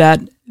me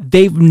that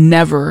they've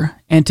never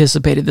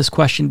anticipated this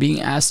question being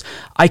asked.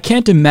 I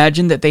can't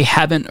imagine that they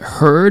haven't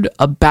heard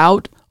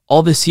about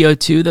all the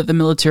CO2 that the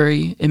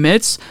military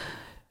emits,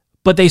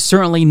 but they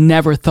certainly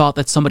never thought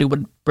that somebody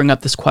would bring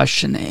up this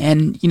question.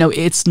 And,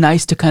 it's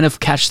nice to kind of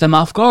catch them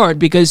off guard,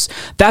 because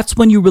that's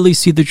when you really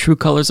see the true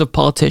colors of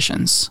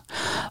politicians.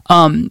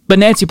 But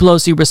Nancy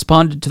Pelosi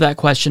responded to that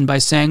question by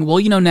saying, well,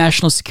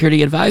 national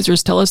security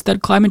advisors tell us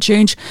that climate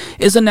change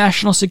is a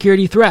national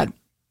security threat.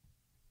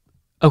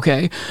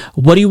 Okay,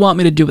 what do you want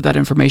me to do with that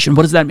information?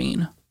 What does that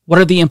mean? What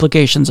are the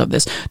implications of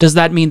this? Does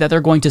that mean that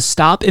they're going to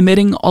stop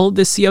emitting all of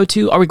this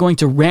CO2? Are we going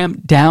to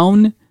ramp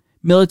down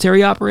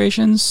military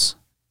operations?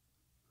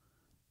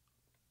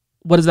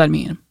 What does that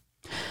mean?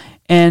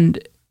 And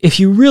if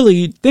you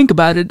really think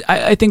about it,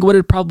 I think what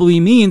it probably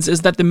means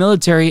is that the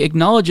military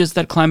acknowledges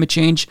that climate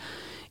change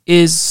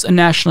is a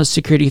national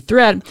security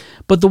threat,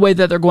 but the way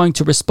that they're going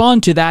to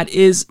respond to that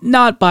is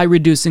not by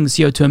reducing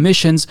CO2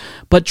 emissions,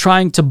 but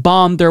trying to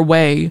bomb their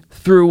way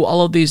through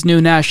all of these new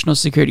national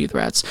security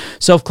threats.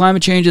 So if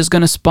climate change is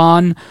going to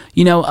spawn,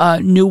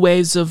 new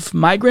waves of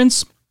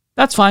migrants,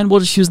 that's fine. We'll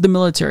just use the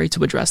military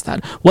to address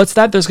that. What's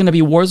that? There's going to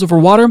be wars over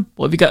water?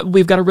 Well,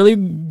 we've got a really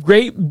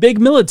great big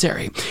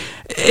military.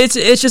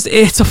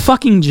 It's a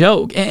fucking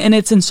joke, and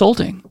it's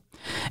insulting.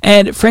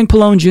 And Frank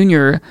Pallone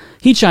Jr.,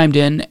 he chimed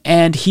in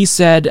and he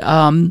said,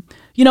 I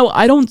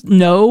don't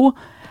know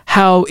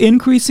how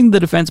increasing the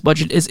defense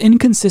budget is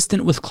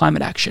inconsistent with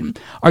climate action.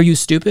 Are you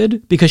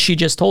stupid? Because she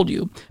just told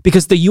you.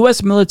 Because the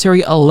U.S.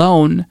 military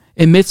alone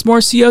emits more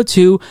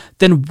CO2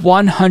 than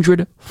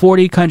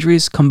 140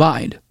 countries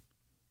combined.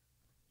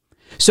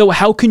 So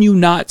how can you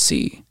not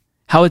see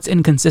how it's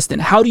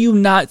inconsistent? How do you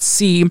not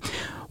see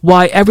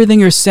why everything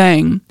you're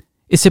saying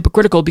is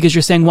hypocritical, because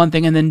you're saying one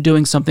thing and then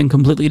doing something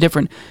completely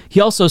different? He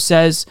also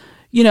says,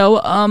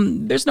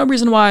 there's no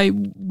reason why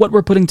what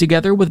we're putting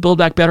together with Build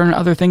Back Better and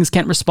other things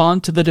can't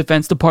respond to the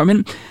Defense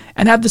Department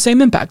and have the same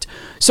impact.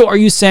 So are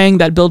you saying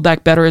that Build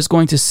Back Better is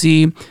going to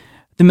see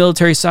the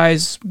military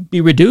size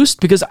be reduced?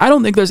 Because I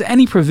don't think there's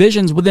any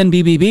provisions within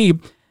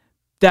BBB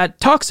that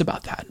talks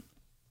about that.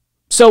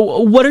 So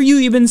what are you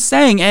even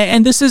saying?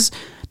 And this is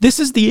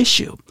the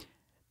issue.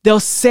 They'll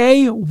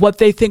say what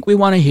they think we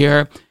want to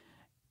hear,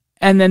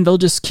 and then they'll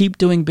just keep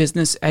doing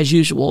business as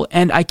usual.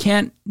 And I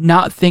can't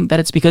not think that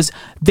it's because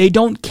they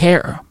don't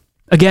care.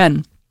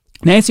 Again,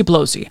 Nancy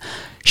Pelosi,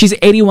 she's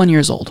 81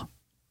 years old.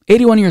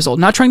 81 years old.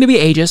 Not trying to be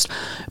ageist,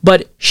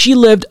 but she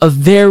lived a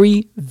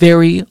very,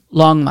 very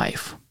long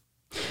life.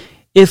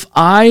 If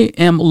I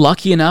am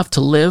lucky enough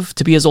to live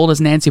to be as old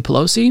as Nancy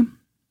Pelosi,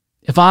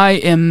 if I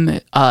am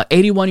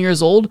 81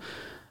 years old,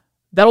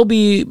 that'll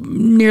be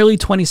nearly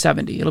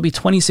 2070. It'll be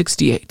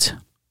 2068.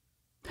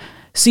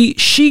 See,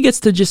 she gets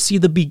to just see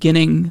the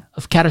beginning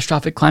of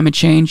catastrophic climate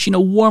change,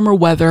 warmer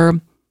weather,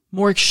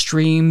 more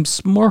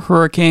extremes, more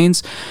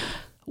hurricanes.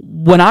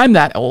 When I'm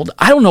that old,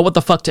 I don't know what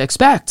the fuck to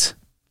expect.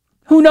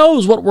 Who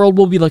knows what world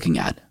we'll be looking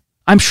at?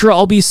 I'm sure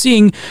I'll be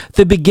seeing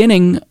the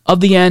beginning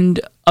of the end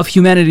of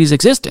humanity's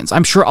existence.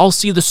 I'm sure I'll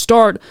see the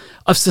start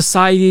of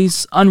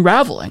society's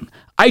unraveling.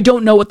 I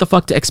don't know what the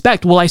fuck to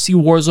expect. Will I see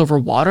wars over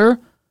water?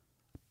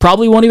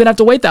 Probably won't even have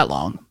to wait that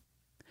long.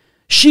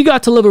 She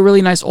got to live a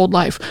really nice old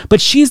life,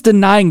 but she's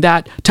denying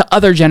that to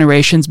other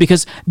generations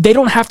because they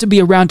don't have to be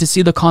around to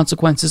see the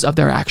consequences of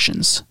their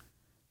actions.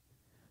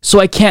 So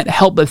I can't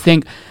help but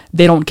think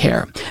they don't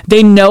care.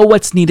 They know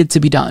what's needed to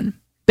be done.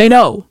 They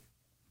know.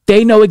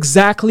 They know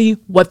exactly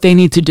what they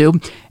need to do,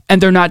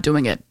 and they're not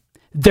doing it.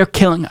 They're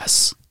killing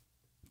us.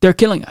 they're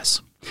killing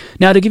us.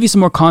 Now, to give you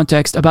some more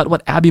context about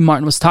what Abby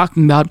Martin was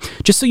talking about,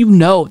 just so you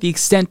know the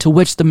extent to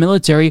which the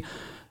military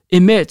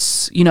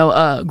emits,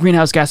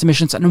 greenhouse gas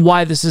emissions and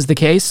why this is the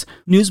case,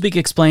 Newsweek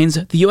explains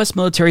the U.S.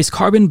 military's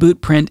carbon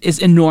footprint is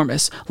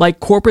enormous. Like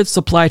corporate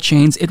supply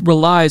chains, it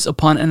relies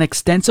upon an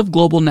extensive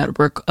global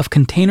network of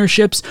container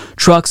ships,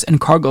 trucks,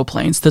 and cargo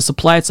planes to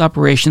supply its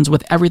operations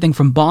with everything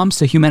from bombs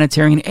to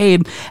humanitarian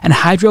aid and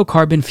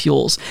hydrocarbon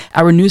fuels.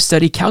 Our new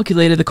study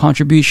calculated the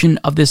contribution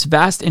of this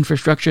vast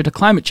infrastructure to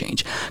climate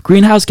change.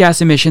 Greenhouse gas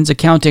emissions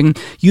accounting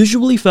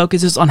usually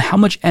focuses on how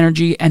much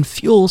energy and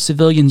fuel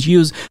civilians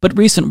use, but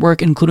recent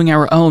work, including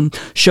our own,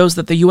 shows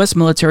that the U.S.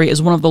 military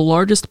is one of the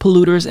largest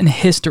polluters in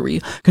history,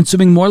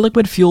 consuming more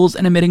liquid fuels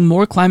and emitting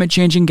more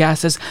climate-changing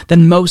gases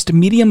than most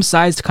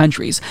medium-sized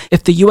countries.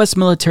 If the U.S.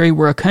 military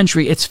were a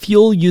country, its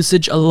fuel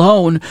usage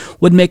alone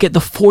would make it the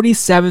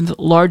 47th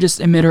largest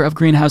emitter of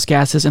greenhouse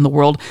gases in the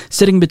world,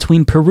 sitting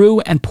between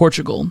Peru and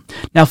Portugal.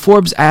 Now,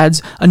 Forbes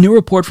adds, a new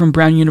report from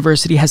Brown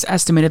University has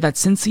estimated that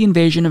since the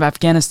invasion of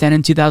Afghanistan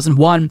in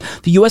 2001,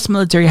 the U.S.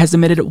 military has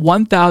emitted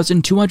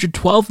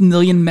 1,212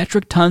 million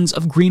metric tons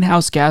of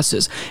greenhouse gases.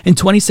 In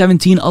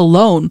 2017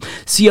 alone,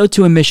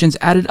 CO2 emissions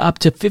added up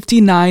to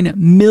 59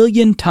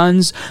 million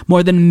tons,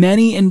 more than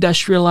many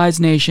industrialized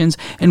nations,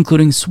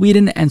 including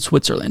Sweden and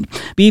Switzerland.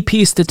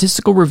 BP's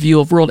Statistical Review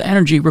of World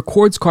Energy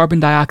records carbon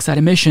dioxide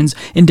emissions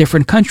in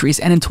different countries,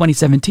 and in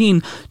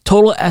 2017,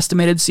 total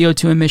estimated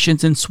CO2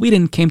 emissions in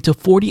Sweden came to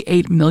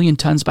 48 million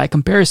tons by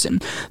comparison.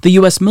 The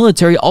U.S.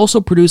 military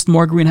also produced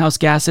more greenhouse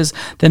gases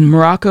than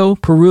Morocco,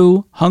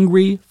 Peru,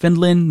 Hungary,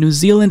 Finland, New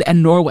Zealand,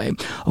 and Norway.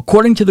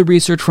 According to the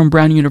research from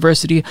Brown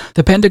University,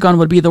 the Pentagon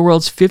would be the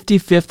world's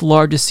 55th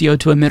largest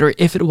CO2 emitter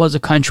if it was a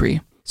country.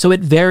 So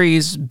it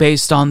varies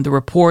based on the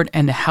report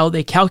and how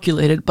they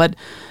calculate it, but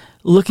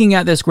looking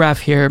at this graph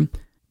here,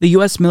 the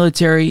U.S.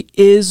 military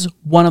is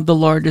one of the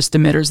largest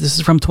emitters. This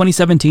is from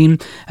 2017.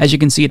 As you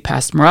can see, it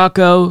passed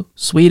Morocco,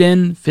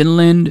 Sweden,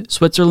 Finland,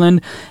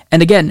 Switzerland.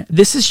 And again,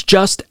 this is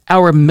just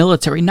our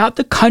military, not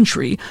the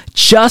country,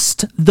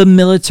 just the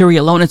military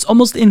alone. It's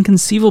almost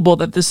inconceivable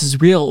that this is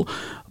real,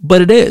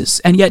 but it is.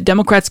 And yet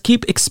Democrats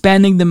keep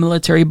expanding the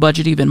military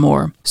budget even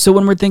more. So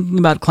when we're thinking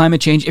about climate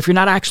change, if you're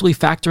not actually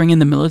factoring in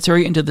the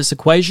military into this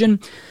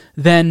equation,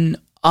 then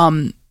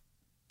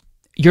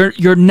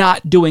you're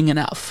not doing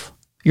enough.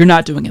 You're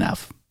not doing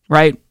enough,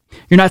 right?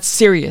 You're not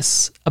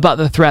serious about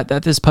the threat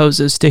that this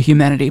poses to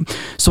humanity.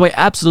 So I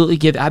absolutely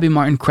give Abby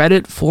Martin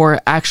credit for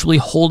actually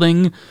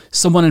holding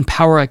someone in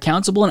power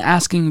accountable and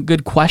asking a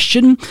good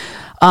question.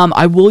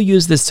 I will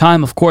use this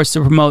time, of course,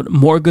 to promote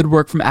more good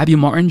work from Abby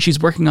Martin.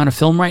 She's working on a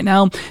film right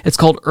now. It's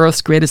called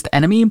Earth's Greatest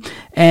Enemy.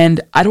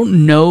 And I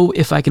don't know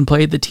if I can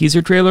play the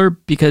teaser trailer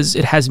because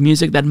it has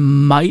music that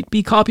might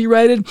be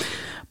copyrighted.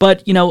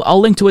 But, I'll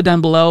link to it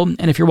down below.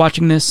 And if you're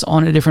watching this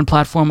on a different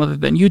platform other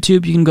than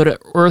YouTube, you can go to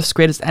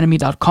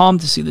earthsgreatestenemy.com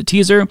to see the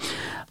teaser.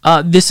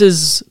 This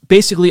is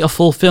basically a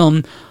full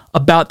film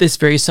about this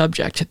very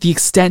subject, the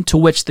extent to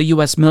which the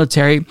U.S.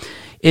 military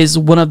is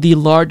one of the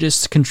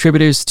largest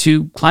contributors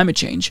to climate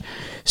change.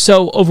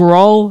 So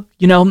overall,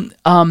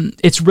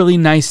 it's really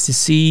nice to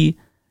see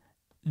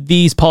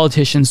these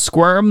politicians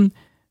squirm.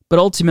 But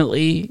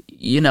ultimately,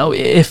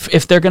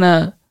 if they're going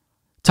to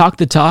talk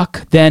the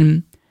talk,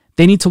 then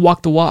they need to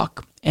walk the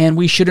walk, and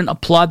we shouldn't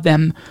applaud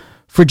them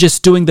for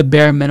just doing the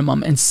bare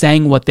minimum and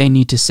saying what they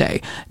need to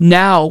say.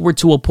 Now we're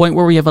to a point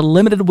where we have a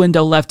limited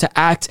window left to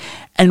act,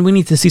 and we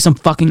need to see some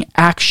fucking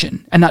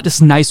action and not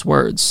just nice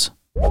words.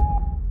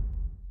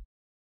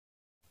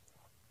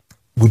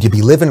 Would you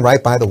be living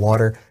right by the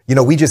water?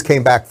 We just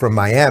came back from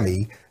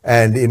Miami,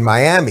 and in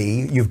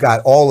Miami, you've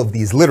got all of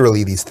these,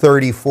 literally these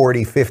 30,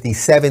 40, 50,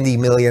 $70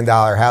 million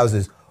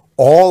houses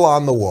all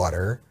on the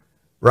water,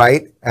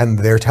 right? And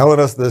they're telling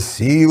us the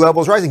sea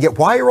level's rising. Yet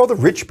why are all the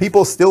rich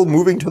people still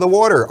moving to the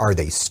water? Are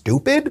they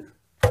stupid?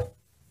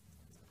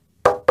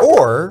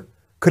 Or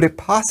could it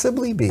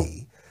possibly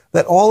be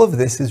that all of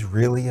this is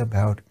really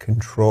about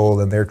control,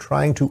 and they're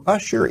trying to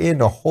usher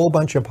in a whole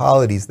bunch of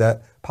policies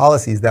that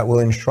will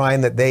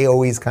enshrine that they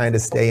always kind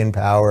of stay in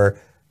power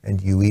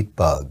and you eat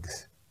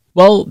bugs?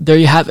 Well, there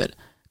you have it.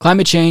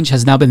 Climate change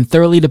has now been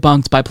thoroughly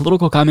debunked by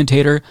political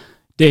commentator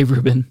Dave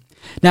Rubin.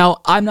 Now,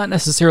 I'm not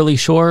necessarily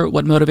sure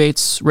what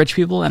motivates rich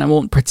people, and I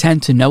won't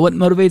pretend to know what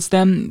motivates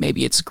them.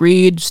 Maybe it's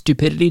greed,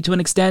 stupidity to an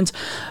extent,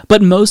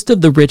 but most of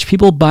the rich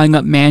people buying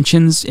up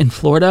mansions in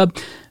Florida,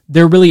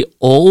 they're really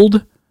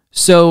old.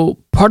 So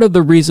part of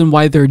the reason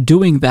why they're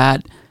doing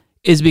that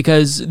is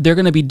because they're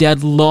going to be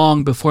dead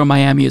long before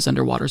Miami is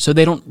underwater. So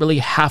they don't really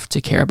have to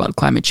care about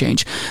climate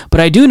change. But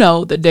I do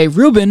know that Dave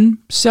Rubin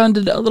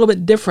sounded a little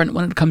bit different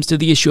when it comes to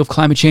the issue of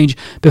climate change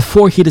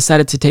before he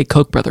decided to take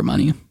Koch brother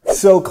money.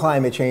 So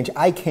climate change,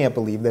 I can't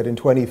believe that in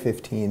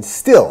 2015,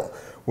 still,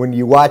 when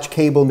you watch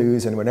cable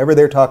news and whenever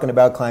they're talking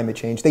about climate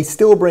change, they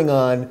still bring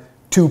on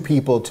two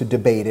people to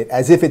debate it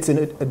as if it's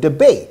a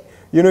debate.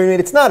 You know what I mean?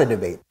 It's not a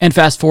debate. And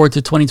fast forward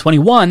to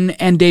 2021,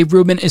 and Dave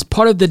Rubin is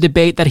part of the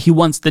debate that he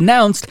once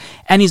denounced,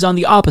 and he's on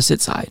the opposite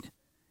side.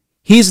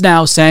 He's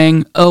now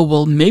saying, oh,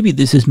 well, maybe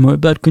this is more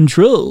about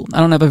control.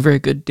 I don't have a very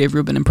good Dave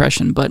Rubin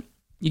impression, but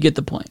you get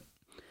the point.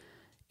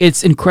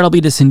 It's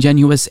incredibly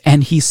disingenuous,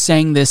 and he's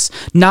saying this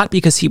not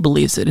because he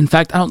believes it. In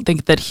fact, I don't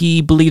think that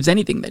he believes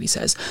anything that he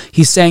says.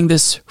 He's saying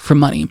this for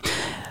money.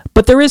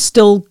 But there is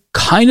still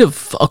kind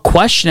of a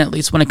question, at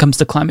least when it comes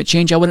to climate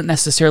change. I wouldn't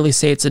necessarily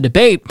say it's a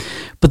debate,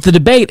 but the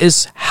debate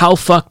is how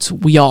fucked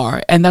we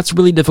are. And that's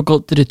really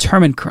difficult to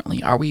determine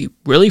currently. Are we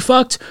really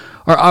fucked,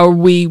 or are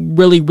we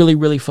really, really,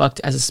 really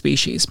fucked as a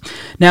species?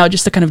 Now,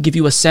 just to kind of give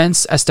you a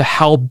sense as to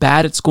how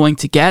bad it's going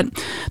to get,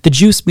 the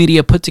Juice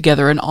Media put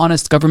together an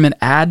honest government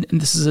ad,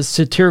 and this is a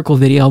satirical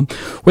video,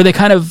 where they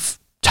kind of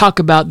talk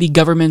about the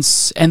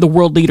government's and the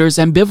world leaders'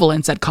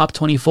 ambivalence at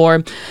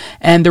COP24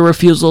 and their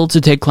refusal to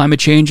take climate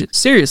change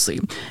seriously.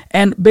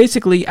 And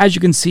basically, as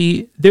you can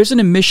see, there's an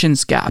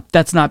emissions gap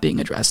that's not being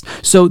addressed.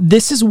 So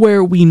this is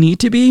where we need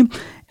to be,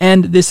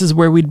 and this is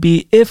where we'd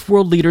be if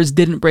world leaders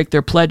didn't break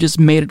their pledges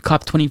made at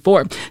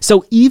COP24.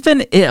 So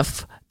even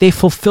if they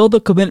fulfill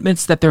the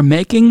commitments that they're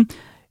making,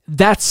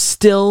 that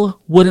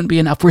still wouldn't be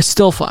enough. We're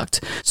still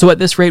fucked. So at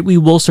this rate, we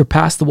will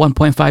surpass the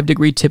 1.5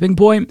 degree tipping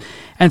point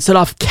and set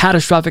off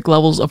catastrophic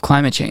levels of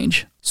climate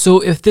change.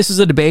 So if this is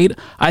a debate,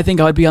 I think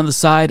I would be on the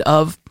side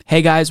of,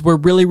 hey guys, we're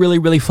really, really,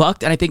 really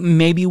fucked, and I think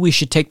maybe we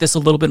should take this a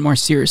little bit more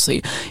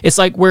seriously. It's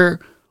like we're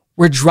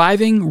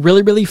driving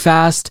really, really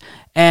fast,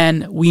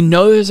 and we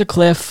know there's a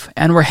cliff,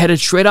 and we're headed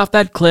straight off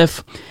that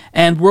cliff,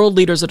 and world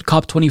leaders at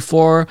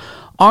COP24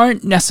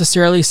 aren't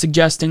necessarily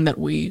suggesting that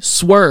we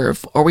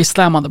swerve or we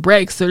slam on the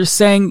brakes. They're just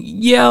saying,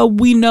 yeah,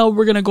 we know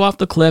we're going to go off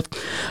the cliff,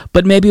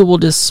 but maybe we'll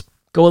just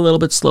go a little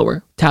bit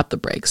slower, tap the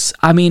brakes.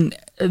 I mean,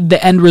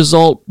 the end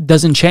result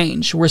doesn't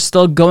change. We're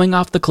still going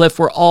off the cliff.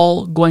 We're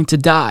all going to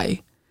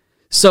die.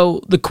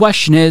 So the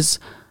question is,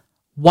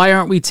 why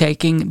aren't we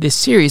taking this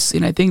seriously?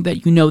 And I think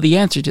that you know the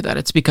answer to that.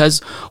 It's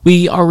because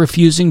we are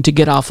refusing to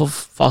get off of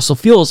fossil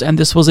fuels. And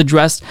this was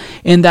addressed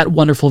in that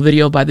wonderful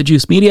video by the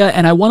Juice Media.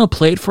 And I want to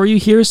play it for you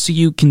here so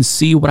you can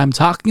see what I'm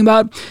talking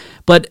about.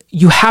 But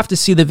you have to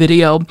see the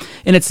video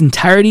in its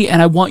entirety,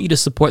 and I want you to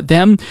support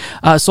them.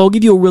 So I'll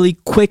give you a really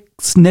quick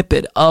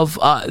snippet of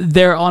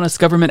their honest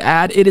government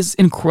ad. It is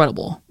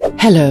incredible.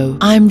 Hello,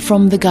 I'm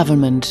from the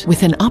government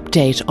with an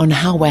update on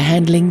how we're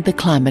handling the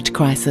climate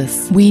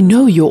crisis. We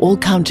know you're all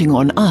counting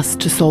on us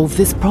to solve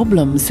this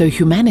problem so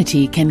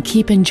humanity can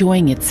keep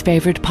enjoying its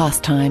favorite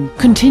pastime,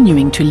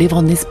 continuing to live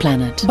on this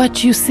planet.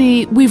 But you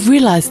see, we've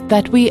realized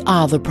that we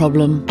are the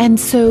problem. And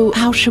so,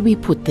 how should we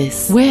put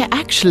this? We're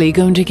actually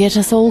going to get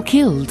us all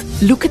killed.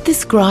 Look at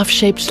this graph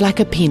shaped like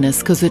a penis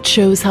because it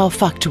shows how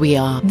fucked we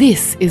are.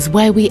 This is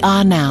where we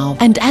are now.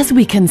 And as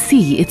we can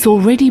see, it's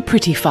already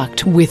pretty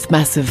fucked with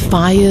massive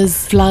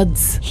fires,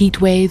 floods,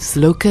 heat waves,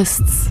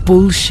 locusts,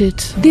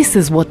 bullshit. This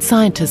is what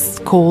scientists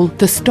call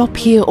the stop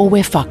here or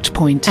we're fucked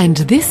point. And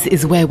this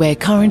is where we're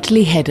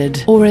currently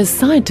headed, or as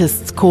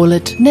scientists call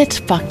it, net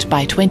fucked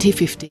by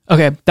 2050.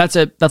 Okay, that's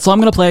it. That's all I'm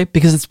going to play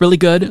because it's really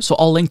good. So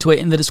I'll link to it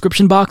in the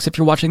description box. If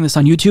you're watching this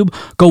on YouTube,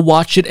 go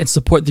watch it and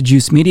support the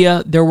Juice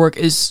Media. Their work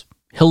is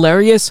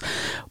hilarious,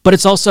 but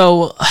it's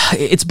also,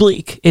 it's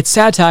bleak. It's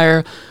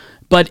satire,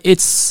 but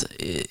it's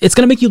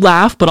going to make you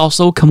laugh, but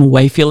also come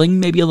away feeling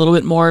maybe a little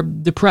bit more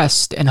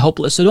depressed and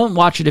hopeless. So don't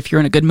watch it if you're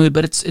in a good mood,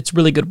 but it's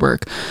really good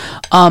work.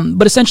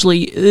 But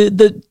essentially,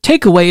 the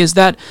takeaway is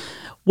that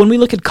when we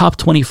look at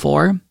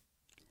COP24,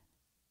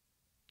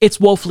 it's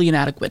woefully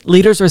inadequate.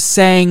 Leaders are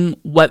saying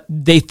what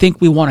they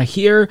think we want to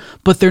hear,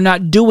 but they're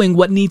not doing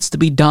what needs to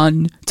be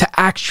done to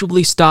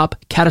actually stop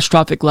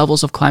catastrophic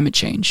levels of climate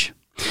change.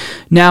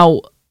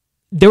 Now,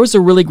 there was a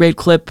really great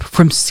clip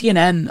from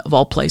CNN, of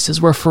all places,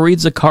 where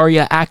Fareed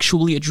Zakaria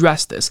actually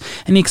addressed this.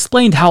 And he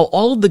explained how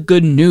all of the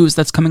good news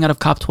that's coming out of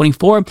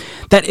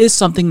COP24, that is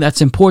something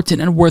that's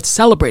important and worth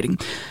celebrating.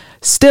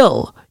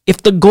 Still, if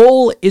the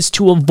goal is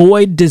to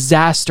avoid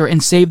disaster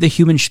and save the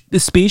human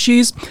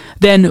species,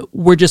 then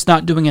we're just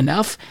not doing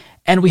enough.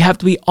 And we have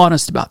to be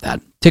honest about that.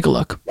 Take a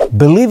look.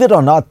 Believe it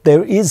or not,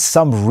 there is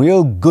some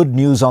real good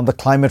news on the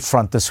climate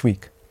front this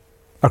week.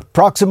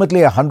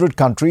 Approximately 100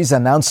 countries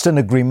announced an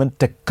agreement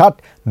to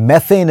cut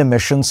methane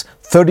emissions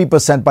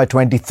 30% by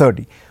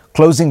 2030,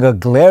 closing a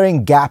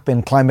glaring gap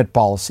in climate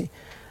policy.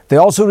 They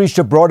also reached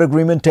a broad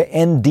agreement to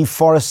end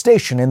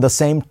deforestation in the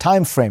same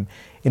time frame,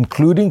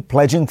 including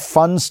pledging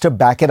funds to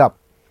back it up.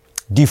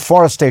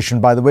 Deforestation,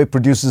 by the way,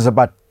 produces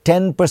about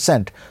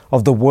 10%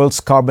 of the world's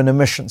carbon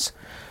emissions.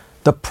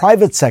 The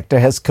private sector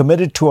has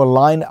committed to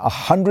align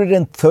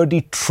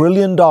 $130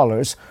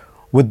 trillion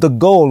with the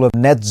goal of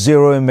net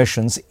zero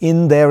emissions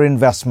in their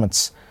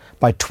investments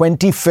by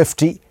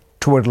 2050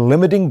 toward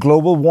limiting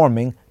global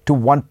warming to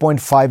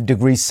 1.5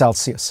 degrees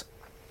Celsius.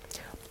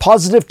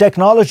 Positive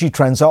technology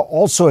trends are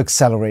also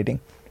accelerating.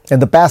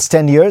 In the past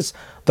 10 years,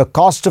 the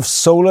cost of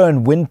solar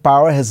and wind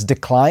power has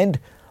declined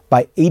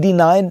by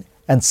 89%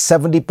 and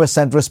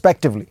 70%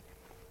 respectively.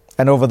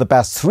 And over the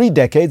past 3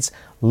 decades,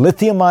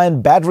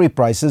 lithium-ion battery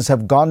prices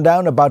have gone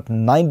down about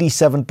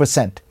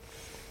 97%.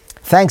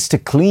 Thanks to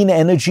clean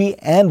energy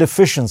and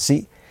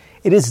efficiency,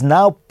 it is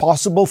now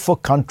possible for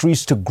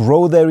countries to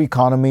grow their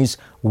economies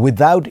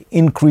without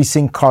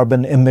increasing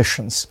carbon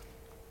emissions.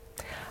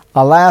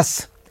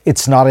 Alas,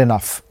 it's not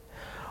enough.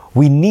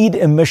 We need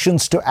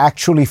emissions to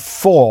actually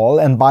fall,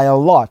 and by a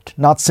lot,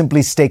 not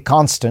simply stay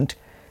constant,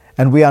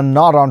 and we are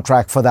not on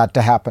track for that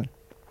to happen.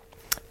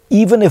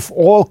 Even if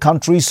all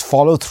countries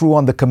follow through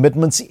on the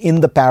commitments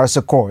in the Paris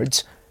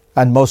Accords,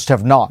 and most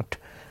have not,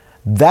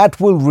 that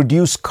will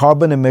reduce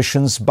carbon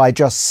emissions by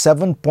just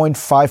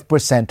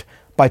 7.5%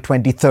 by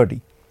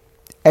 2030.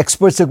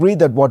 Experts agree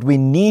that what we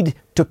need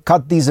to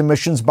cut these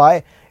emissions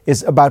by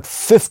is about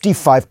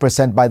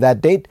 55% by that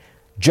date,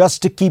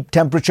 just to keep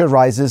temperature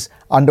rises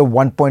under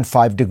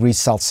 1.5 degrees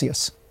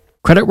Celsius.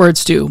 Credit where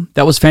it's due.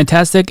 That was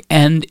fantastic.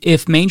 And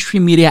if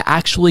mainstream media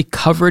actually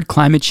covered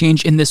climate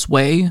change in this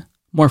way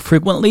more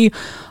frequently,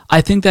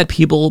 I think that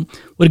people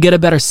would get a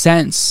better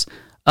sense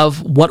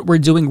of what we're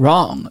doing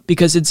wrong,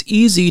 because it's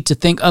easy to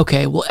think,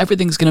 okay, well,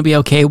 everything's going to be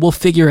okay. We'll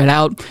figure it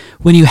out,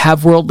 when you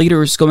have world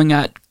leaders going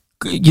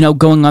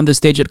on the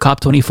stage at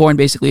COP24 and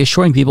basically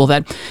assuring people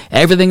that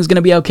everything's going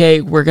to be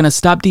okay. We're going to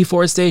stop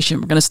deforestation.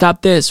 We're going to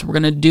stop this. We're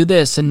going to do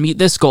this and meet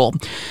this goal.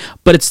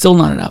 But it's still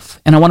not enough.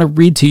 And I want to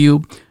read to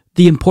you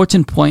the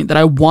important point that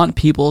I want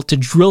people to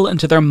drill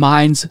into their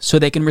minds so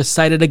they can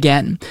recite it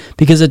again,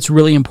 because it's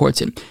really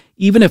important.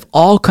 Even if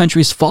all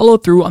countries follow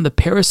through on the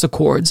Paris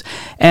Accords,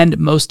 and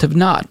most have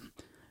not,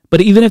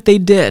 but even if they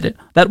did,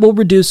 that will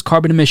reduce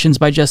carbon emissions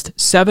by just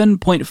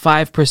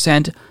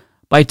 7.5%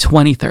 by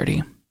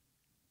 2030.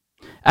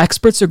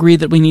 Experts agree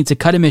that we need to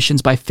cut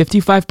emissions by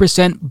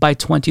 55% by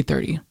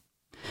 2030,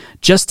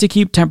 just to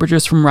keep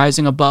temperatures from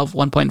rising above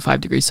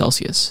 1.5 degrees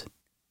Celsius.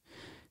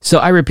 So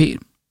I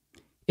repeat,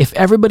 if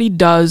everybody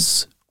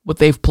does what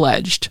they've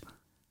pledged,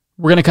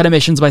 we're going to cut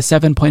emissions by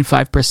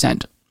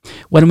 7.5%,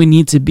 when we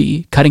need to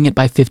be cutting it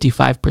by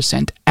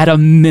 55% at a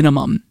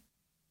minimum.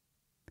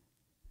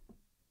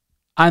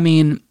 I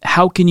mean,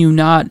 how can you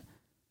not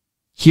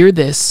hear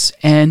this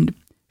and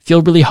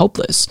feel really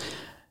hopeless?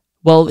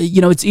 Well,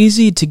 it's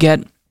easy to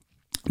get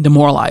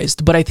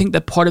demoralized, but I think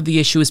that part of the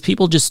issue is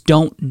people just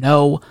don't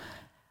know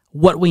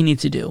what we need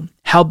to do,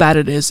 how bad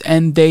it is,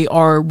 and they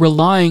are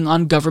relying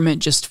on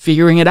government just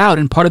figuring it out.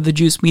 And part of the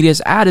Juice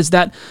Media's ad is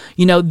that,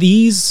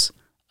 these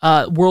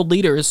world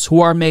leaders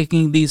who are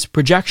making these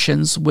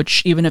projections,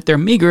 which even if they're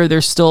meager,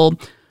 they're still,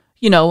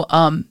 they're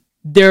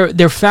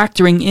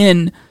factoring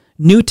in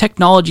new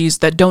technologies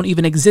that don't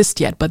even exist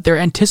yet, but they're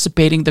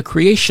anticipating the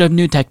creation of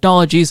new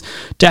technologies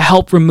to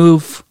help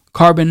remove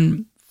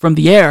carbon from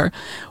the air,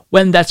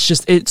 when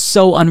it's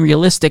so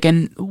unrealistic.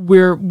 And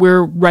we're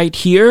right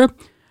here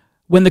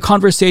when the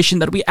conversation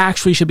that we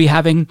actually should be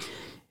having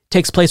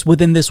takes place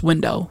within this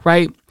window,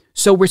 right?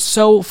 So we're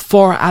so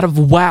far out of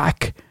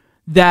whack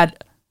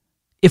that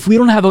if we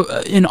don't have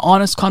an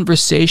honest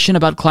conversation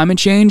about climate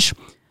change,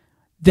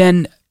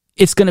 then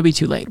it's going to be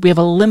too late. We have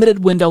a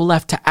limited window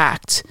left to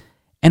act,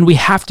 and we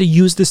have to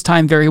use this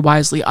time very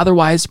wisely.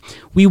 Otherwise,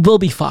 we will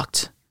be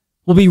fucked.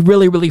 We'll be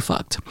really, really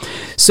fucked.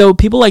 So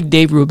people like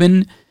Dave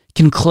Rubin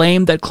can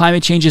claim that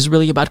climate change is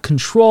really about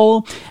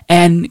control,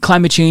 and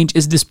climate change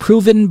is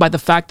disproven by the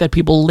fact that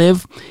people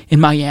live in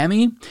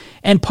Miami.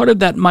 And part of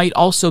that might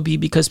also be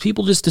because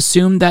people just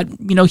assume that,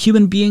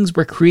 human beings,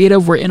 we're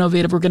creative, we're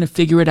innovative, we're going to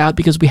figure it out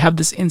because we have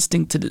this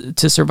instinct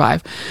to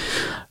survive.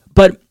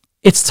 But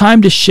it's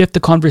time to shift the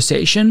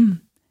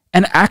conversation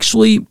and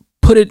actually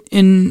put it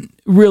in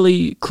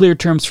really clear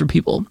terms for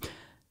people.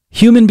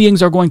 Human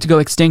beings are going to go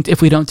extinct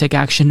if we don't take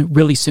action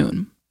really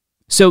soon.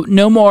 So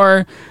no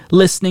more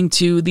listening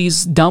to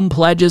these dumb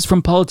pledges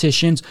from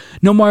politicians.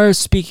 No more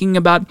speaking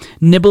about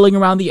nibbling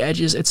around the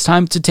edges. It's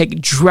time to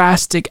take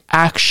drastic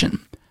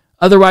action.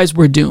 Otherwise,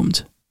 we're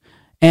doomed.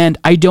 And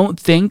I don't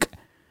think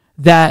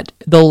that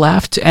the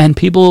left and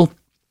people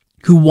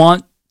who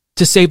want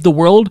to save the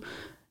world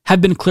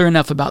have been clear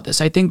enough about this.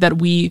 I think that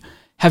we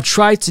have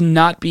tried to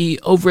not be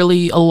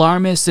overly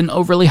alarmist and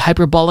overly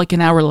hyperbolic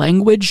in our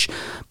language,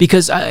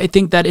 because I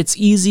think that it's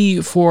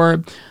easy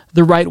for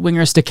the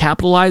right-wingers to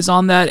capitalize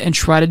on that and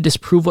try to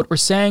disprove what we're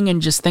saying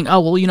and just think, oh,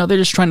 well, they're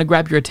just trying to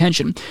grab your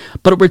attention.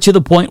 But we're to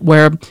the point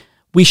where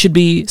we should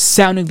be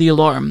sounding the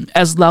alarm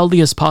as loudly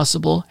as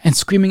possible and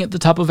screaming at the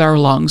top of our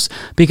lungs,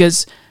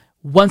 because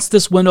once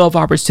this window of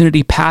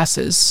opportunity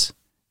passes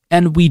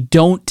and we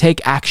don't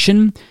take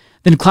action,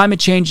 then climate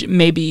change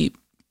may be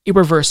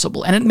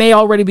irreversible, and it may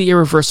already be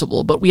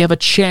irreversible, but we have a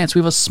chance, we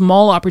have a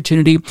small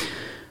opportunity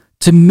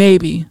to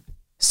maybe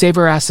save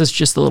our asses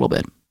just a little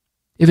bit.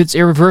 If it's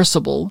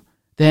irreversible,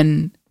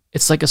 then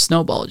it's like a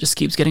snowball. It just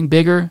keeps getting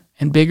bigger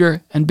and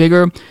bigger and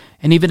bigger,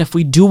 and even if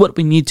we do what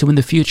we need to in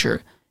the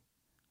future,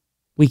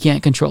 we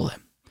can't control it.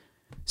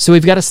 So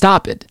we've got to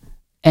stop it,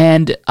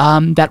 and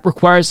that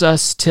requires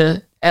us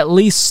to at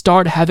least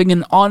start having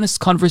an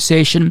honest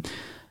conversation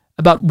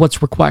about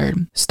what's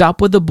required. Stop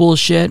with the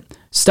bullshit.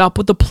 Stop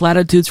with the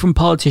platitudes from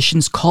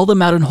politicians. Call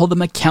them out and hold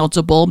them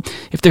accountable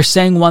if they're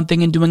saying one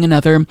thing and doing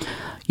another.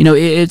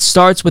 It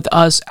starts with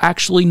us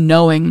actually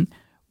knowing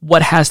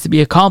what has to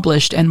be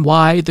accomplished and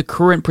why the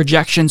current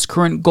projections,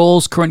 current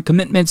goals, current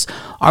commitments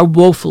are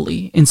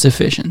woefully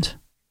insufficient.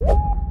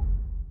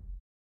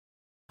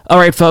 All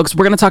right, folks,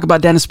 we're going to talk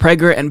about Dennis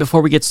Prager, and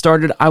before we get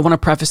started, I want to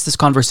preface this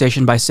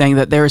conversation by saying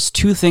that there's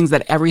two things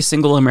that every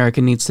single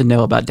American needs to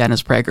know about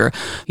Dennis Prager.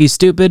 He's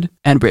stupid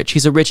and rich.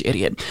 He's a rich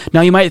idiot.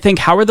 Now, you might think,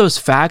 how are those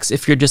facts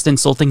if you're just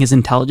insulting his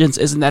intelligence?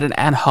 Isn't that an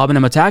ad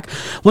hominem attack?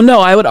 Well, no,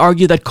 I would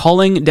argue that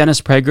calling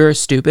Dennis Prager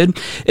stupid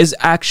is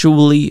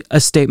actually a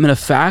statement of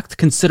fact,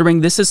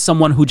 considering this is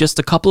someone who just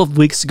a couple of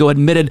weeks ago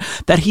admitted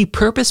that he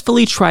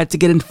purposefully tried to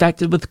get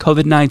infected with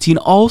COVID-19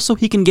 also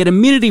he can get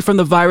immunity from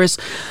the virus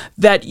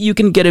that you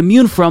can get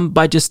immune from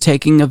by just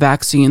taking a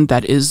vaccine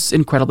that is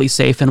incredibly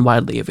safe and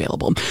widely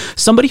available.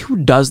 Somebody who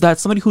does that,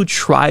 somebody who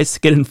tries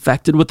to get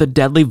infected with a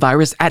deadly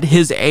virus at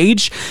his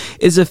age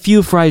is a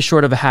few fries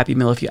short of a Happy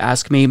Meal if you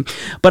ask me.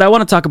 But I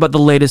want to talk about the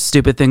latest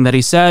stupid thing that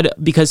he said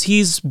because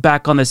he's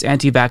back on this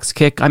anti-vax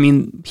kick. I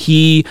mean,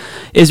 he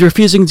is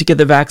refusing to get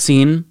the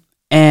vaccine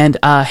and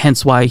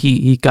hence why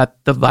he got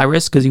the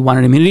virus because he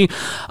wanted immunity.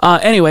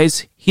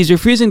 Anyways, he's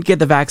refusing to get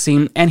the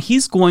vaccine and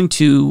he's going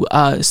to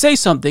say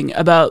something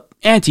about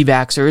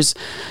anti-vaxxers,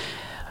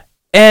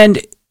 and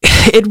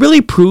it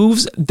really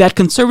proves that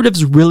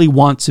conservatives really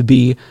want to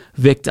be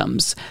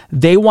victims.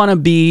 They want to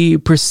be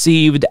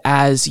perceived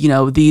as, you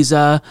know, these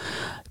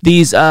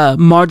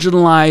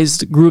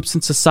marginalized groups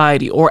in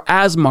society, or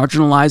as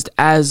marginalized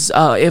as,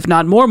 if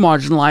not more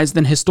marginalized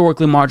than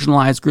historically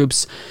marginalized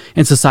groups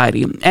in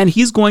society. And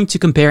he's going to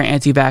compare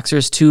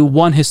anti-vaxxers to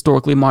one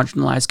historically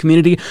marginalized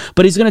community,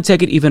 but he's going to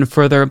take it even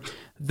further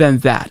than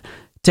that.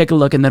 Take a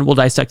look, and then we'll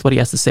dissect what he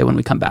has to say when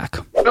we come back.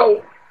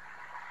 No,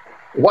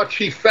 what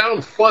she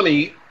found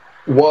funny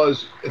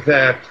was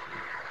that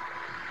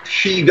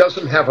she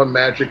doesn't have a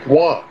magic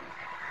wand.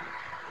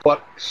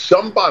 But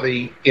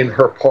somebody in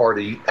her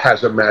party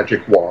has a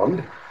magic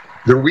wand.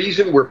 The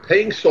reason we're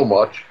paying so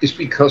much is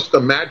because the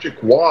magic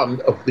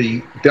wand of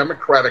the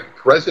Democratic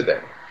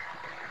president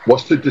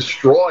was to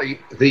destroy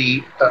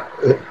the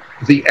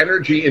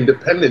energy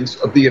independence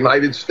of the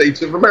United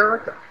States of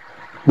America.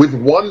 With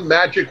one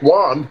magic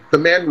wand, the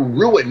man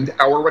ruined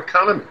our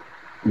economy,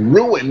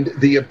 ruined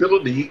the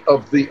ability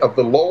of the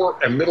lower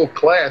and middle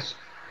class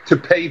to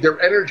pay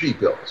their energy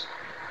bills.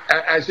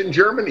 As in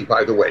Germany,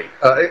 by the way.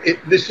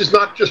 This is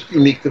not just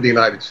unique to the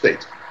United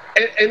States.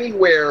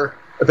 Anywhere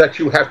that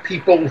you have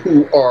people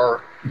who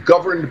are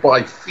governed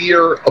by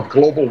fear of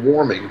global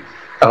warming,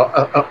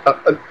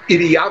 an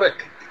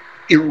idiotic,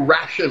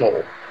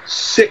 irrational,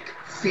 sick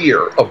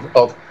fear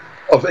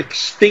of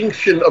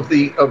extinction of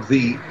the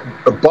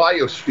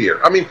biosphere.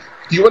 I mean,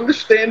 do you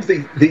understand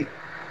the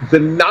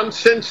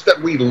nonsense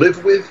that we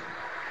live with?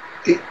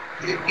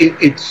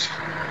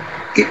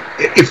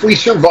 If we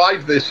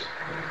survive this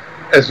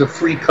as a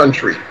free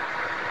country,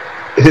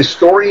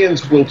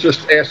 historians will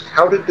just ask,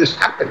 how did this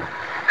happen?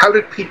 How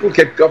did people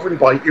get governed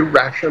by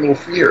irrational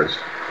fears?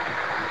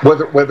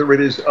 Whether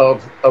it is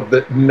of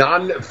the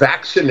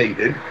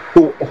non-vaccinated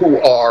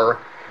who are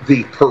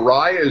the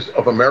pariahs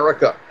of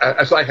America,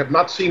 as I have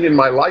not seen in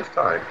my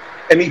lifetime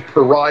any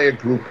pariah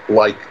group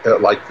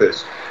like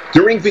this.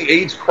 During the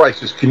AIDS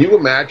crisis, can you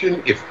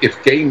imagine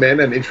if gay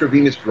men and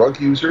intravenous drug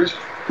users,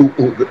 who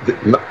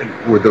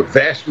were the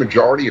vast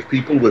majority of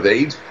people with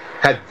AIDS,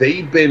 had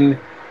they been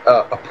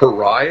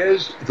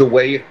pariahs the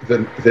way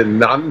the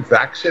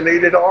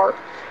non-vaccinated are?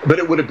 But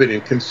it would have been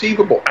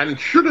inconceivable, and it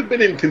should have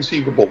been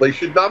inconceivable. They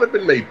should not have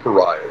been made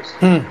pariahs.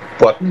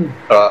 But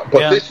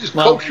this is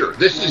kosher.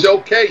 This is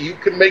okay. You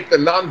can make the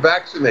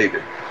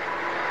non-vaccinated.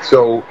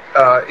 So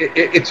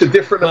it's a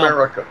different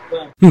America.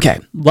 Okay,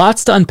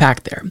 lots to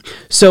unpack there.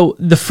 So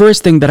the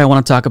first thing that I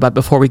want to talk about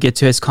before we get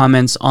to his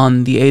comments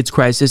on the AIDS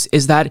crisis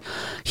is that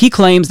he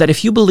claims that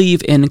if you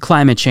believe in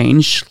climate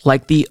change,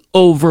 like the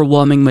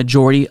overwhelming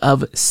majority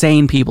of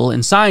sane people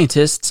and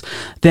scientists,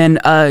 then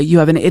you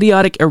have an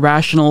idiotic,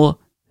 irrational,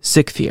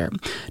 sick fear.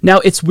 Now,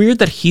 it's weird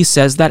that he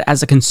says that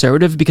as a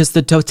conservative because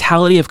the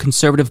totality of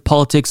conservative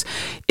politics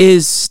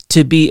is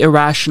to be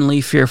irrationally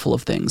fearful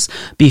of things.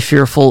 Be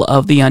fearful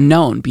of the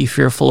unknown. Be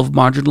fearful of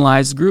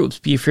marginalized groups.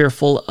 Be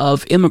fearful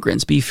of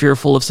immigrants. Be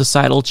fearful of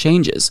societal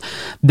changes.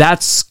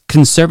 That's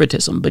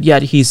conservatism. But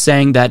yet he's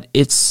saying that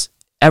it's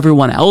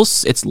everyone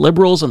else, it's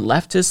liberals and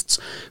leftists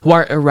who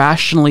are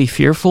irrationally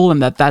fearful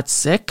and that's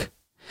sick.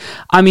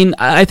 I mean,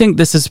 I think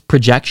this is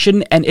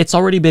projection, and it's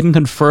already been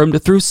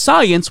confirmed through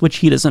science, which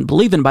he doesn't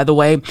believe in, by the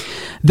way,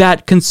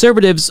 that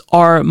conservatives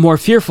are more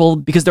fearful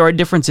because there are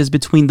differences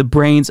between the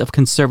brains of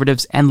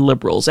conservatives and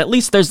liberals. At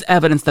least there's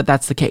evidence that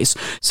that's the case.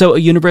 So a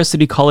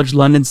University College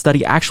London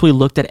study actually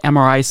looked at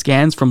MRI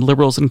scans from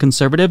liberals and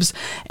conservatives,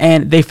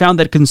 and they found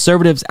that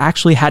conservatives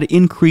actually had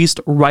increased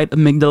right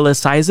amygdala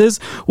sizes,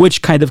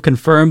 which kind of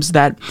confirms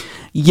that,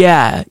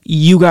 yeah,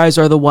 you guys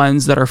are the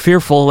ones that are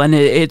fearful, and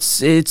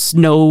it's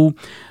no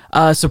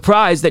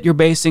surprise that you're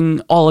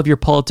basing all of your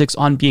politics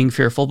on being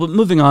fearful. But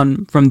moving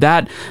on from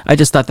that, I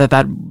just thought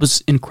that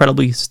was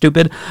incredibly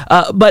stupid.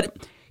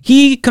 But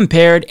he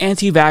compared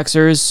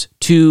anti-vaxxers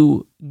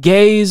to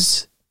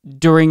gays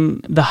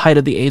during the height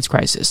of the AIDS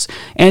crisis.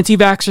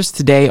 Anti-vaxxers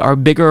today are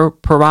bigger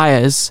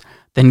pariahs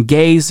than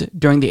gays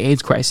during the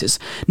AIDS crisis.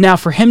 Now,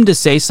 for him to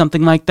say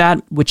something like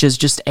that, which is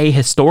just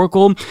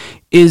ahistorical,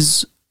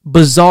 is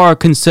bizarre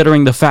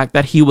considering the fact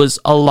that he was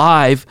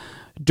alive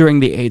during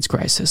the AIDS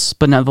crisis.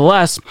 But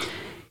nonetheless,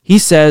 he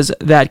says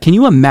that, can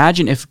you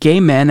imagine if gay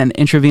men and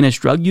intravenous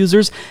drug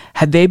users,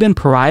 had they been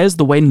pariahs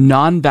the way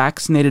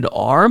non-vaccinated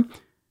are?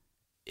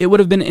 It would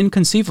have been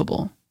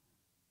inconceivable.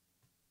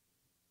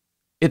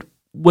 It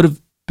would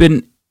have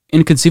been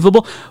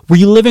inconceivable. Were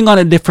you living on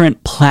a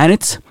different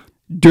planet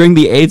during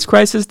the AIDS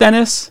crisis,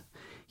 Dennis?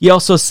 He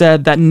also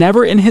said that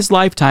never in his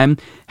lifetime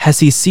has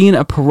he seen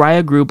a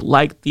pariah group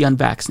like the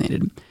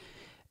unvaccinated.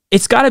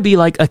 It's got to be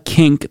like a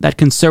kink that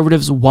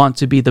conservatives want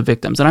to be the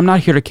victims. And I'm not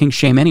here to kink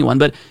shame anyone,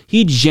 but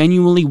he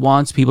genuinely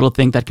wants people to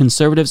think that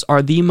conservatives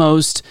are the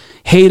most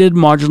hated,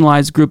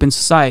 marginalized group in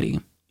society.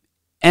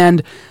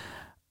 And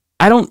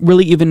I don't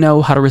really even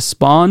know how to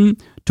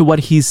respond to what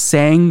he's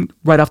saying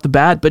right off the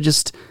bat, but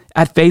just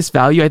at face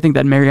value, I think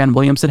that Marianne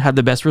Williamson had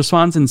the best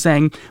response in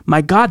saying,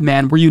 "My God,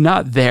 man, were you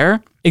not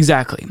there?"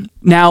 Exactly.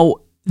 Now,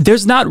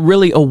 there's not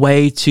really a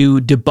way to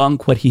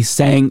debunk what he's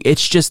saying.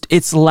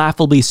 It's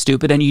laughably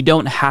stupid, and you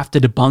don't have to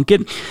debunk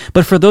it.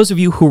 But for those of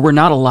you who were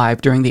not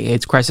alive during the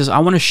AIDS crisis, I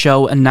want to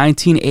show a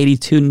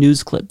 1982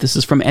 news clip. This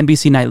is from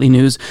NBC Nightly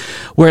News,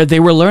 where they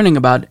were learning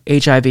about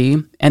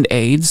HIV and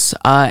AIDS,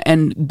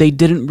 and they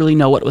didn't really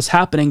know what was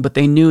happening, but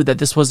they knew that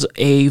this was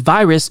a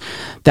virus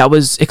that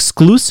was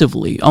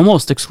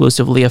almost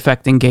exclusively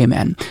affecting gay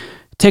men.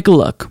 Take a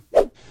look.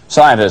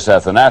 Scientists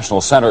at the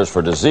National Centers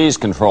for Disease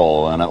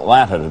Control in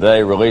Atlanta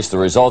today released the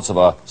results of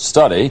a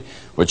study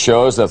which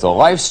shows that the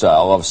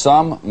lifestyle of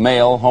some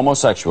male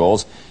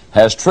homosexuals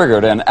has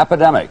triggered an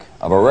epidemic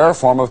of a rare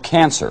form of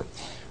cancer.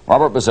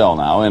 Robert Bazell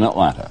now in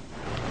Atlanta.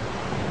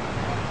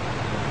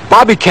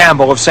 Bobby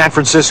Campbell of San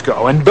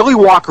Francisco and Billy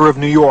Walker of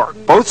New York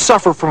both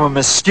suffer from a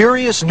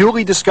mysterious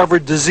newly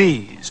discovered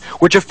disease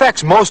which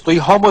affects mostly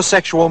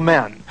homosexual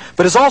men,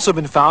 but has also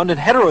been found in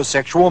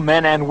heterosexual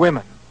men and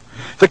women.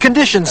 The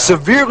condition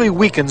severely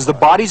weakens the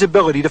body's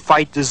ability to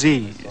fight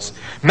disease.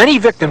 Many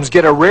victims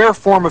get a rare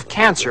form of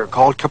cancer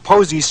called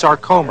Kaposi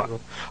sarcoma.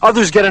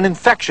 Others get an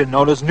infection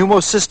known as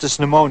pneumocystis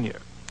pneumonia.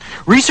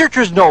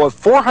 Researchers know of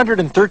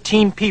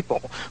 413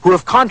 people who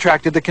have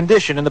contracted the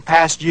condition in the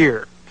past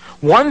year.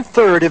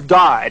 1/3 have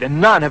died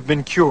and none have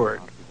been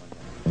cured.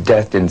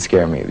 Death didn't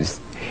scare me.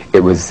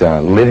 It was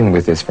living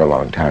with this for a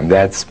long time.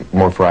 That's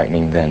more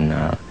frightening than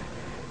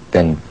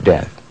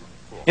death.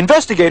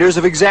 Investigators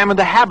have examined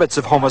the habits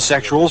of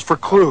homosexuals for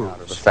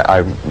clues.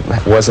 I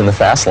was in the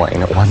fast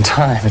lane at one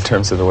time in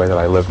terms of the way that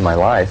I lived my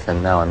life,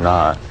 and now I'm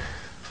not.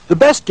 The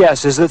best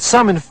guess is that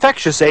some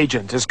infectious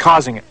agent is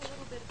causing it.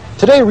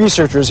 Today,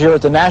 researchers here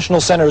at the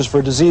National Centers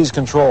for Disease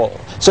Control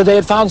said they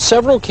had found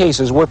several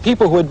cases where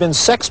people who had been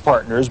sex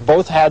partners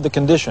both had the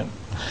condition.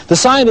 The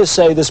scientists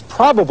say this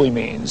probably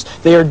means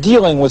they are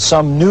dealing with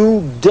some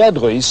new,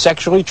 deadly,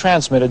 sexually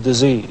transmitted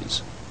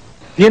disease.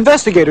 The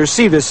investigators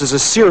see this as a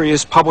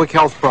serious public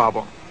health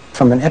problem.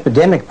 From an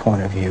epidemic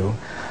point of view,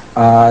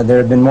 there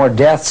have been more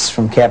deaths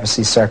from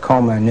Kaposi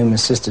sarcoma and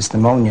pneumocystis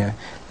pneumonia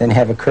than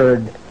have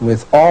occurred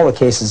with all the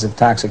cases of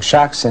toxic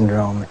shock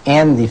syndrome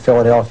and the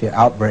Philadelphia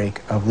outbreak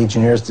of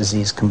Legionnaire's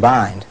disease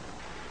combined.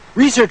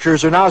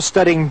 Researchers are now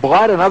studying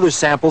blood and other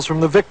samples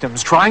from the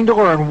victims, trying to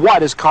learn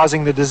what is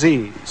causing the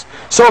disease.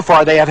 So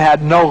far, they have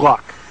had no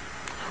luck.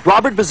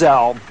 Robert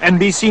Bazell,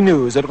 NBC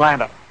News,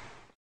 Atlanta.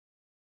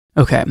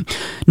 Okay,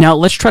 now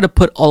let's try to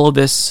put all of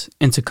this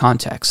into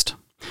context.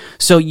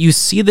 So you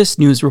see this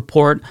news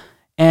report,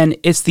 and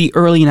it's the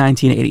early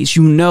 1980s.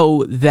 You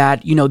know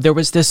that, there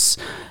was this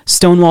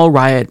Stonewall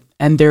riot,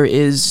 and there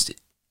is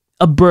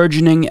a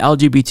burgeoning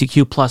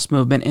LGBTQ plus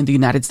movement in the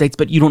United States,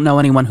 but you don't know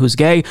anyone who's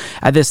gay.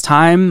 At this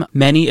time,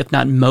 many, if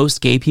not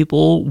most, gay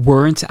people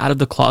weren't out of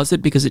the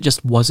closet because it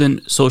just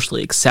wasn't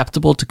socially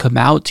acceptable to come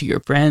out to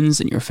your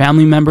friends and your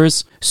family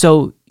members.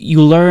 So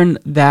you learn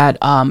that,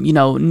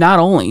 not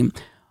only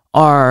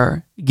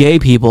are gay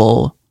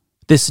people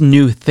this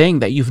new thing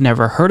that you've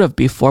never heard of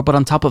before, but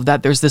on top of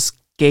that, there's this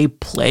gay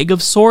plague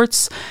of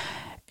sorts.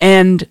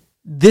 And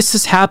this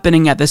is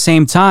happening at the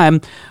same time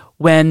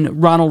when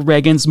Ronald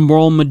Reagan's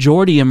moral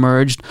majority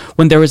emerged,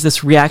 when there was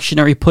this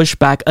reactionary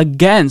pushback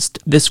against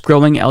this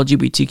growing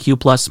LGBTQ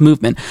plus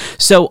movement.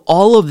 So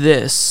all of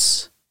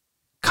this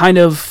kind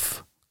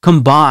of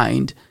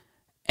combined,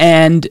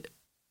 and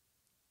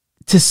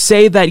to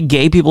say that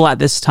gay people at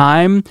this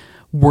time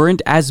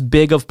weren't as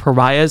big of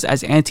pariahs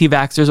as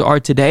anti-vaxxers are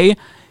today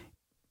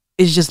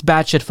is just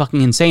batshit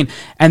fucking insane.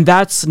 And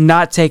that's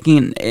not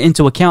taking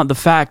into account the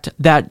fact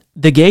that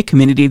the gay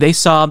community, they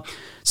saw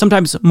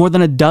sometimes more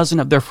than a dozen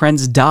of their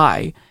friends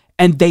die,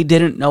 and they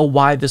didn't know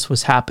why this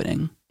was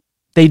happening.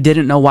 They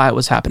didn't know why it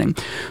was happening.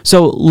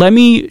 So let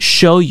me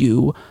show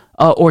you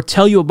or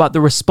tell you about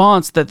the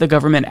response that the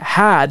government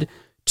had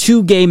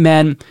to gay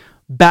men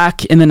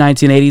back in the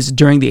 1980s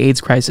during the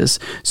AIDS crisis.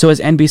 So as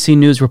NBC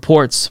News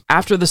reports,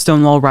 after the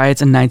Stonewall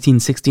riots in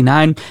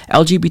 1969,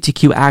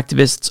 LGBTQ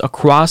activists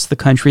across the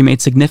country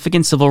made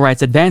significant civil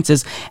rights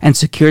advances and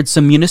secured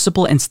some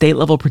municipal and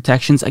state-level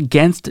protections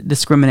against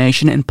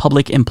discrimination in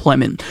public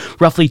employment.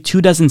 Roughly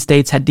 24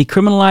 states had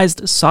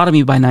decriminalized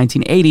sodomy by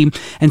 1980,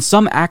 and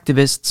some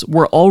activists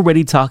were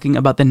already talking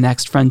about the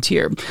next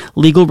frontier,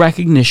 legal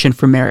recognition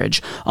for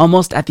marriage.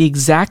 Almost at the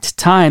exact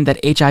time that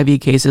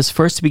HIV cases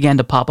first began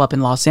to pop up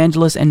in Los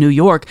Angeles and New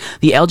York,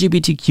 the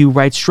LGBTQ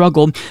rights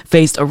struggle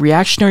faced a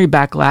reactionary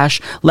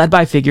backlash led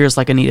by figures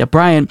like Anita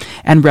Bryant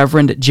and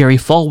Reverend Jerry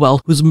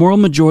Falwell, whose moral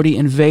majority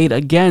inveighed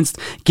against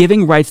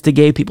giving rights to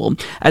gay people.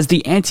 As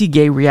the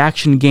anti-gay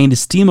reaction gained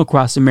steam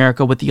across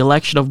America with the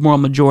election of moral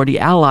majority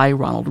ally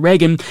Ronald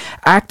Reagan,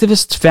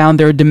 activists found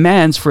their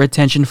demands for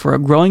attention for a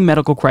growing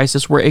medical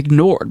crisis were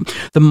ignored.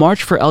 The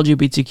march for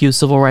LGBTQ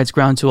civil rights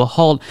ground to a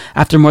halt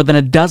after more than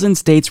a dozen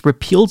states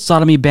repealed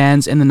sodomy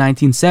bans in the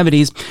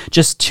 1970s.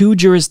 Just 2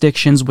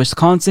 jurisdictions,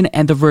 Wisconsin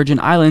and the Virgin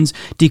Islands,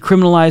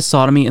 decriminalized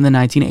sodomy in the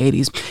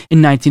 1980s.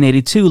 In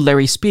 1982,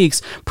 Larry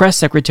Speakes, press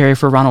secretary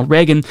for Ronald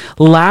Reagan,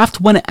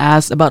 laughed when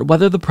asked about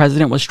whether the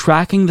president was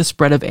tracking the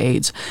spread of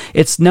AIDS.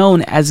 It's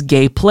known as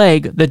gay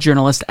plague, the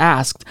journalist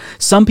asked.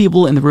 Some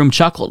people in the room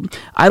chuckled.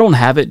 I don't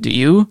have it, do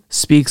you?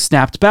 Speakes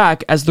snapped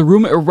back as the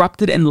room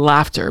erupted in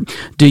laughter.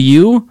 Do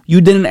you?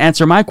 You didn't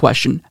answer my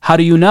question. How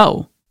do you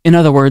know? In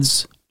other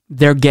words,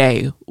 they're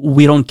gay.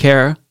 We don't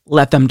care.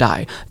 Let them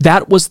die.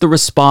 That was the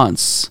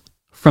response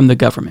from the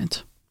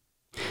government.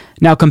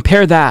 Now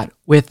compare that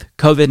with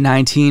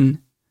COVID-19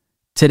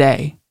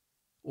 today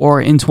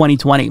or in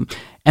 2020.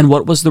 And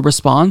what was the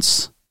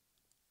response?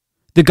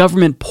 The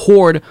government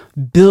poured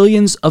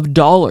billions of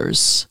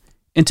dollars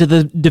into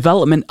the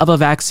development of a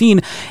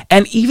vaccine.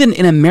 And even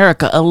in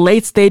America, a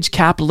late-stage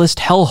capitalist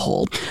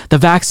hellhole, the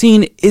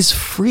vaccine is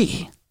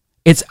free.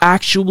 It's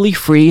actually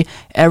free.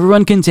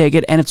 Everyone can take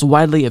it, and it's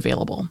widely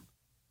available.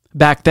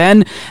 Back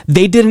then,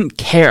 they didn't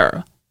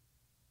care.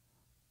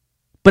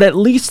 But at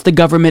least the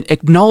government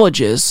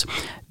acknowledges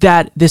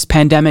that this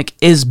pandemic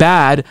is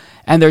bad,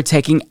 and they're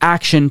taking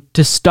action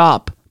to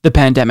stop the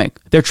pandemic.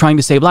 They're trying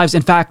to save lives.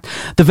 In fact,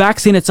 the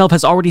vaccine itself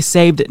has already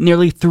saved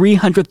nearly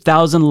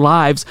 300,000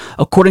 lives,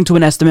 according to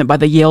an estimate by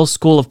the Yale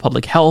School of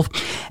Public Health,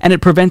 and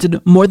it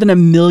prevented more than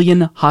 1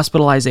 million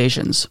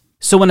hospitalizations.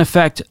 So in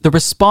effect, the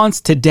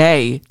response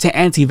today to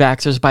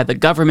anti-vaxxers by the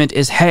government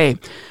is, hey,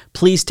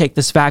 please take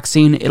this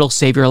vaccine, it'll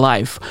save your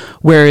life.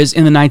 Whereas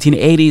in the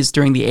 1980s,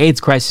 during the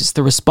AIDS crisis,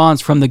 the response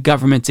from the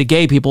government to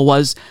gay people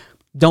was,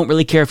 don't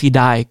really care if you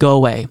die, go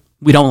away.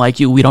 We don't like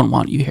you, we don't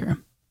want you here.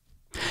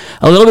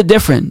 A little bit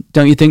different,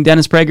 don't you think,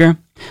 Dennis Prager?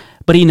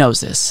 But he knows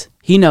this.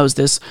 He knows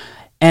this.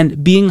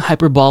 And being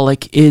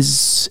hyperbolic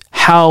is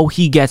how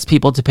he gets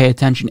people to pay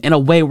attention. In a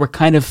way, we're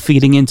kind of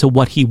feeding into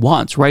what he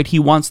wants, right? He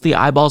wants the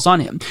eyeballs on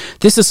him.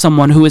 This is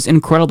someone who is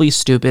incredibly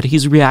stupid.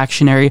 He's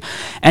reactionary,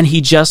 and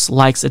he just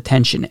likes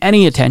attention.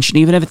 Any attention,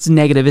 even if it's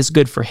negative, is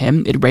good for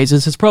him. It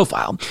raises his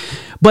profile.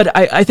 But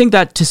I think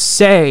that to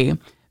say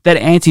that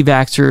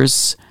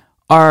anti-vaxxers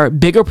are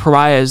bigger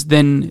pariahs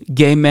than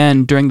gay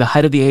men during the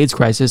height of the AIDS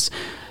crisis,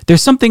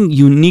 there's something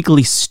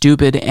uniquely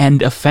stupid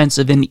and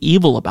offensive and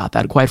evil about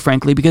that, quite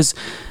frankly, because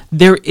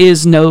there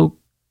is no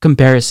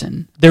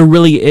comparison. There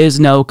really is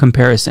no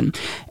comparison.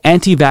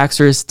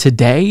 Anti-vaxxers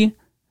today,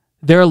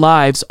 their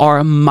lives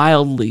are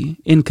mildly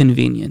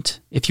inconvenient.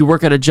 If you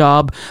work at a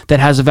job that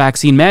has a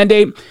vaccine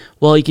mandate,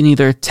 well, you can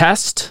either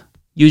test,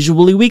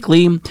 usually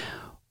weekly,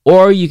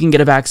 or you can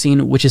get a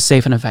vaccine which is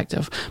safe and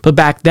effective. But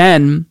back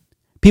then,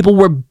 people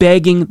were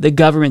begging the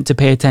government to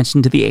pay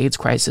attention to the AIDS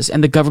crisis,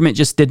 and the government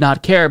just did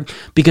not care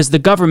because the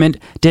government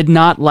did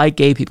not like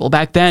gay people.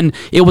 Back then,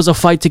 it was a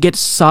fight to get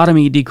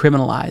sodomy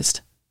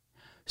decriminalized.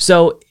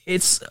 So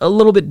it's a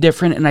little bit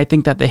different, and I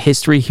think that the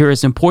history here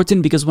is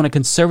important because when a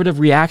conservative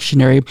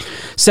reactionary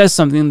says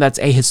something that's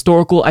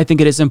ahistorical, I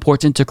think it is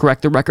important to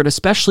correct the record,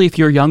 especially if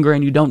you're younger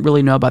and you don't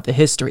really know about the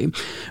history.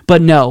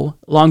 But no,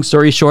 long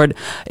story short,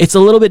 it's a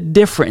little bit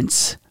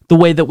different the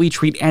way that we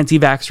treat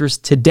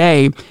anti-vaxxers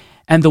today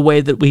and the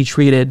way that we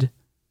treated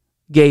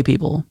gay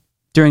people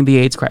during the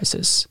AIDS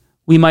crisis.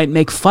 We might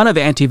make fun of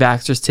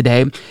anti-vaxxers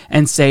today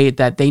and say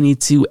that they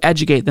need to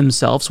educate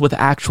themselves with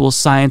actual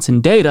science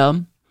and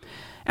data,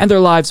 and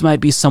their lives might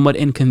be somewhat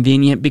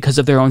inconvenient because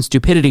of their own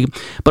stupidity,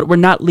 but we're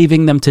not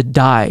leaving them to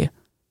die.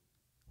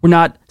 We're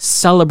not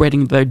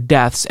celebrating their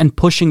deaths and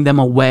pushing them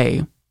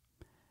away,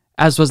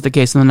 as was the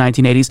case in the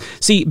 1980s.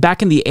 See,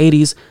 back in the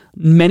 80s,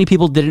 many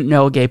people didn't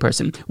know a gay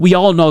person. We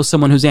all know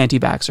someone who's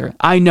anti-vaxxer.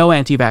 I know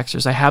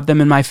anti-vaxxers. I have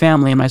them in my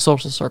family, in my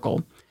social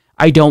circle.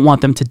 I don't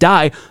want them to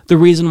die. The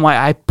reason why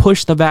I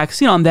push the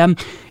vaccine on them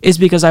is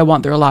because I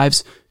want their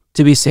lives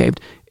to be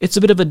saved. It's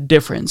a bit of a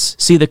difference.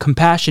 See, the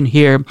compassion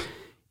here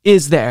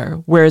is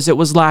there, whereas it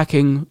was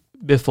lacking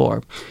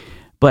before.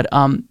 But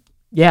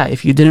yeah,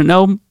 if you didn't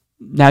know,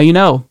 now you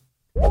know.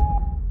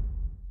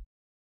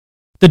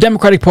 The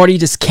Democratic Party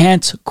just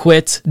can't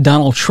quit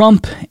Donald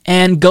Trump.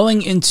 And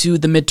going into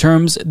the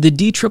midterms, the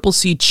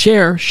DCCC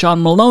chair,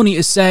 Sean Maloney,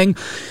 is saying,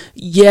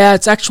 yeah,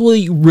 it's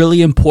actually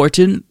really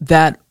important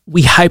that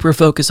we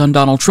hyper-focus on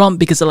Donald Trump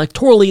because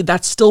electorally,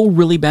 that's still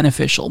really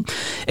beneficial.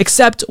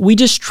 Except we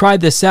just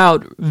tried this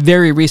out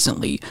very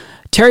recently.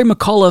 Terry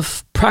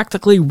McAuliffe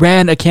practically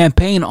ran a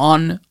campaign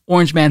on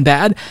Orange Man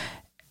Bad,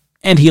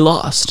 and he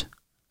lost.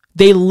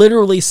 They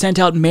literally sent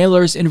out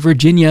mailers in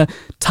Virginia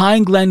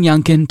tying Glenn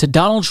Youngkin to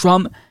Donald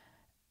Trump,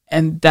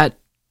 and that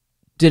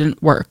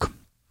didn't work.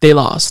 They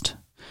lost.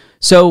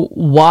 So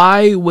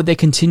why would they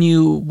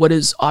continue what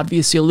is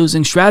obviously a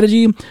losing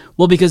strategy?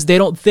 Well, because they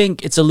don't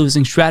think it's a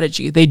losing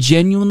strategy. They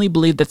genuinely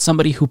believe that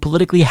somebody who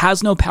politically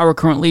has no power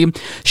currently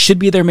should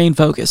be their main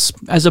focus,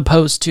 as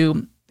opposed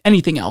to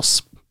anything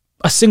else,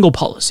 a single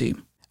policy.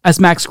 As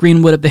Max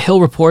Greenwood of The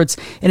Hill reports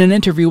in an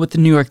interview with the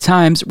New York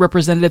Times,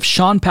 Representative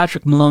Sean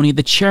Patrick Maloney,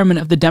 the chairman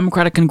of the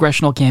Democratic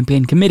Congressional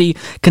Campaign Committee,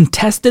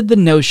 contested the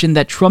notion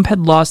that Trump had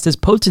lost his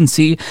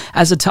potency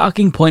as a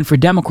talking point for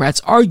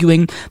Democrats,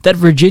 arguing that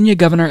Virginia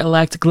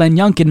Governor-elect Glenn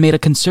Youngkin made a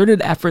concerted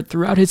effort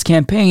throughout his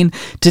campaign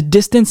to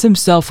distance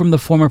himself from the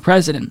former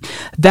president.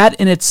 That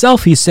in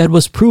itself, he said,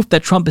 was proof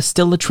that Trump is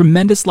still a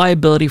tremendous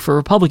liability for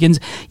Republicans,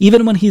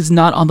 even when he's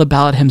not on the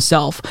ballot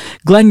himself.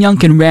 Glenn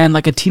Youngkin ran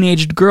like a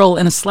teenage girl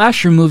in a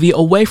slasher movie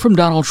away from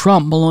Donald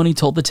Trump, Maloney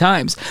told The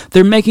Times.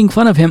 They're making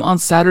fun of him on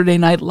Saturday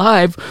Night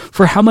Live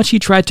for how much he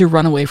tried to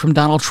run away from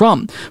Donald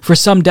Trump. For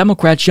some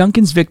Democrats,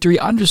 Youngkin's victory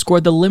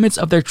underscored the limits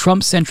of their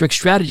Trump-centric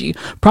strategy,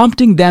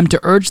 prompting them to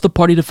urge the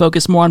party to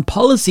focus more on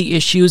policy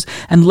issues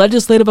and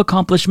legislative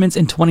accomplishments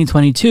in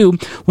 2022,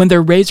 when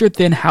their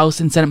razor-thin House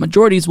and Senate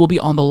majorities will be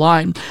on the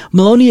line.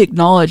 Maloney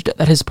acknowledged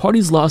that his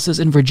party's losses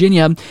in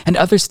Virginia and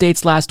other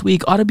states last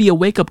week ought to be a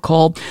wake-up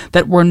call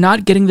that we're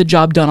not getting the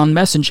job done on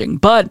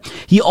messaging, but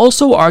he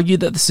also argued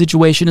that the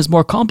situation is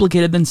more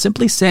complicated than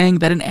simply saying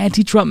that an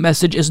anti-Trump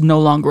message is no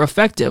longer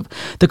effective.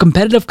 The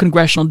competitive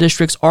congressional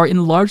districts are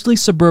in largely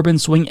suburban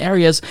swing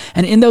areas,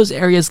 and in those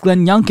areas,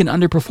 Glenn Youngkin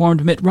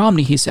underperformed Mitt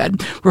Romney, he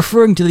said,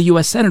 referring to the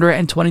U.S. Senator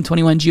and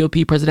 2021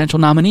 GOP presidential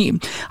nominee.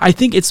 I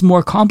think it's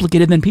more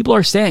complicated than people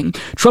are saying.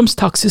 Trump's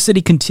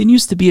toxicity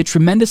continues to be a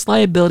tremendous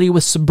liability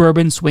with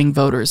suburban swing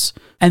voters.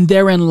 And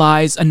therein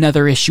lies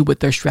another issue with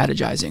their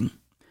strategizing.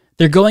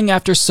 They're going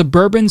after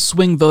suburban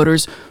swing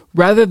voters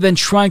rather than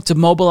trying to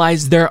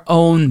mobilize their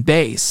own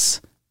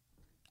base.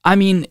 I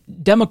mean,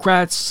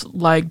 Democrats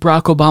like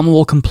Barack Obama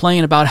will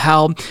complain about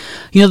how,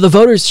 the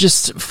voters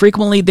just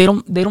frequently, they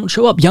don't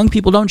show up. Young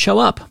people don't show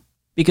up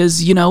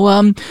because,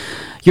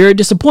 you're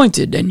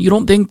disappointed and you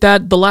don't think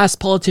that the last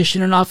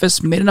politician in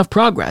office made enough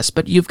progress,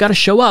 but you've got to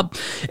show up.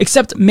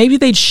 Except maybe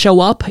they'd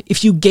show up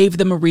if you gave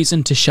them a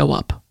reason to show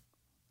up.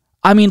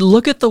 I mean,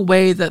 look at the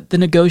way that the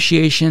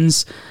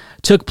negotiations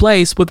took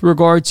place with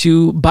regard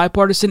to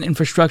bipartisan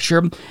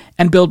infrastructure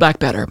and Build Back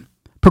Better.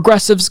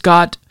 Progressives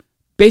got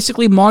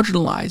basically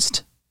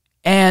marginalized,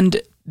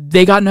 and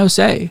they got no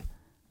say.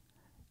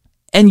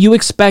 And you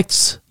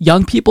expect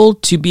young people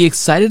to be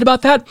excited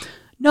about that?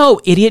 No,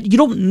 idiot. You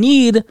don't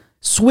need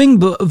swing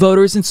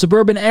voters in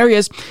suburban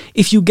areas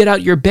if you get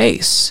out your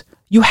base.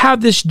 You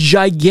have this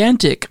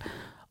gigantic,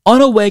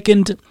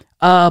 unawakened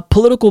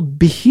political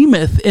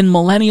behemoth in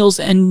millennials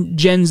and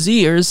Gen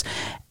Zers,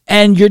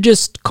 and you're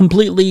just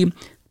completely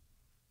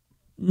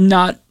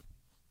not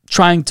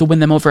trying to win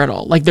them over at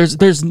all. Like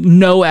there's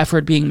no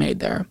effort being made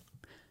there.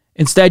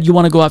 Instead, you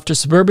want to go after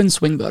suburban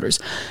swing voters.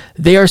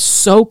 They are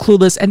so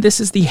clueless, and this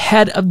is the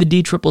head of the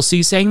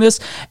DCCC saying this.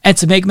 And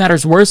to make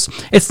matters worse,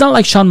 it's not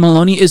like Sean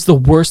Maloney is the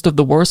worst of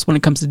the worst when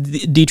it comes to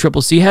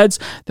DCCC heads.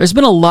 There's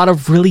been a lot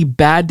of really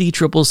bad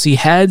DCCC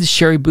heads.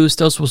 Sherry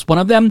Bustos was one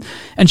of them,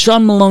 and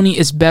Sean Maloney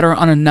is better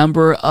on a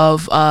number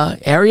of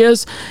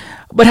areas.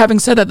 But having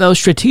said that, though,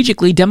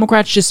 strategically,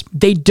 Democrats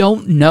they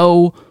don't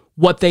know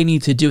what they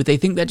need to do. They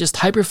think that just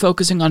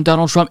hyper-focusing on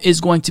Donald Trump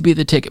is going to be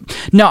the ticket.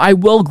 Now, I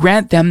will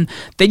grant them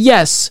that,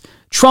 yes,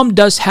 Trump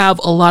does have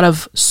a lot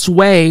of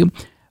sway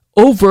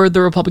over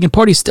the Republican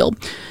Party still.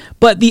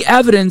 But the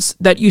evidence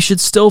that you should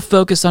still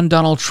focus on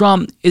Donald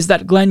Trump is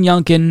that Glenn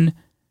Youngkin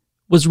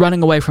was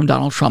running away from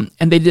Donald Trump.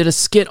 And they did a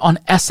skit on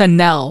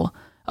SNL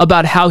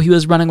about how he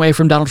was running away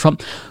from Donald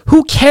Trump.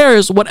 Who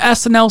cares what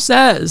SNL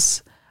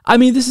says? I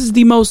mean, this is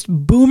the most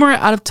boomer,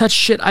 out-of-touch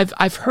shit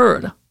I've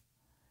heard.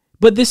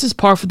 But this is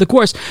par for the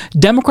course.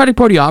 Democratic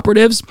Party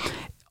operatives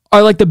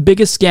are like the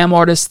biggest scam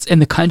artists in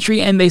the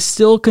country, and they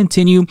still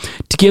continue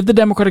to give the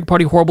Democratic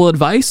Party horrible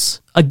advice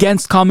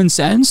against common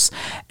sense,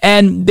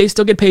 and they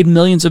still get paid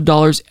millions of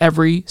dollars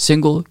every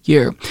single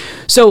year.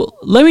 So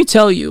let me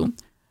tell you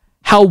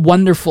how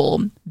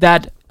wonderful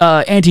that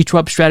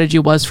anti-Trump strategy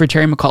was for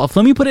Terry McAuliffe.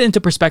 Let me put it into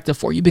perspective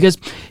for you, because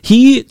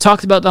he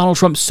talked about Donald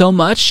Trump so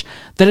much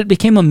that it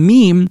became a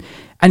meme,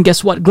 and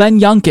guess what? Glenn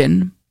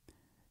Youngkin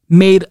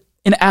made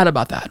an ad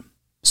about that.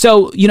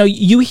 So,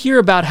 you hear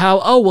about how,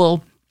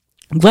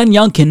 Glenn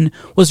Youngkin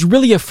was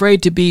really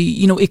afraid to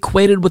be,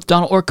 equated with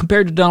Donald, or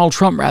compared to Donald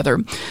Trump, rather.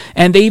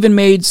 And they even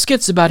made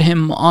skits about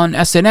him on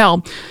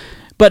SNL.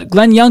 But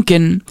Glenn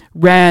Youngkin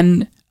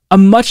ran a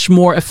much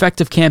more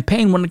effective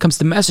campaign when it comes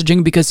to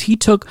messaging, because he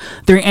took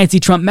their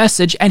anti-Trump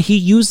message and he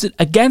used it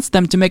against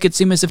them to make it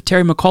seem as if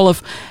Terry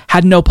McAuliffe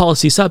had no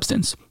policy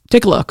substance.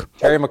 Take a look.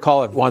 Terry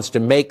McAuliffe wants to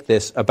make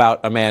this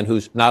about a man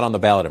who's not on the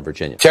ballot in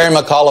Virginia. Terry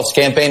McAuliffe's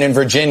campaign in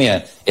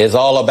Virginia is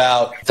all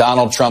about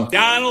Donald Trump.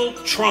 Donald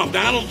Trump,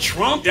 Donald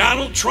Trump,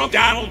 Donald Trump,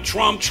 Donald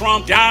Trump,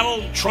 Trump,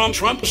 Donald Trump,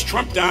 Trump is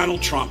Trump,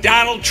 Donald Trump,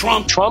 Donald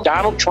Trump, Trump,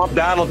 Donald Trump,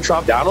 Donald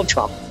Trump, Donald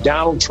Trump,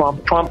 Donald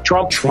Trump, Trump,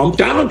 Trump, Trump,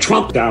 Donald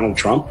Trump, Donald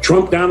Trump,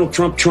 Trump, Donald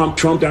Trump, Trump,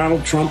 Trump,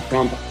 Donald Trump,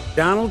 Trump.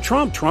 Donald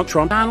Trump, Trump,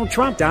 Trump, Donald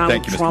Trump,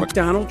 Donald Trump,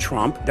 Donald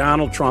Trump,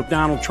 Donald Trump,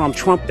 Donald Trump,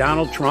 Trump,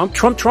 Donald Trump,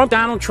 Trump, Trump,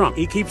 Donald Trump.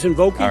 He keeps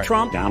invoking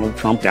Trump, Donald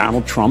Trump,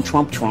 Donald Trump,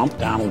 Trump, Trump,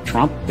 Donald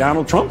Trump,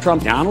 Donald Trump,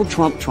 Trump, Donald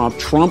Trump, Trump,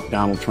 Trump,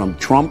 Donald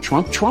Trump, Trump,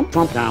 Trump, Trump,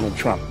 Trump, Donald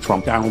Trump,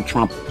 Trump, Donald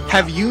Trump.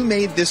 Have you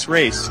made this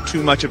race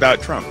too much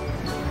about Trump?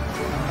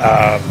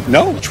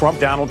 No. Trump,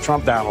 Donald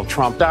Trump, Donald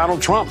Trump,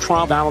 Donald Trump,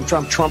 Trump, Donald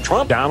Trump, Trump,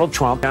 Trump, Donald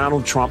Trump,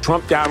 Donald Trump,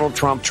 Trump, Donald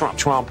Trump, Trump,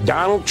 Trump,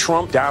 Donald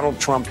Trump, Donald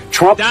Trump,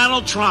 Trump,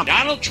 Donald Trump,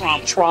 Donald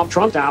Trump, Trump,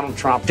 Trump, Donald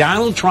Trump,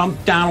 Donald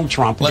Trump, Donald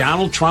Trump,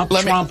 Donald Trump,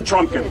 Trump,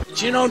 Trumpkin.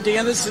 Do you know,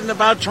 Dan, this isn't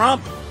about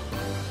Trump?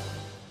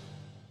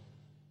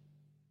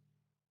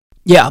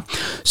 Yeah,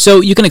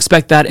 so you can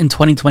expect that in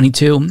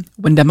 2022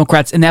 when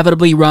Democrats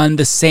inevitably run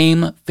the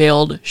same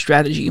failed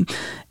strategy.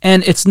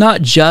 And it's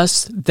not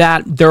just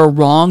that they're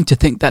wrong to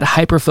think that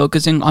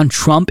hyper-focusing on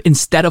Trump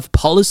instead of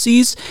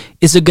policies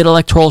is a good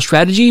electoral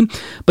strategy,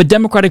 but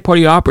Democratic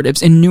Party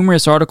operatives in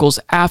numerous articles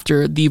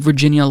after the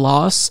Virginia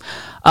loss,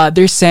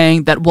 they're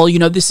saying that, well,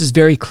 this is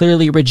very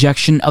clearly a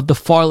rejection of the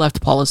far left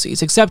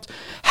policies. Except,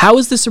 how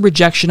is this a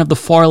rejection of the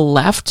far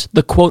left,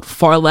 the quote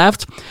far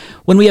left,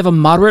 when we have a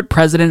moderate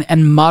president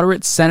and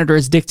moderate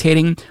senators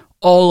dictating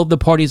all of the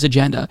party's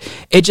agenda?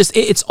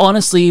 It's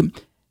honestly,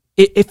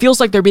 it feels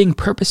like they're being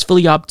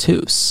purposefully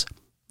obtuse.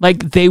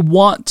 Like they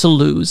want to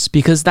lose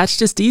because that's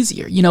just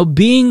easier.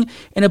 Being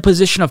in a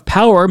position of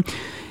power,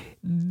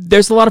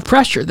 there's a lot of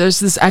pressure. There's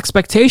this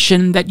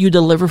expectation that you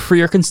deliver for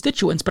your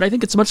constituents. But I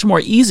think it's much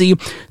more easy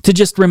to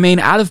just remain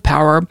out of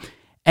power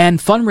and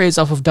fundraise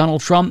off of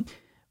Donald Trump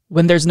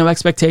when there's no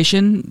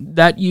expectation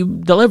that you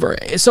deliver.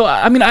 So,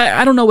 I mean,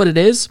 I don't know what it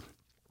is,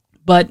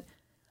 but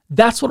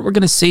that's what we're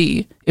going to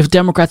see if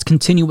Democrats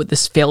continue with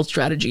this failed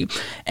strategy.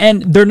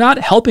 And they're not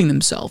helping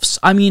themselves.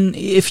 I mean,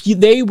 if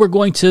they were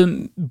going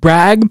to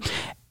brag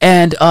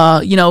and,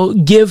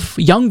 give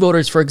young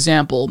voters, for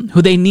example,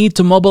 who they need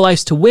to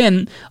mobilize to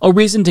win, a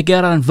reason to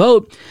get out and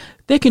vote,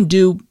 they can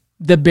do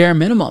the bare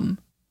minimum.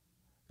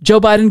 Joe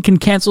Biden can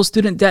cancel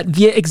student debt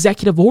via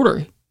executive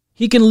order.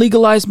 He can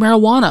legalize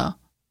marijuana.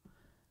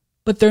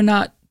 But they're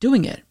not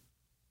doing it.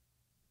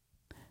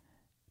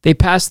 They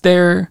passed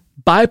their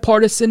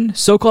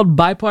so-called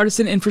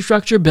bipartisan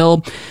infrastructure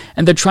bill,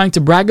 and they're trying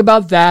to brag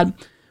about that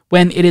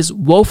when it is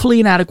woefully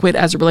inadequate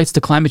as it relates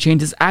to climate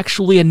change. Is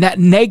actually a net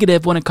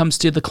negative when it comes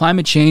to the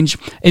climate change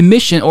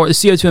emission or the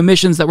CO2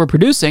 emissions that we're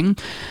producing.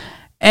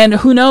 And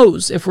who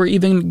knows if we're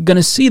even going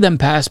to see them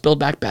pass Build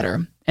Back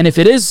Better. And if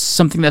it is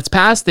something that's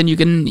passed, then you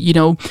can,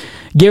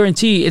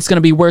 guarantee it's going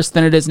to be worse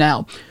than it is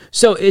now.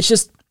 So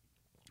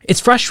it's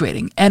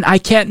frustrating. And I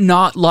can't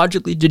not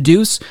logically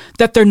deduce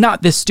that they're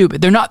not this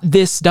stupid. They're not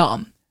this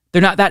dumb.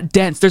 They're not that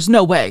dense. There's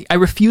no way. I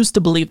refuse to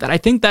believe that. I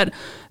think that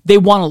they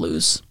want to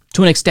lose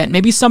to an extent.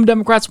 Maybe some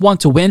Democrats want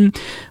to win,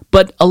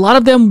 but a lot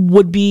of them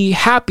would be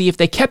happy if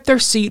they kept their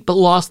seat but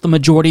lost the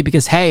majority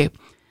because, hey,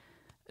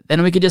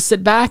 then we could just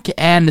sit back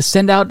and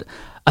send out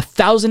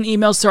 1,000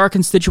 emails to our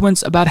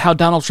constituents about how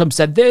Donald Trump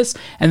said this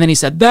and then he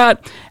said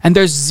that, and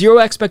there's zero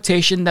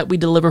expectation that we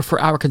deliver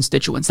for our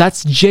constituents.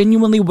 That's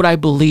genuinely what I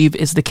believe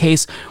is the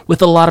case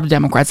with a lot of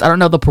Democrats. I don't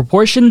know the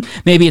proportion.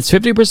 Maybe it's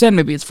 50%,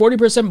 maybe it's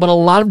 40%, but a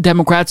lot of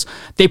Democrats,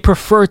 they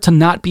prefer to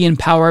not be in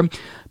power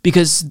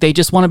because they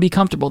just want to be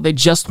comfortable. They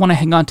just want to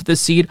hang on to the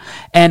seat.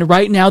 And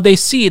right now they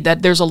see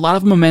that there's a lot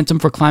of momentum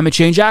for climate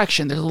change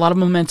action. There's a lot of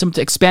momentum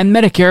to expand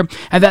Medicare,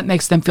 and that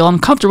makes them feel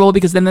uncomfortable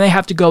because then they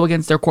have to go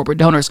against their corporate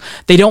donors.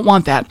 They don't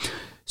want that.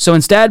 So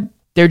instead,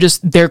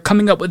 they're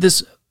coming up with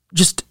this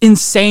just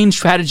insane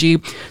strategy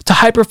to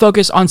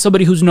hyper-focus on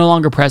somebody who's no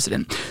longer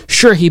president.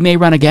 Sure, he may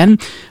run again,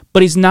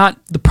 but he's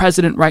not the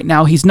president right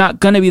now. He's not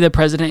going to be the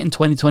president in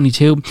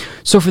 2022.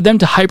 So for them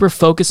to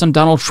hyper-focus on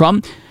Donald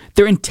Trump,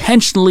 they're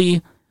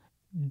intentionally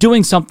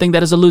doing something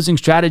that is a losing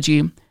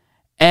strategy.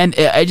 And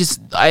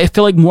I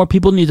feel like more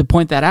people need to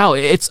point that out.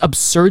 It's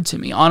absurd to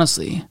me,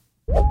 honestly.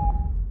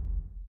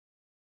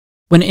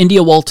 When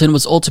India Walton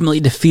was ultimately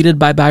defeated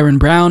by Byron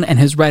Brown and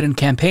his write-in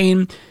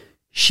campaign,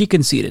 she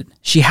conceded.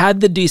 She had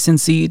the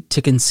decency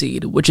to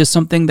concede, which is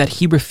something that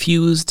he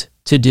refused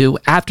to do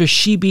after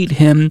she beat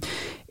him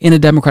in a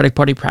Democratic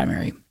Party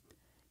primary.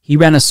 He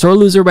ran a sore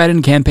loser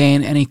write-in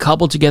campaign and he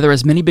cobbled together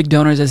as many big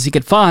donors as he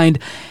could find,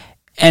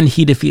 and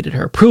he defeated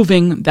her,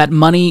 proving that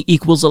money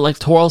equals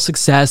electoral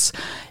success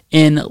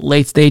in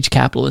late-stage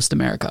capitalist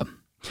America.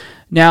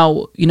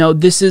 Now,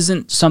 this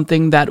isn't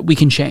something that we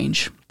can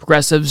change.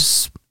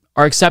 Progressives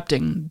are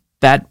accepting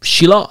that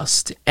she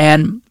lost,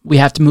 and we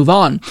have to move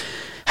on.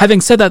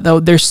 Having said that, though,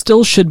 there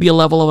still should be a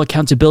level of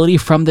accountability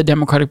from the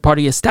Democratic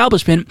Party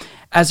establishment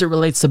as it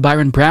relates to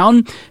Byron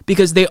Brown,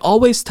 because they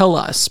always tell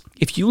us,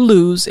 if you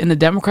lose in the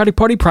Democratic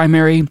Party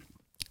primary,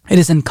 it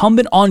is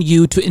incumbent on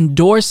you to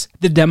endorse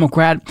the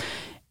Democrat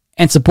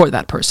and support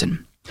that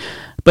person.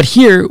 But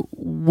here,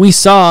 we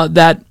saw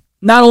that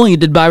not only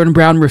did Byron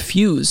Brown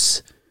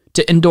refuse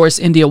to endorse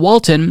India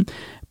Walton,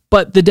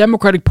 but the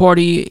Democratic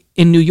Party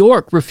in New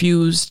York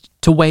refused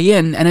to weigh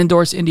in and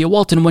endorse India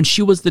Walton when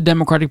she was the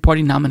Democratic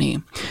Party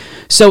nominee.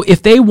 So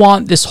if they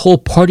want this whole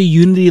party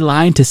unity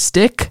line to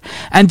stick,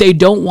 and they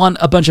don't want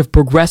a bunch of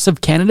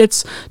progressive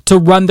candidates to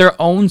run their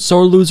own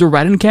sore loser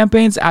write-in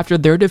campaigns after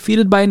they're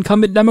defeated by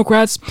incumbent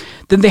Democrats,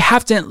 then they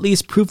have to at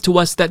least prove to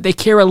us that they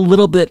care a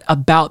little bit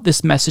about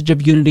this message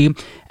of unity,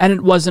 and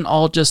it wasn't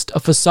all just a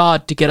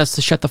facade to get us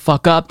to shut the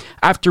fuck up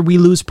after we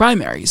lose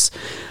primaries.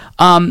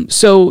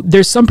 So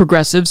there's some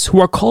progressives who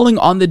are calling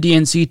on the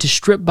DNC to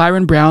strip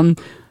Byron Brown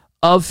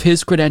of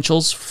his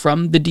credentials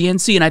from the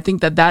DNC. And I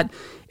think that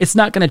it's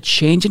not going to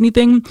change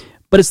anything,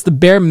 but it's the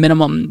bare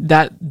minimum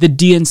that the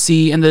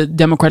DNC and the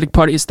Democratic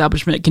Party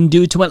establishment can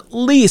do to at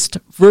least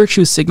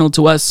virtue signal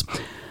to us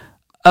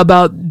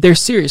about their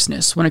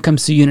seriousness when it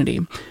comes to unity.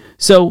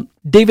 So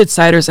David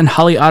Siders and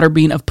Hawley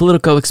Otterbein of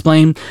Politico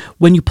explain,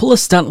 when you pull a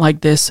stunt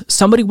like this,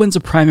 somebody wins a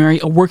primary,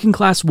 a working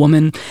class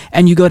woman,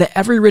 and you go to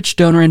every rich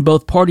donor in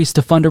both parties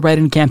to fund a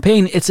write-in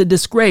campaign, it's a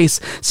disgrace,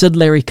 said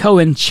Larry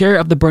Cohen, chair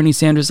of the Bernie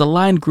Sanders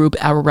aligned group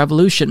Our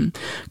Revolution.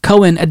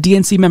 Cohen, a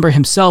DNC member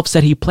himself,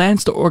 said he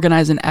plans to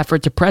organize an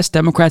effort to press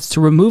Democrats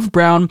to remove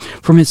Brown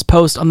from his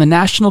post on the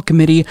National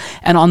Committee,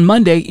 and on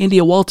Monday,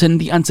 India Walton,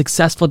 the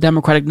unsuccessful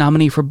Democratic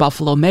nominee for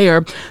Buffalo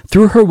mayor,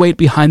 threw her weight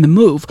behind the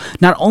move.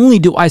 Not only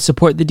do I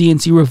support the DNC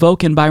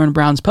revoking Byron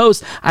Brown's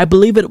post, I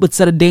believe it would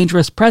set a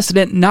dangerous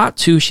precedent not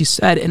to, she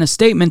said in a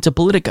statement to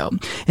Politico.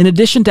 In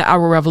addition to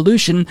Our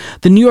Revolution,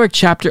 the New York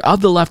chapter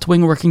of the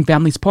left-wing Working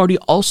Families Party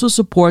also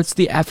supports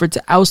the effort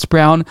to oust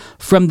Brown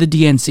from the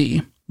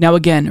DNC. Now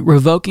again,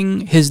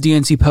 revoking his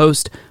DNC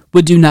post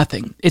would do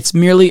nothing. It's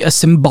merely a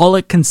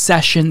symbolic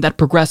concession that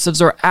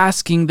progressives are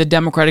asking the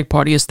Democratic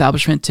Party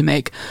establishment to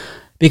make.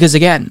 Because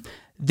again,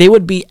 they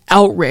would be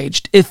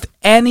outraged if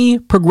any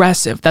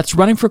progressive that's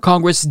running for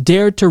Congress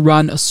dared to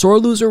run a sore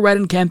loser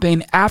write-in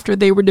campaign after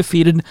they were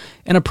defeated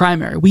in a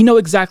primary. We know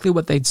exactly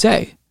what they'd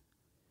say.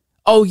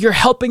 Oh, you're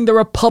helping the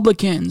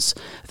Republicans.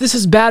 This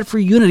is bad for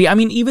unity. I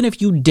mean, even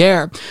if you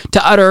dare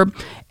to utter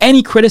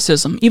any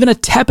criticism, even a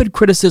tepid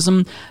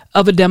criticism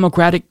of a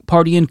Democratic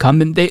Party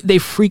incumbent, they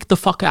freak the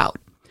fuck out.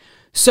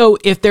 So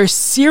if they're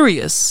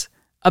serious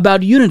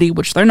about unity,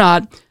 which they're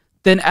not,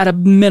 then at a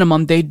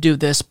minimum they'd do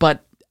this.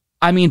 But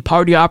I mean,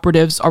 party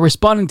operatives are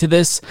responding to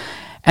this,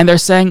 and they're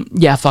saying,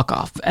 yeah, fuck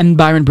off. And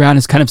Byron Brown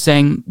is kind of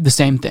saying the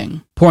same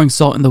thing, pouring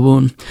salt in the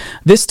wound.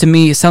 This, to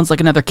me, sounds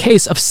like another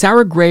case of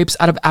sour grapes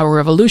out of Our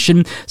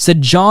Revolution,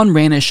 said John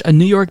Rainish, a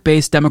New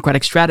York-based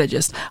Democratic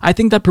strategist. I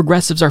think that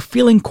progressives are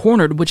feeling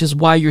cornered, which is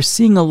why you're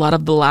seeing a lot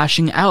of the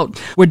lashing out.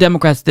 Where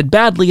Democrats did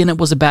badly and it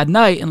was a bad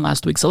night in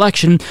last week's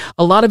election,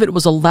 a lot of it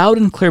was a loud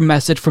and clear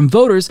message from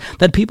voters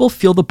that people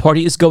feel the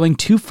party is going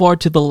too far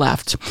to the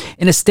left.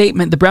 In a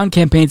statement, the Brown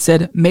campaign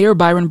said, Mayor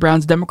Byron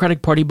Brown's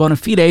Democratic Party bona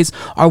fides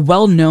are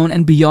well known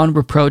and beyond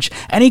reproach.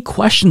 Any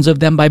questions of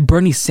them by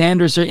Bernie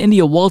Sanders or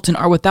India Walton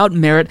are without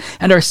merit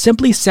and are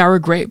simply sour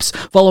grapes,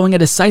 following a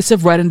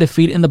decisive write-in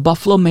defeat in the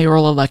Buffalo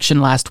mayoral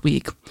election last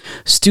week.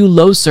 Stu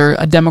Loser,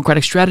 a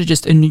Democratic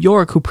strategist in New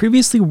York who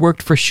previously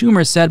worked for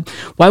Schumer, said,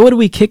 why would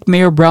we kick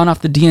Mayor Brown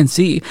off the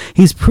DNC?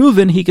 He's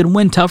proven he can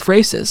win tough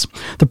races.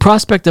 The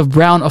prospect of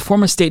Brown, a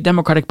former state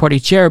Democratic Party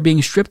chair,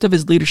 being stripped of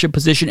his leadership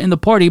position in the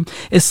party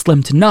is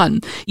slim to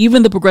none.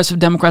 Even the progressive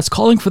Democrats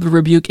calling for the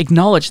rebuke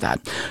acknowledge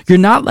that. You're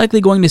not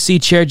likely going to see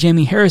Chair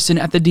Jamie Harrison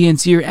at the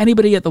DNC or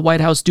anybody at the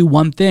White House do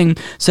one thing,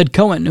 said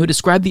Cohen, who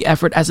described the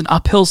effort as an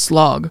uphill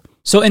slog.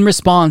 So in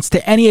response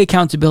to any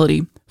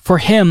accountability, for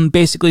him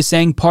basically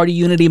saying party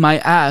unity my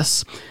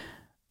ass,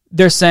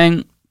 they're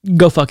saying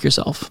go fuck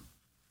yourself.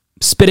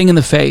 Spitting in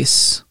the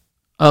face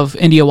of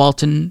India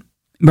Walton,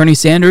 Bernie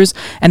Sanders,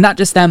 and not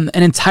just them,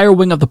 an entire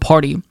wing of the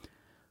party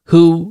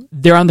who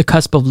they're on the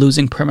cusp of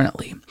losing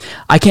permanently.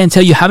 I can't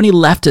tell you how many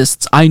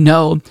leftists I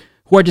know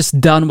who are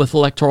just done with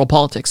electoral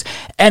politics,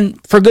 and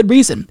for good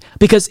reason,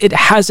 because it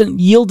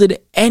hasn't yielded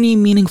any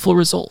meaningful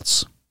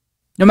results.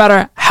 No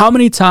matter how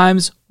many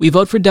times we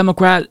vote for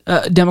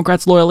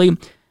Democrats loyally,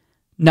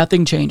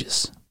 nothing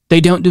changes. They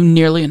don't do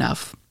nearly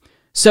enough.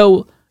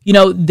 So,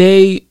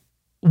 they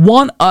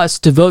want us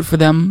to vote for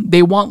them.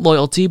 They want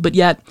loyalty, but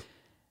yet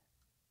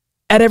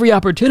at every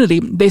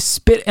opportunity, they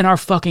spit in our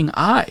fucking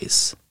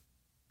eyes.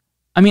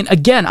 I mean,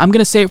 again, I'm going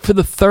to say it for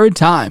the third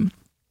time.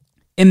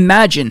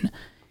 Imagine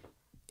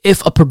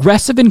if a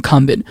progressive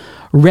incumbent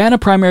ran a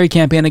primary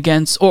campaign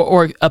against,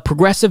 or a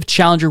progressive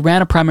challenger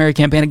ran a primary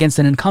campaign against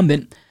an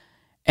incumbent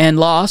and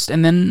lost,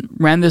 and then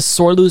ran this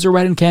sore loser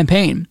write-in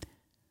campaign.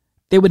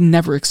 They would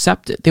never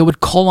accept it. They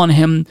would call on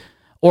him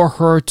or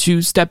her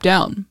to step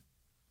down.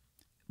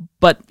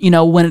 But,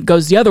 when it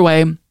goes the other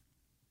way,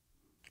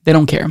 they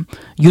don't care.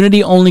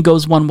 Unity only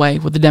goes one way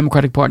with the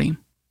Democratic Party.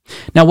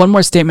 Now, one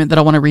more statement that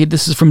I want to read.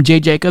 This is from Jay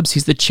Jacobs.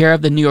 He's the chair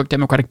of the New York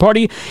Democratic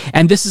Party,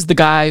 and this is the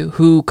guy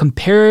who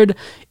compared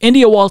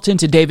India Walton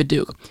to David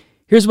Duke.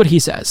 Here's what he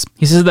says.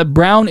 He says that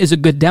Brown is a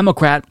good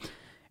Democrat,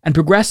 and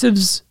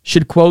progressives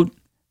should, quote,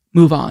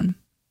 move on.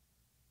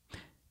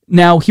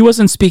 Now, he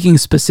wasn't speaking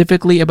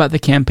specifically about the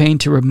campaign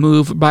to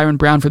remove Byron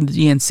Brown from the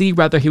DNC.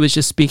 Rather, he was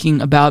just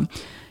speaking about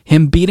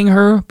him beating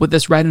her with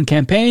this write-in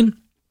campaign.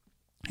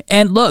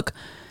 And look,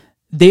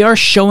 they are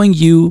showing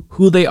you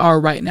who they are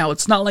right now.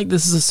 It's not like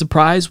this is a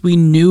surprise. We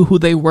knew who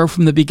they were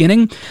from the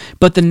beginning.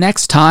 But the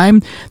next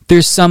time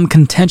there's some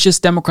contentious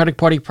Democratic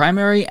Party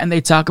primary and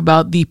they talk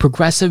about the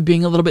progressive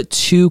being a little bit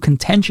too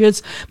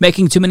contentious,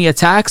 making too many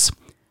attacks,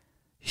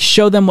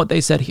 show them what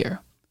they said here.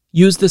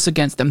 Use this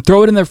against them.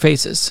 Throw it in their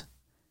faces.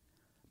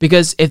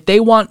 Because if they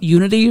want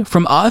unity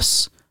from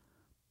us,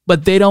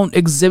 but they don't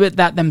exhibit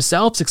that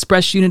themselves,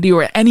 express unity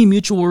or any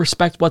mutual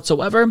respect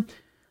whatsoever,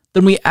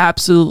 then we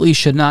absolutely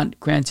should not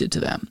grant it to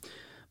them.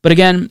 But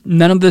again,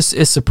 none of this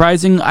is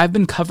surprising. I've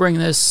been covering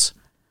this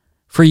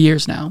for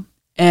years now.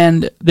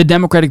 And the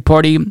Democratic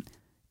Party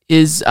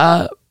is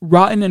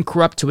rotten and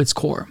corrupt to its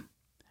core.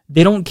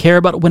 They don't care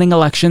about winning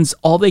elections.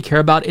 All they care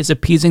about is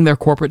appeasing their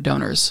corporate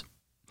donors.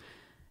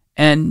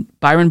 And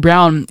Byron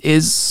Brown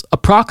is a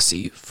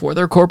proxy for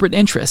their corporate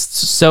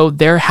interests. So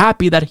they're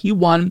happy that he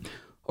won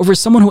over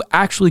someone who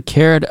actually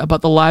cared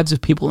about the lives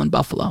of people in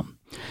Buffalo.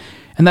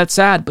 And that's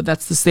sad, but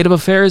that's the state of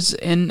affairs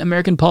in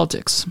American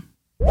politics.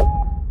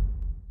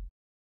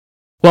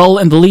 Well,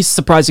 in the least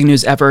surprising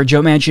news ever,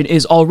 Joe Manchin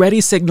is already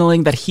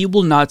signaling that he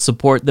will not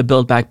support the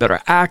Build Back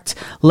Better Act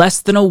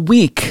less than a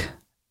week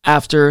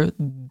after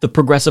the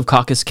Progressive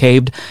Caucus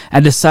caved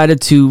and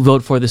decided to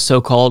vote for the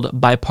so-called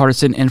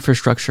bipartisan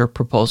infrastructure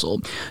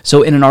proposal.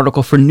 So in an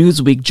article for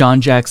Newsweek, John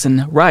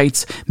Jackson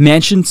writes,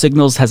 Manchin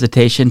signals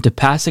hesitation to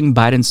passing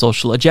Biden's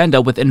social agenda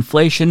with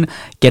inflation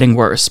getting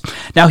worse.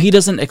 Now, he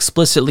doesn't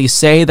explicitly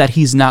say that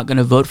he's not going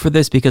to vote for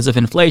this because of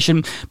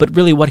inflation, but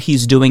really what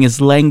he's doing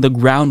is laying the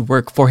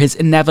groundwork for his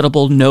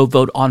inevitable no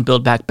vote on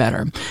Build Back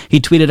Better. He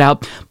tweeted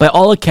out, by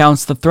all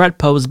accounts, the threat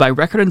posed by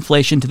record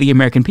inflation to the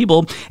American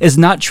people is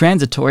not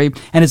transitory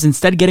and is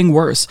instead getting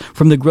worse.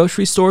 From the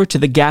grocery store to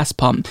the gas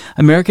pump,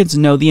 Americans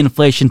know the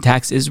inflation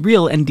tax is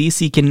real, and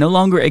DC can no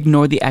longer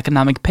ignore the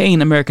economic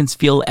pain Americans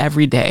feel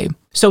every day.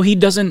 So he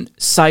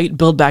doesn't cite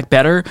Build Back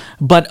Better,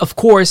 but of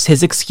course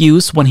his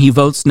excuse when he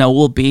votes no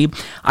will be,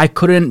 I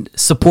couldn't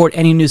support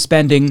any new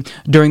spending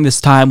during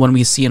this time when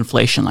we see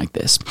inflation like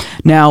this.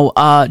 Now,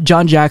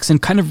 John Jackson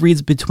kind of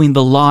reads between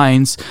the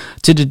lines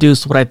to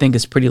deduce what I think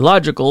is pretty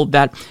logical,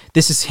 that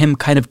this is him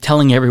kind of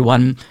telling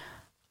everyone,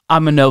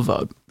 I'm a no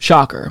vote.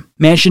 Shocker.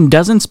 Manchin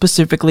doesn't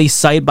specifically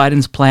cite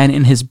Biden's plan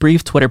in his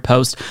brief Twitter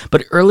post,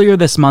 but earlier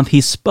this month he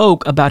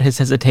spoke about his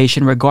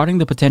hesitation regarding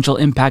the potential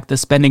impact the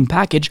spending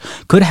package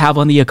could have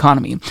on the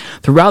economy.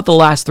 Throughout the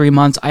last 3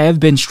 months, I have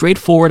been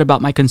straightforward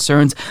about my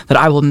concerns that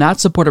I will not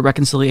support a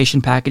reconciliation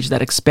package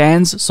that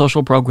expands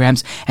social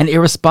programs and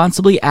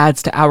irresponsibly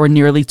adds to our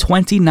nearly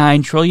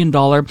 $29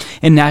 trillion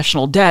in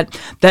national debt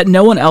that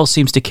no one else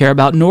seems to care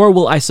about, nor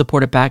will I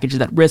support a package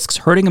that risks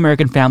hurting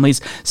American families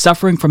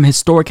suffering from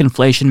historic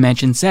inflation,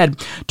 Manchin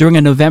said during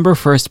a November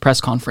 1st press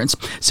conference.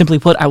 Simply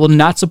put, I will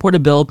not support a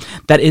bill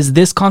that is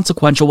this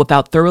consequential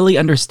without thoroughly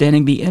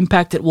understanding the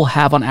impact it will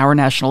have on our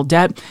national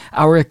debt,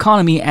 our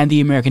economy, and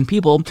the American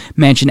people,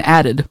 Manchin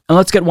added. And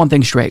let's get one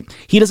thing straight.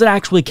 He doesn't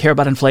actually care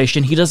about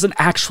inflation. He doesn't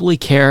actually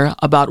care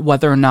about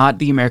whether or not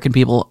the American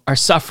people are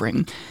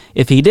suffering.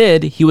 If he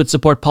did, he would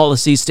support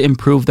policies to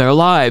improve their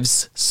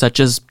lives, such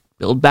as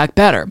Build Back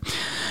Better.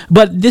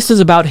 But this is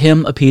about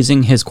him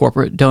appeasing his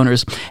corporate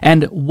donors.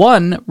 And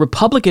one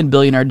Republican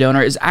billionaire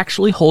donor is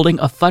actually holding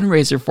a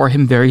fundraiser for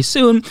him very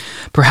soon,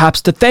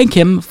 perhaps to thank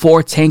him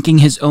for tanking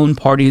his own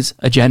party's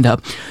agenda.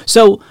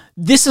 So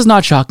this is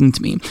not shocking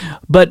to me,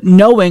 but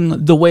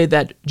knowing the way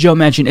that Joe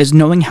Manchin is,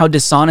 knowing how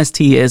dishonest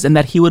he is, and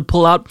that he would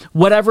pull out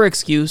whatever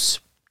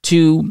excuse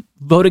to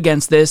vote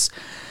against this,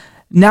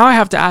 now I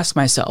have to ask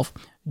myself,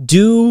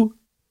 do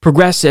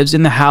progressives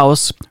in the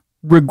House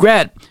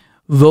regret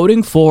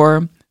voting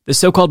for the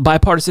so-called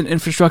bipartisan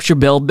infrastructure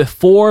bill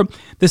before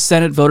the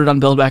Senate voted on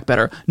Build Back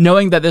Better,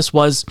 knowing that this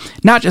was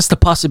not just a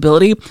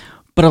possibility,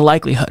 but a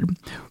likelihood?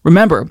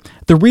 Remember,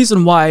 the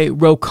reason why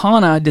Ro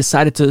Khanna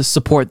decided to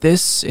support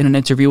this in an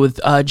interview with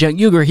Cenk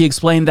Uygur, he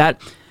explained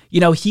that,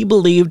 he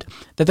believed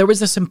that there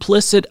was this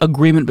implicit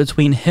agreement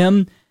between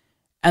him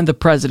and the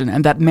president,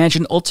 and that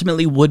Manchin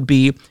ultimately would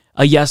be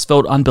a yes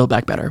vote on Build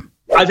Back Better.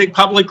 I think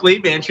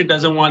publicly, Manchin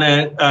doesn't want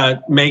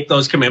to make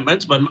those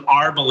commitments, but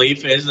our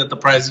belief is that the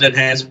president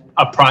has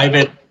a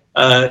private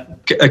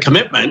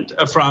commitment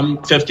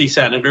from 50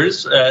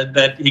 senators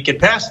that he could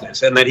pass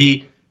this, and that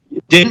he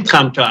didn't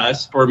come to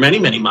us for many,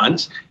 many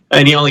months,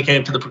 and he only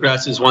came to the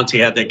progressives once he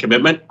had that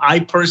commitment.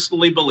 I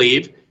personally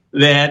believe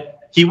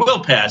that he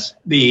will pass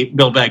the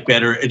Build Back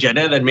Better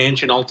agenda, that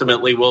Manchin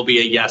ultimately will be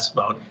a yes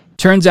vote.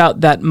 Turns out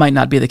that might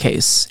not be the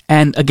case.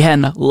 And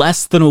again,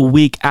 less than a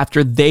week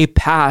after they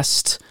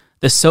passed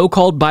the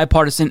so-called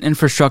bipartisan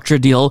infrastructure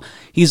deal,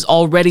 he's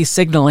already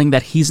signaling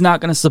that he's not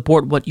going to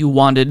support what you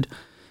wanted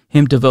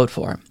him to vote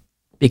for.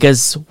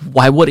 Because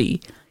why would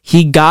he?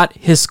 He got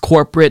his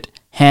corporate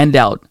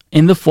handout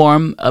in the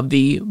form of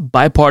the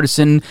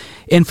bipartisan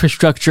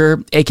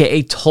infrastructure,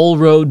 aka toll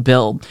road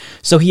bill.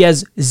 So he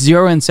has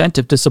zero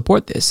incentive to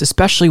support this,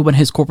 especially when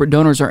his corporate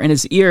donors are in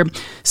his ear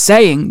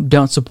saying,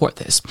 don't support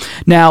this.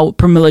 Now,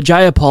 Pramila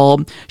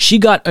Jayapal, she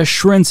got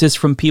assurances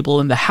from people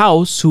in the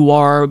House who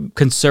are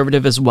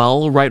conservative as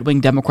well, right-wing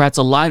Democrats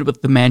aligned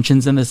with the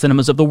Mansions and the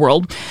Cinemas of the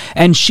world,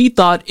 and she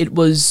thought it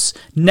was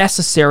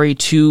necessary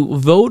to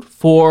vote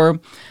for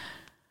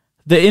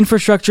the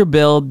infrastructure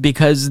bill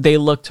because they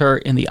looked her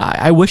in the eye.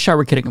 I wish I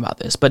were kidding about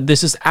this, but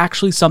this is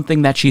actually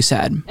something that she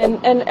said.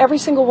 And every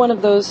single one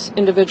of those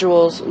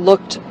individuals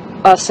looked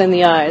us in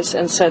the eyes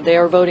and said they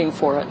are voting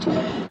for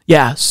it.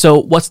 Yeah, so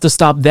what's to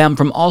stop them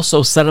from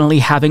also suddenly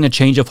having a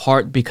change of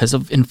heart because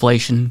of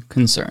inflation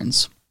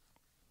concerns?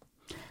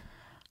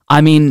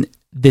 I mean,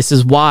 this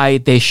is why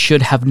they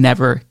should have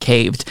never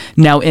caved.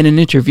 Now, in an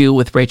interview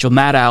with Rachel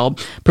Maddow,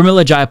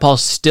 Pramila Jayapal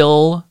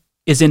still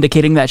is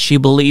indicating that she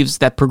believes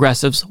that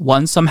progressives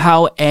won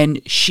somehow,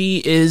 and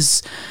she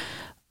is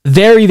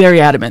very,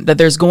 very adamant that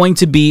there's going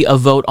to be a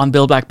vote on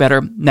Build Back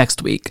Better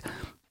next week.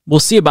 We'll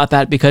see about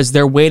that because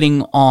they're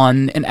waiting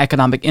on an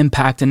economic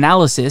impact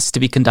analysis to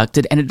be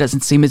conducted, and it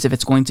doesn't seem as if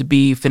it's going to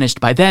be finished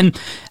by then.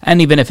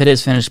 And even if it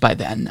is finished by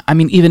then, I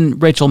mean, even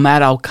Rachel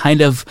Maddow kind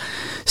of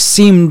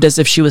seemed as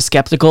if she was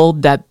skeptical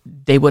that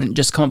they wouldn't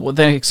just come up with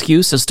an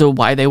excuse as to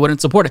why they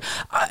wouldn't support it.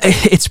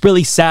 It's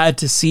really sad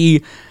to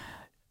see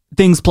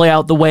things play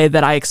out the way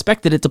that I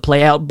expected it to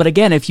play out. But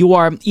again, if you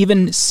are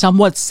even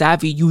somewhat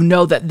savvy, you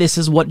know that this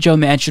is what Joe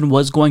Manchin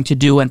was going to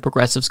do and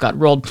progressives got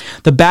rolled.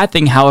 The bad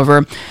thing,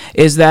 however,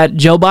 is that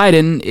Joe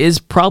Biden is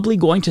probably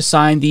going to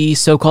sign the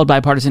so-called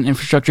bipartisan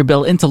infrastructure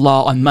bill into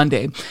law on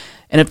Monday.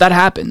 And if that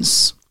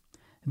happens,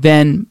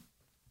 then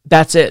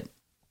that's it.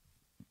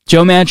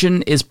 Joe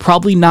Manchin is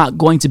probably not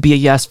going to be a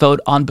yes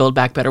vote on Build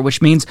Back Better,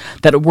 which means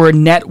that we're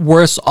net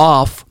worse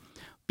off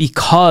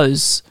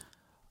because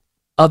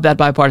of that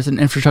bipartisan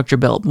infrastructure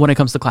bill when it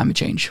comes to climate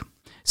change.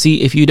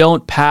 See, if you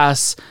don't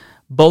pass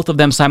both of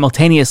them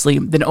simultaneously,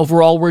 then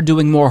overall we're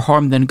doing more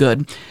harm than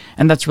good.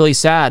 And that's really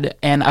sad.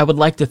 And I would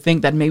like to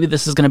think that maybe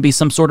this is going to be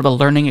some sort of a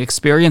learning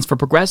experience for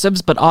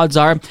progressives, but odds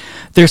are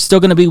they're still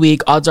going to be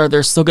weak. Odds are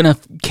they're still going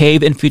to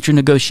cave in future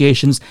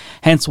negotiations.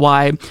 Hence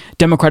why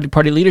Democratic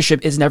Party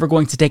leadership is never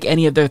going to take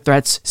any of their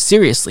threats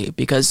seriously,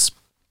 because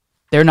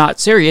they're not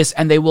serious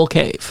and they will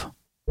cave.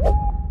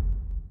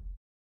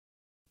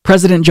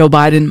 President Joe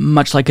Biden,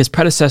 much like his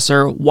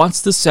predecessor,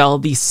 wants to sell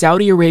the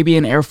Saudi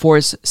Arabian Air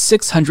Force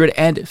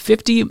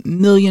 $650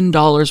 million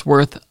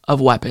worth of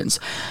weapons.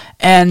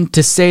 And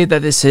to say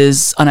that this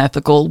is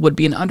unethical would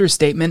be an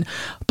understatement,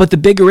 but the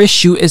bigger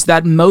issue is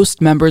that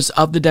most members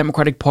of the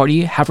Democratic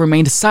Party have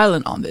remained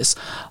silent on this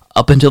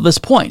up until this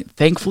point.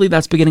 Thankfully,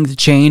 that's beginning to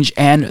change,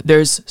 and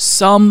there's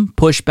some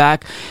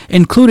pushback,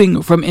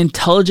 including from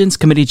Intelligence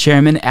Committee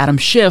Chairman Adam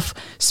Schiff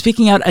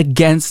speaking out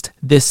against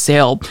this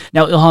sale.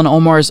 Now, Ilhan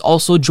Omar is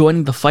also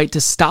joining the fight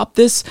to stop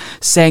this,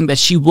 saying that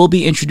she will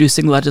be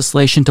introducing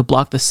legislation to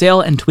block the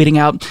sale and tweeting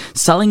out,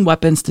 "Selling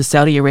weapons to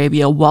Saudi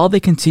Arabia while they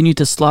continue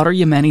to slaughter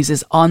Yemenis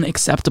is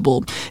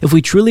unacceptable. If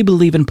we truly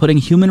believe in putting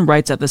human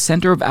rights at the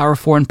center of our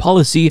foreign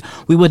policy,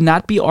 we would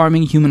not be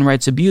arming human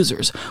rights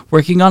abusers.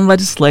 Working on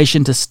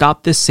legislation to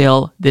stop this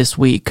sale this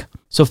week."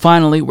 So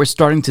finally, we're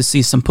starting to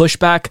see some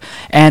pushback,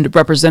 and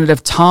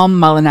Representative Tom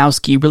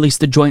Malinowski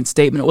released a joint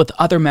statement with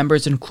other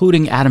members,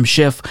 including Adam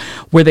Schiff,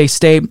 where they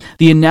state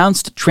the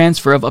announced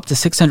transfer of up to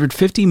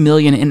 $650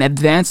 million in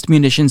advanced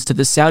munitions to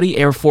the Saudi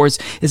Air Force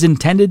is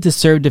intended to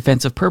serve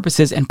defensive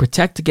purposes and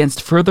protect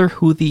against further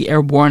Houthi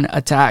airborne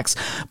attacks.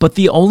 But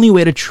the only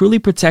way to truly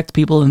protect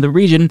people in the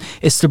region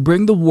is to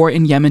bring the war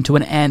in Yemen to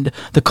an end.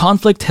 The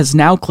conflict has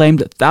now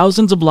claimed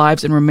thousands of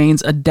lives and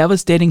remains a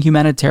devastating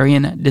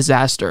humanitarian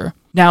disaster.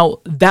 Now,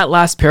 that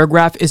last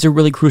paragraph is a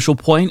really crucial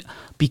point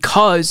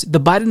because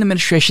the Biden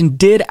administration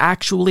did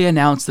actually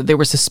announce that they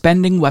were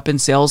suspending weapon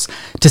sales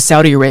to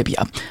Saudi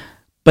Arabia.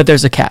 But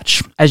there's a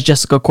catch. As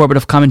Jessica Corbett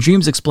of Common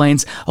Dreams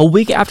explains, a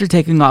week after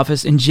taking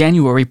office in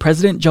January,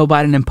 President Joe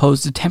Biden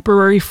imposed a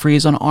temporary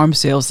freeze on arms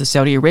sales to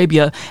Saudi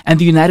Arabia and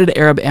the United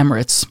Arab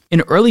Emirates.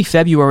 In early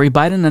February,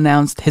 Biden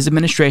announced his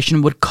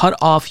administration would cut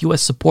off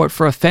U.S. support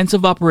for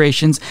offensive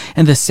operations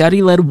in the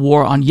Saudi-led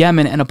war on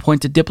Yemen and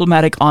appoint a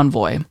diplomatic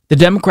envoy. The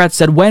Democrats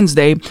said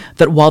Wednesday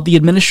that while the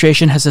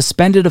administration has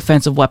suspended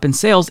offensive weapon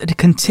sales, it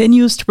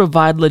continues to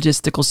provide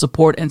logistical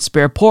support and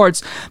spare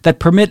parts that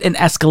permit an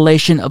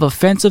escalation of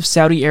offensive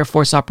Saudi Air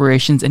Force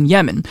operations in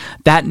Yemen.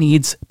 That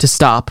needs to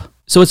stop.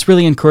 So it's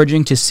really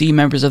encouraging to see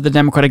members of the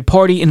Democratic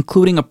Party,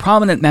 including a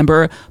prominent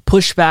member,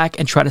 push back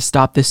and try to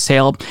stop this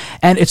sale.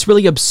 And it's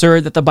really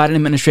absurd that the Biden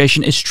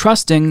administration is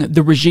trusting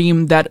the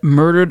regime that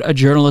murdered a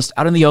journalist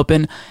out in the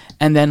open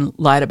and then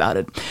lied about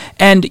it.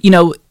 And, you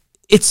know,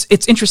 it's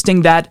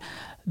interesting that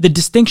the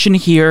distinction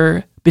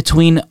here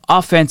between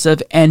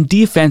offensive and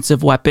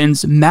defensive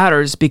weapons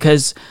matters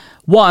because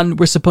one,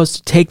 we're supposed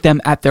to take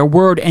them at their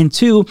word, and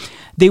two,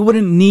 they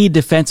wouldn't need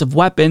defensive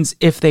weapons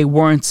if they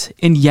weren't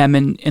in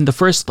Yemen in the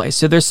first place.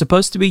 So they're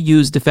supposed to be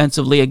used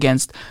defensively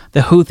against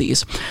the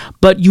Houthis.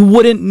 But you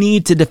wouldn't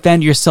need to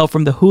defend yourself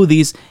from the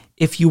Houthis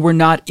if you were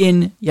not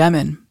in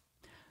Yemen.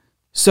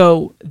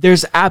 So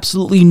there's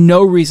absolutely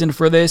no reason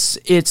for this.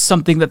 It's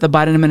something that the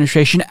Biden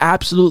administration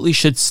absolutely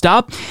should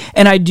stop.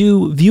 And I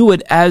do view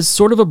it as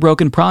sort of a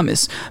broken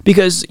promise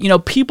because,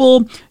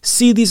 people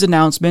see these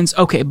announcements.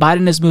 Okay,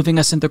 Biden is moving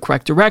us in the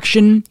correct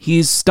direction.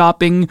 He's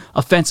stopping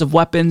offensive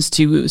weapons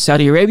to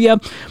Saudi Arabia.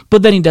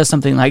 But then he does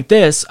something like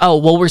this. Oh,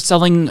 well, we're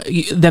selling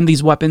them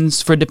these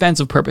weapons for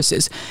defensive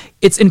purposes.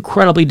 It's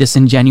incredibly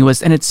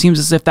disingenuous. And it seems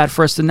as if that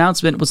first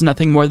announcement was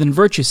nothing more than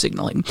virtue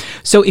signaling.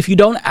 So if you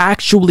don't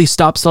actually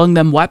stop selling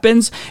them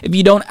weapons, if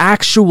you don't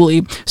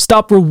actually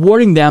stop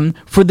rewarding them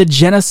for the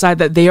genocide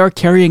that they are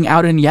carrying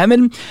out in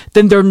Yemen,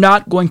 then they're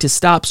not going to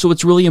stop. So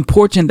it's really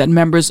important that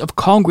members of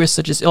Congress,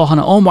 such as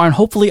Ilhan Omar and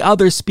hopefully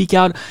others, speak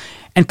out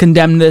and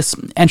condemn this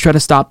and try to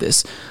stop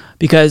this,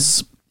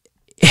 because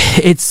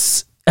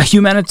it's a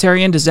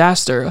humanitarian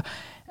disaster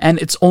and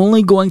it's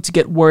only going to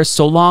get worse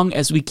so long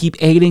as we keep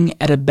aiding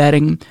and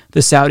abetting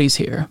the Saudis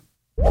here.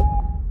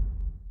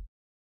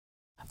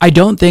 I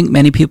don't think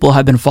many people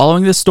have been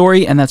following this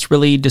story, and that's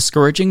really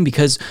discouraging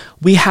because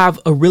we have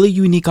a really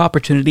unique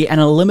opportunity and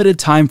a limited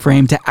time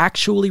frame to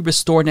actually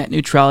restore net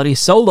neutrality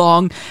so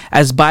long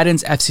as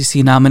Biden's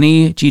FCC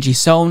nominee, Gigi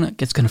Sohn,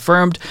 gets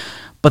confirmed.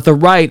 But the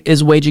right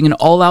is waging an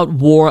all-out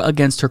war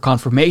against her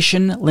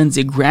confirmation.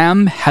 Lindsey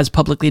Graham has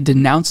publicly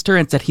denounced her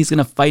and said he's going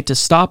to fight to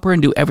stop her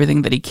and do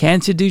everything that he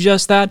can to do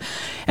just that.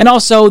 And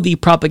also, the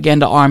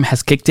propaganda arm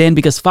has kicked in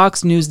because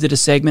Fox News did a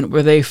segment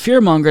where they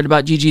fearmongered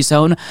about Gigi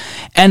Sohn,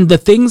 and the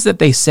things that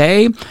they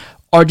say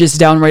are just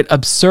downright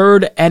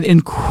absurd and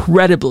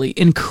incredibly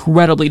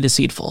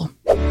deceitful.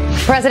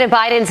 President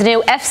Biden's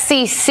new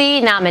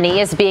FCC nominee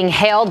is being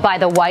hailed by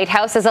the White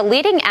House as a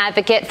leading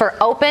advocate for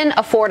open,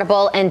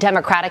 affordable, and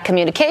democratic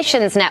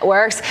communications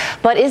networks.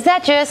 But is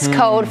that just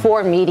code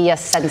for media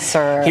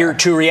censor? Here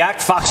to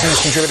react, Fox News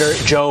contributor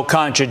Joe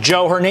Concha.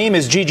 Joe, her name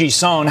is Gigi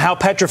Sohn. How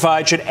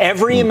petrified should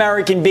every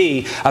American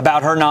be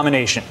about her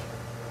nomination?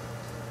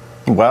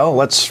 Well,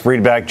 let's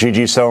read back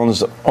Gigi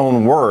Sohn's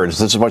own words.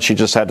 This is what she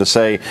just had to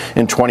say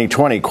in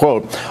 2020.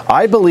 Quote,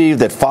 I believe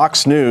that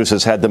Fox News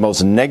has had the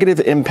most negative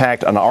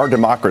impact on our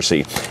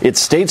democracy. It's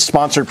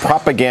state-sponsored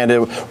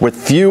propaganda with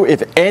few,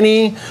 if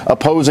any,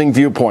 opposing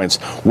viewpoints.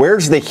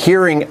 Where's the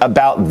hearing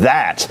about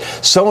that?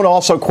 Sohn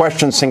also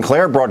questioned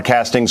Sinclair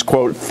Broadcasting's,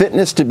 quote,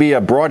 fitness to be a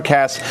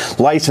broadcast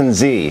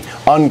licensee,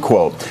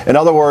 unquote. In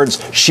other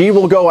words, she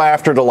will go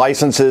after the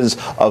licenses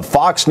of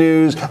Fox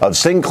News, of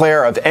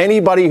Sinclair, of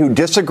anybody who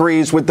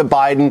disagrees with the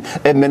Biden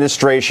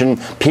administration.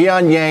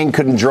 Pyongyang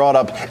couldn't draw it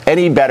up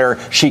any better.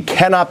 She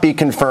cannot be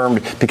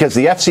confirmed because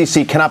the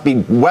FCC cannot be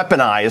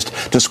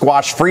weaponized to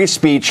squash free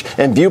speech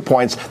and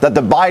viewpoints that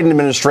the Biden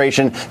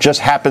administration just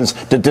happens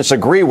to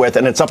disagree with.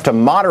 And it's up to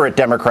moderate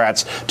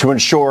Democrats to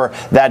ensure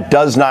that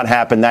does not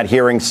happen. That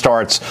hearing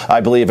starts,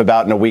 I believe,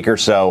 about in a week or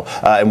so.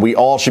 And we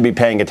all should be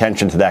paying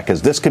attention to that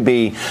because this could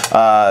be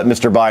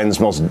Mr. Biden's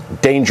most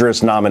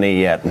dangerous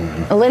nominee yet.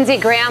 Lindsey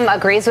Graham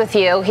agrees with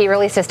you. He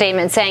released a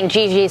statement saying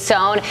Gigi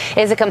Sohn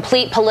is a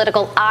complete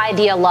political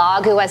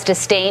ideologue who has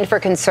disdain for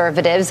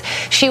conservatives.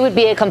 She would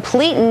be a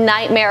complete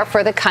nightmare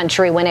for the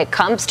country when it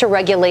comes to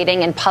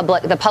regulating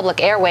the public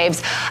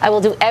airwaves. I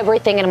will do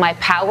everything in my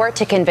power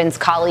to convince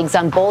colleagues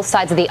on both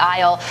sides of the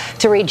aisle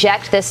to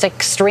reject this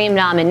extreme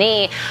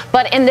nominee.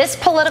 But in this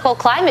political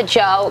climate,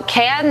 Joe,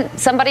 can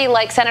somebody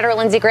like Senator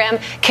Lindsey Graham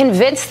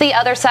convince the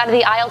other side of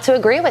the aisle to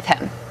agree with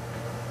him?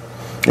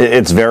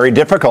 It's very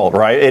difficult,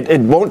 right? It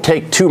won't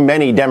take too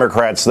many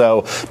Democrats,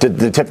 though,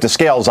 to tip the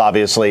scales,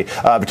 obviously,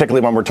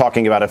 particularly when we're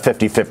talking about a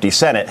 50-50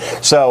 Senate.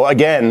 So,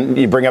 again,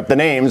 you bring up the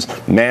names,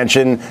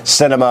 Manchin,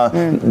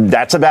 Sinema,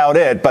 that's about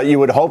it. But you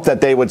would hope that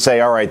they would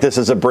say, all right, this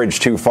is a bridge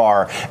too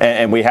far,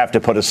 and we have to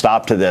put a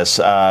stop to this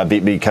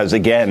because,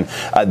 again,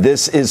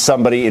 this is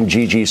somebody in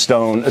Gigi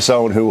Sohn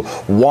who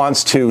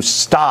wants to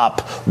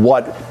stop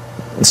what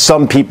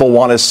some people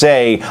want to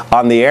say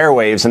on the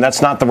airwaves, and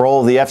that's not the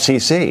role of the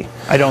FCC.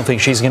 I don't think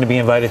she's going to be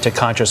invited to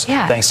Conscious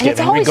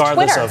Thanksgiving,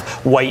 regardless of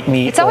white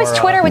meat. It's always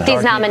Twitter with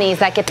these nominees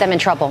that get them in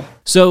trouble.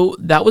 So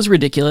that was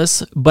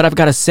ridiculous, but I've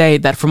got to say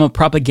that from a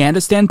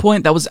propaganda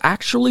standpoint, that was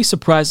actually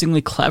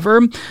surprisingly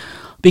clever,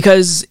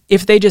 because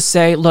if they just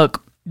say,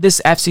 look,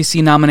 this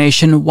FCC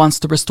nomination wants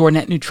to restore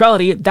net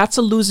neutrality, that's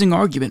a losing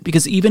argument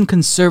because even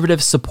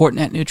conservatives support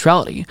net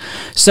neutrality.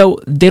 So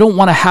they don't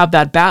want to have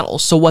that battle.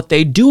 So what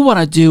they do want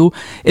to do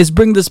is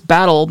bring this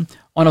battle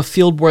on a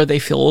field where they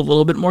feel a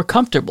little bit more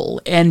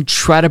comfortable and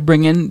try to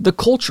bring in the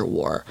culture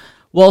war.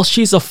 Well,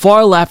 she's a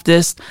far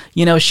leftist,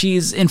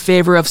 she's in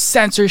favor of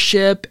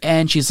censorship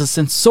and she's a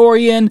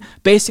censorian,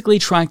 basically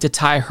trying to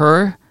tie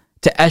her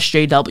to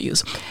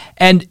SJWs.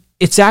 And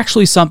it's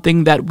actually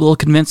something that will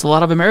convince a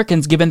lot of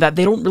Americans, given that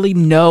they don't really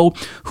know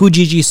who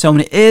Gigi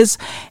Sohn is,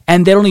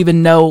 and they don't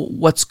even know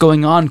what's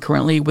going on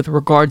currently with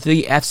regard to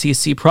the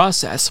FCC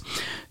process.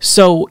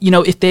 So,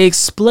 if they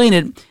explain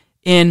it,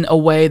 in a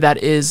way that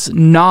is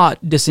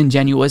not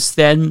disingenuous,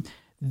 then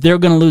they're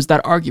going to lose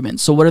that argument.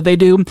 So what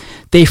do?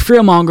 They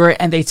fearmonger,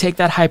 and they take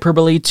that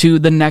hyperbole to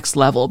the next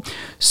level.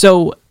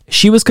 So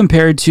she was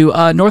compared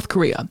to North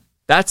Korea.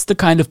 That's the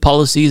kind of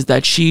policies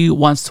that she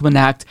wants to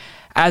enact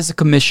as a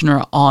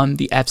commissioner on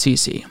the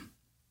FCC.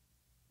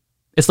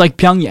 It's like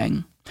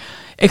Pyongyang.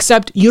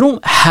 Except you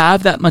don't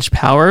have that much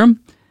power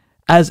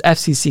as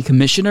FCC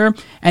commissioner,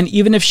 and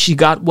even if she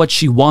got what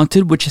she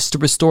wanted, which is to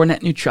restore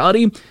net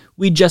neutrality,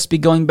 we'd just be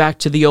going back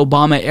to the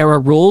Obama-era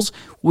rules,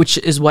 which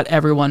is what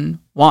everyone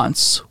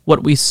wants,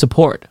 what we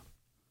support.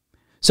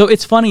 So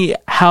it's funny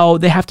how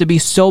they have to be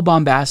so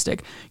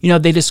bombastic.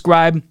 They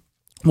describe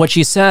what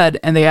she said,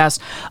 and they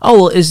ask, oh,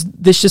 well, is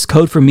this just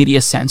code for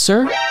media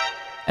censor?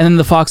 And then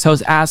the Fox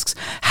host asks,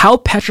 how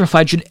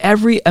petrified should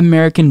every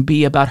American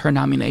be about her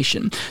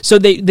nomination? So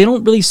they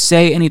don't really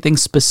say anything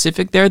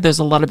specific there. There's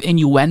a lot of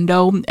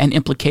innuendo and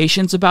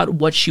implications about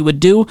what she would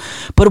do.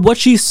 But what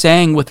she's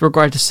saying with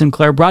regard to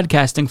Sinclair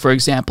Broadcasting, for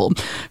example,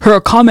 her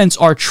comments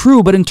are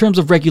true, but in terms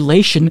of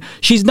regulation,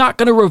 she's not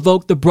going to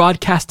revoke the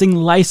broadcasting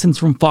license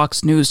from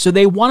Fox News. So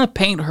they want to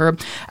paint her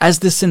as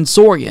the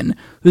censorian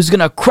who's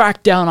going to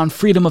crack down on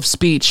freedom of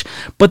speech.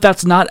 But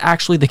that's not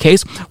actually the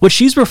case. What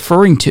she's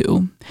referring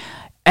to,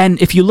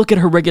 and if you look at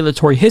her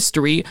regulatory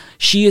history,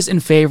 she is in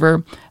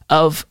favor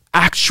of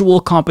actual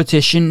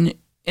competition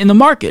in the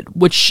market,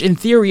 which in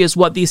theory is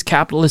what these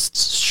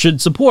capitalists should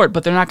support,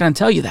 but they're not going to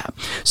tell you that.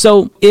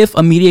 So if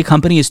a media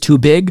company is too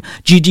big,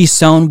 Gigi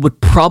Sohn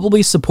would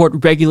probably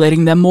support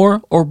regulating them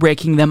more or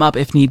breaking them up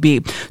if need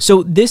be.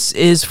 So this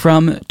is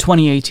from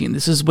 2018.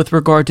 This is with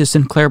regard to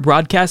Sinclair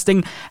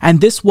Broadcasting,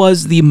 and this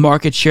was the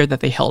market share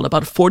that they held,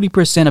 about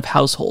 40% of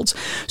households.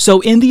 So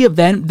in the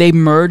event they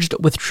merged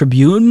with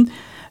Tribune,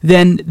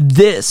 then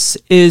this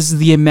is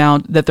the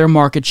amount that their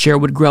market share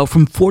would grow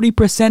from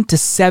 40% to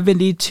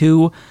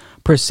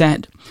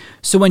 72%.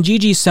 So when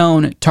Gigi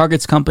Sohn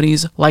targets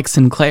companies like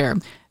Sinclair,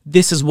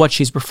 this is what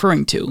she's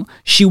referring to.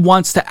 She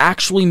wants to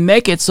actually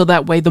make it so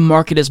that way the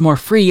market is more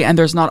free and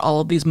there's not all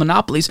of these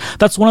monopolies.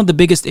 That's one of the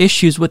biggest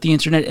issues with the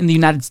internet in the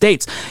United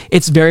States.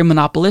 It's very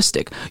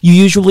monopolistic. You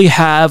usually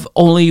have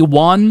only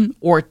one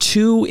or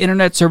two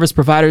internet service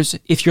providers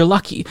if you're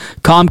lucky.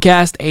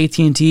 Comcast,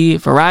 AT&T,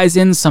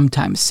 Verizon,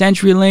 sometimes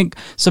CenturyLink,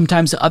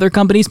 sometimes other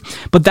companies.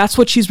 But that's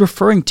what she's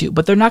referring to.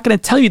 But they're not going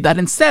to tell you that.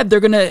 Instead, they're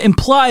going to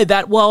imply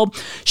that, well,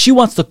 she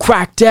wants to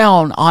crack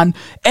down on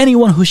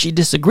anyone who she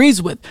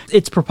disagrees with.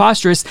 It's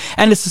preposterous,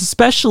 and it's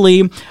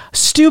especially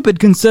stupid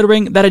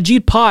considering that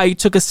Ajit Pai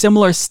took a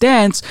similar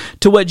stance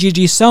to what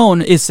Gigi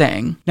Sohn is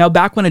saying. Now,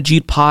 back when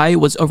Ajit Pai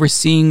was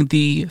overseeing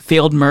the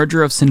failed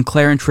merger of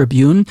Sinclair and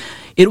Tribune,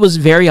 it was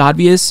very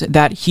obvious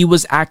that he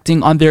was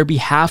acting on their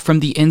behalf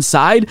from the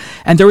inside,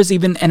 and there was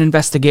even an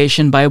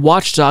investigation by a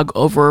watchdog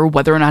over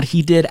whether or not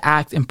he did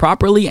act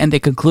improperly, and they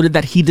concluded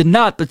that he did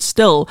not. But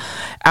still,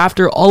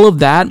 after all of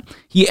that,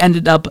 he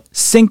ended up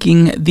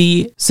sinking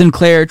the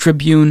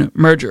Sinclair-Tribune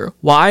merger.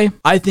 Why?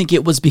 I think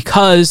it was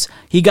because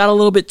he got a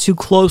little bit too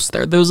close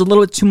there. There was a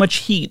little bit too much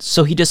heat,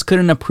 so he just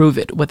couldn't approve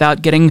it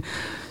without getting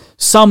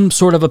some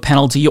sort of a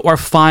penalty or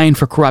fine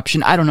for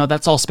corruption. I don't know.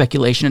 That's all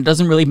speculation. It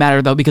doesn't really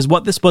matter, though, because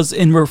what this was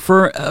in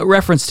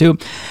reference to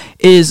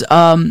is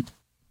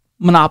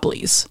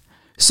monopolies.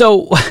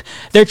 So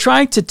they're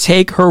trying to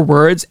take her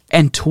words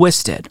and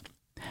twist it.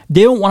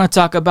 They don't want to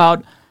talk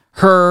about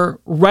her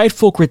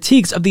rightful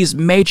critiques of these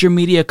major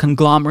media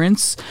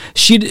conglomerates.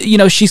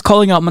 She's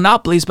calling out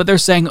monopolies, but they're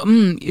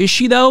saying, is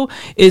she though?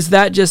 Is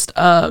that just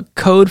a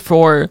code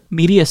for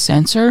media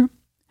censor?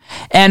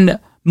 And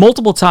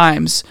multiple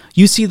times,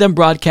 you see them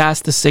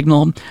broadcast the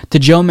signal to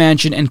Joe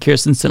Manchin and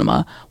Kyrsten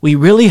Sinema. We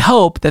really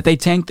hope that they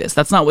tank this.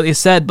 That's not what they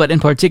said, but in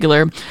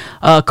particular,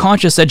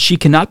 Concha said she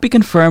cannot be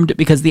confirmed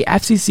because the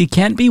FCC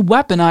can't be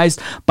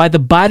weaponized by the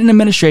Biden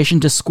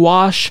administration to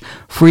squash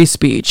free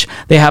speech.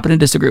 They happen to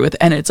disagree with,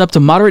 and it's up to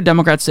moderate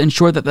Democrats to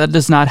ensure that that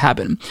does not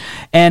happen.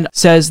 And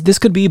says this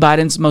could be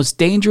Biden's most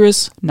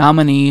dangerous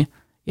nominee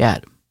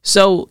yet.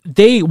 So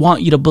they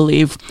want you to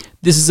believe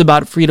this is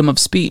about freedom of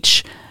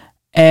speech.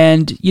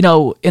 And,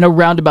 in a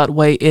roundabout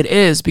way, it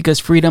is, because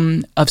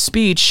freedom of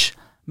speech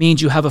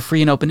means you have a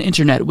free and open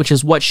internet, which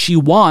is what she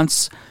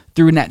wants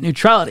through net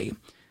neutrality.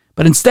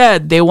 But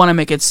instead, they want to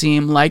make it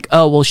seem like,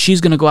 oh, well,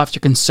 she's going to go after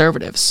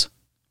conservatives.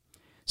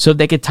 So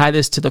they could tie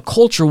this to the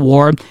culture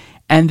war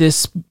and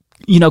this,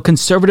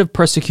 conservative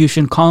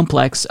persecution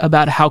complex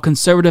about how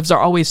conservatives are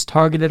always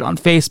targeted on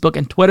Facebook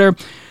and Twitter.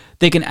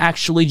 They can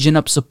actually gin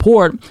up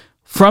support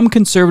from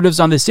conservatives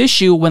on this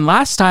issue when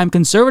last time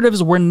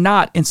conservatives were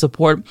not in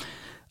support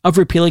of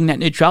repealing net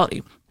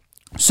neutrality.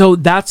 So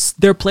that's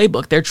their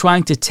playbook. They're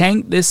trying to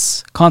tank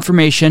this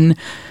confirmation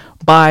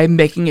by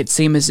making it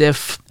seem as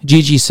if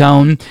Gigi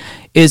Sohn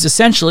is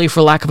essentially,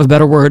 for lack of a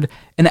better word,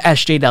 an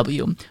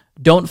SJW.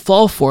 Don't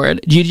fall for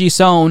it. Gigi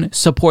Sohn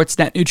supports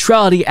net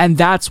neutrality, and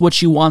that's what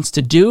she wants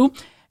to do.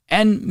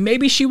 And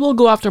maybe she will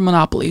go after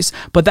monopolies,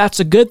 but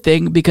that's a good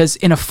thing because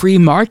in a free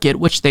market,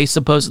 which they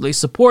supposedly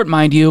support,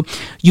 mind you,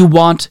 you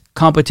want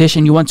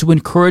competition. You want to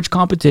encourage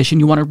competition.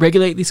 You want to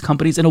regulate these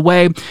companies in a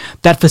way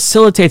that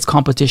facilitates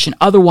competition.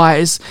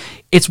 Otherwise,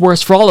 it's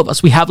worse for all of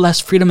us. We have less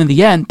freedom in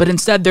the end, but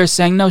instead they're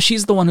saying, no,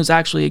 she's the one who's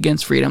actually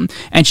against freedom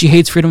and she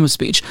hates freedom of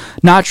speech.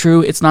 Not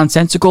true. It's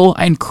nonsensical.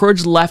 I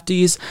encourage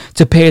lefties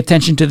to pay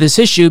attention to this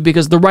issue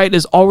because the right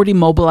is already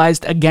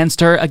mobilized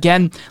against her.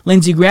 Again,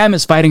 Lindsey Graham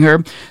is fighting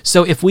her.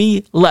 So if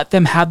we let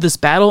them have this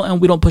battle and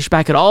we don't push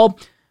back at all,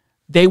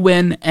 they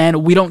win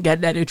and we don't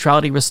get net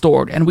neutrality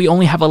restored. And we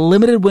only have a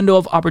limited window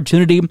of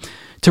opportunity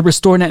to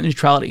restore net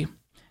neutrality.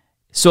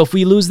 So if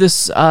we lose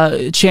this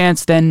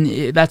chance,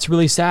 then that's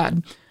really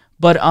sad.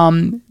 But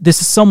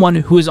this is someone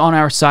who is on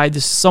our side.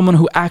 This is someone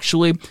who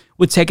actually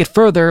would take it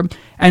further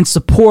and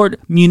support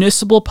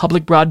municipal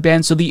public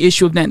broadband so the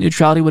issue of net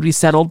neutrality would be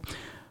settled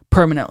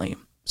permanently.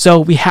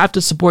 So we have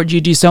to support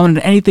Gigi Sohn and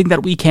anything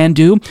that we can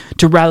do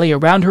to rally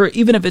around her,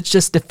 even if it's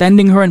just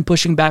defending her and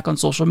pushing back on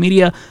social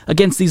media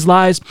against these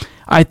lies.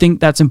 I think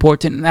that's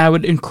important, and I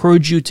would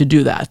encourage you to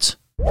do that.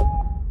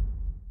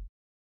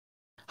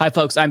 Hi,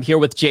 folks. I'm here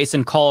with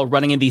Jason Call,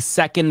 running in the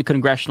 2nd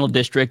Congressional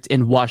District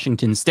in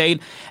Washington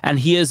State, and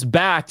he is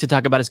back to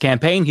talk about his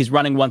campaign. He's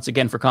running once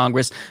again for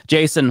Congress.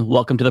 Jason,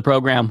 welcome to the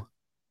program.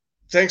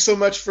 Thanks so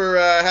much for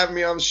having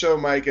me on the show,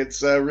 Mike.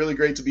 It's really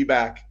great to be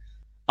back.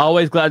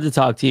 Always glad to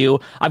talk to you.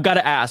 I've got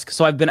to ask.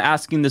 So I've been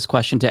asking this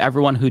question to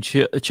everyone who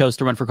chose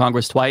to run for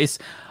Congress twice.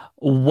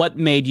 What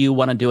made you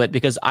want to do it?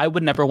 Because I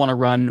would never want to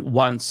run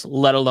once,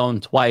 let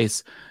alone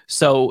twice.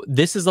 So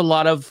this is a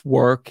lot of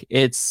work.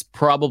 It's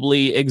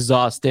probably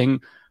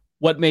exhausting.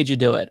 What made you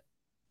do it?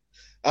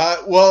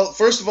 Well,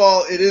 first of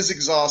all, it is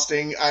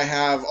exhausting. I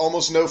have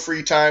almost no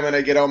free time and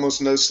I get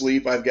almost no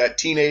sleep. I've got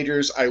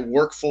teenagers. I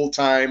work full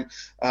time.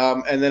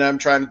 And then I'm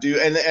trying to do,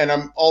 and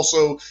I'm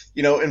also,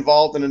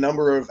 involved in a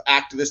number of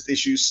activist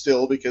issues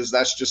still, because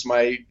that's just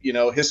my,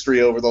 history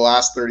over the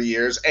last 30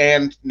 years,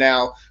 and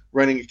now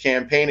running a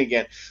campaign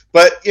again.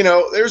 But,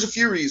 there's a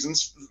few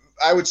reasons.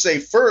 I would say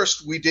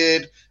first, we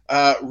did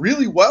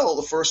really well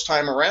the first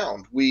time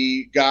around.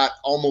 We got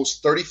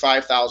almost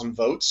 35,000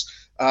 votes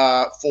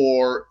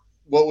for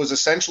what was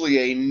essentially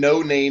a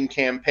no-name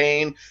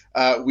campaign.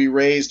 We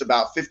raised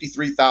about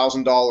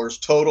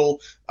 $53,000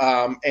 total,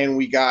 and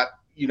we got,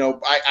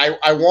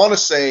 I want to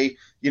say,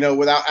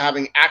 without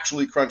having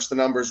actually crunched the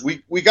numbers,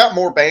 we got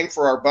more bang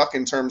for our buck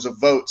in terms of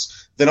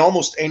votes than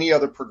almost any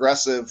other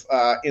progressive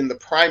in the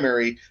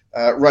primary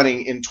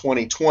running in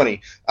 2020.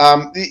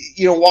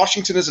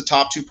 Washington is a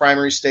top 2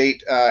 primary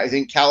state. I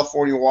think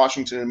California,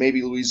 Washington, and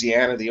maybe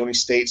Louisiana are the only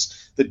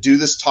states that do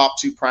this top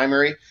 2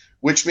 primary,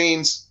 which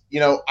means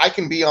I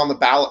can be on the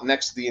ballot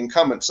next to the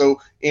incumbent. So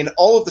in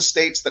all of the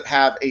states that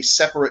have a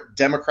separate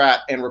Democrat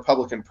and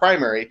Republican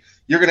primary,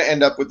 you're going to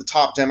end up with the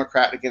top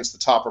Democrat against the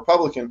top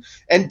Republican.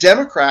 And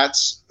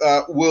Democrats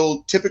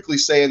will typically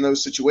say in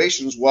those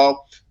situations,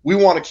 well, we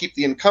want to keep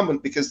the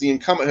incumbent because the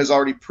incumbent has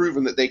already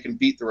proven that they can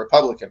beat the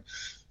Republican.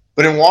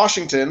 But in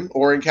Washington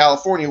or in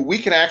California, we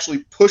can actually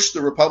push the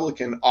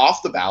Republican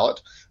off the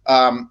ballot.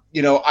 I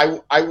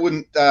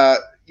wouldn't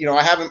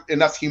I haven't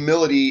enough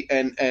humility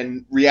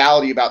and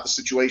reality about the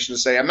situation to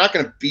say I'm not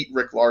going to beat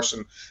Rick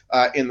Larson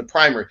in the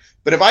primary.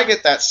 But if I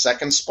get that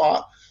second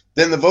spot,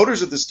 then the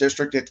voters of this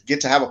district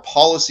get to have a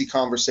policy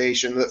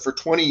conversation that for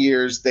 20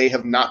 years they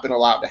have not been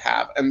allowed to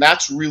have. And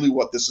that's really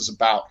what this is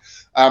about.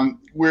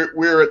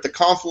 We're at the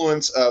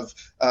confluence of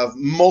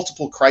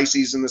multiple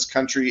crises in this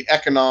country: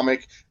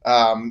 economic,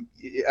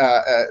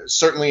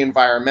 certainly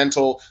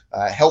environmental,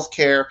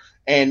 healthcare,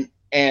 and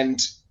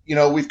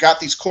we've got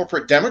these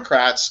corporate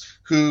Democrats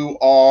who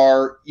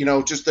are,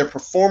 they're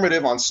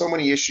performative on so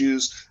many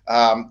issues.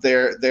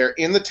 They're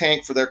in the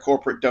tank for their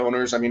corporate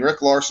donors. I mean,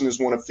 Rick Larson is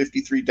one of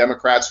 53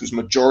 Democrats who's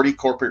majority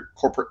corporate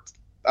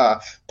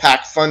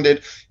PAC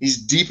funded.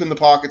 He's deep in the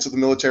pockets of the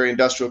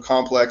military-industrial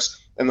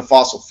complex and the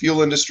fossil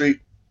fuel industry.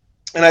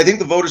 And I think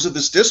the voters of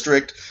this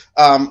district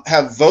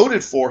have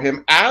voted for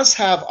him, as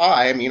have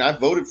I. I mean,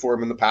 I've voted for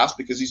him in the past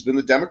because he's been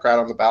the Democrat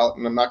on the ballot,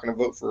 and I'm not going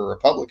to vote for a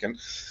Republican,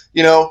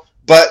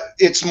 But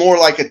it's more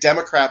like a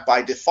Democrat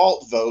by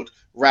default vote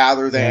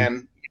rather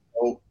than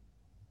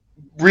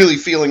really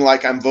feeling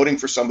like I'm voting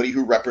for somebody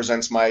who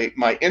represents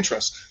my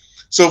interests.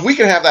 So if we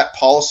can have that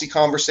policy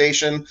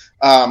conversation,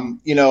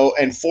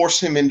 and force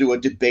him into a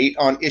debate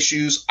on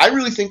issues, I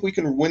really think we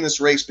can win this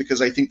race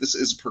because I think this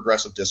is a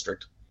progressive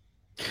district.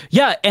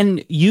 Yeah,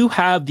 and you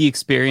have the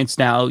experience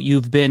now.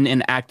 You've been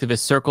in activist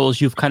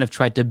circles. You've kind of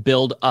tried to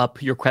build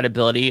up your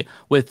credibility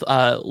with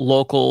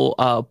local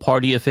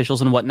party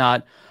officials and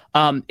whatnot.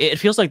 It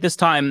feels like this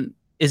time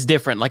is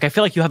different. Like, I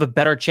feel like you have a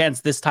better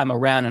chance this time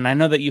around, and I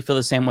know that you feel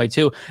the same way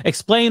too.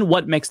 Explain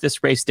what makes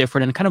this race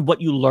different and kind of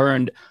what you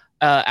learned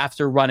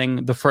after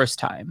running the first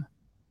time.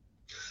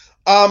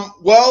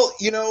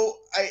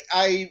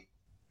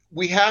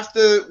 We have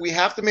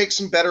to make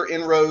some better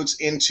inroads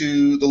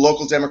into the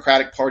local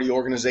Democratic Party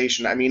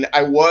organization. I mean,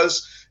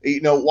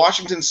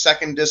 Washington's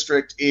 2nd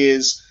district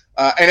is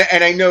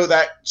And I know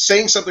that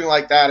saying something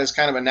like that is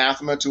kind of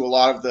anathema to a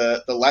lot of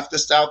the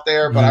leftists out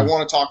there, but I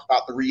want to talk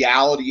about the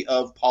reality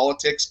of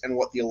politics and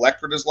what the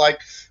electorate is like,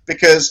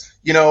 because,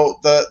 you know,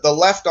 the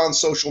left on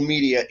social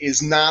media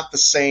is not the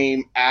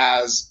same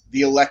as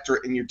the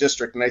electorate in your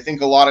district. And I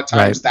think a lot of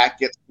times that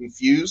gets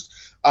confused.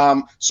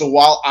 So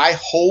while I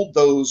hold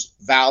those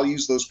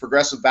values, those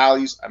progressive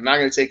values, I'm not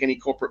going to take any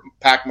corporate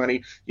PAC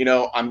money. You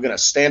know, I'm going to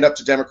stand up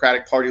to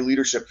Democratic Party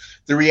leadership.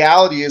 The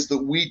reality is that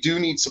we do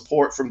need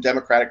support from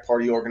Democratic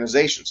Party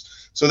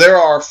organizations. So there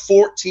are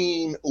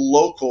 14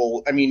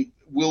 local, I mean,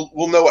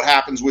 we'll know what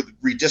happens with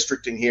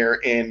redistricting here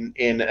in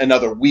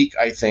another week,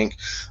 I think.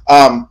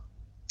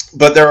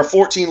 But there are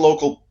 14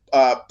 local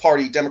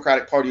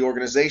Democratic Party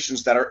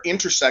organizations that are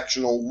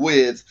intersectional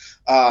with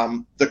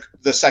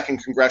the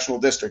second congressional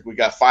district. We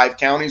got 5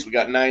 counties, we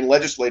got 9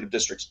 legislative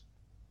districts.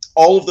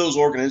 All of those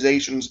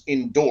organizations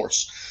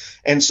endorse.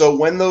 And so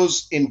when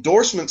those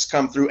endorsements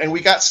come through, and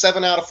we got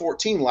 7 out of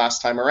 14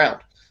 last time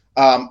around,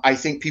 I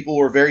think people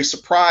were very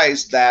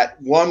surprised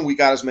that, one, we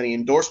got as many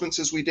endorsements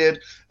as we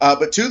did,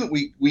 but 2, that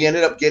we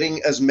ended up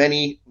getting as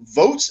many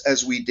votes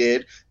as we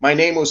did. My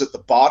name was at the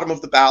bottom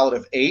of the ballot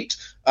of 8.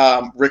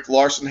 Rick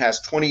Larson has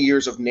 20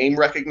 years of name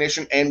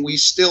recognition, and we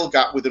still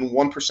got within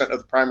 1% of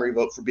the primary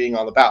vote for being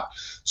on the ballot.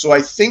 So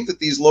I think that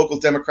these local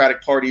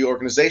Democratic Party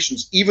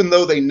organizations, even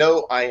though they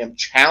know I am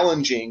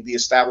challenging the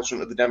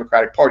establishment of the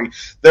Democratic Party,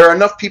 there are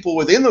enough people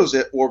within those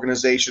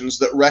organizations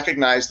that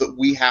recognize that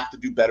we have to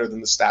do better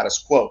than the status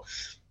quo.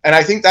 And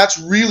I think that's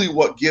really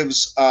what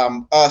gives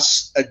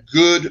us a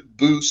good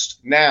boost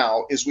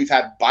now, is we've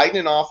had Biden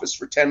in office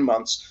for 10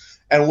 months.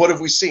 And what have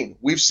we seen?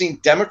 We've seen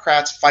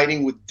Democrats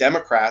fighting with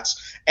Democrats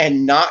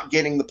and not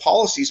getting the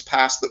policies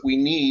passed that we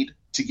need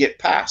to get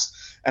passed.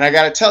 And I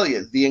got to tell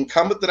you, the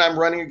incumbent that I'm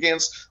running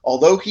against,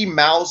 although he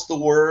mouths the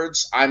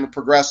words, I'm a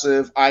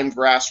progressive, I'm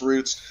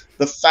grassroots,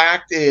 the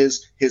fact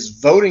is his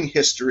voting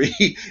history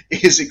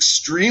is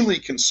extremely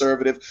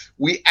conservative.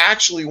 We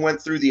actually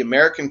went through the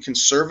American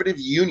Conservative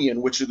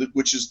Union, which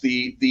is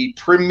the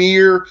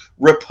premier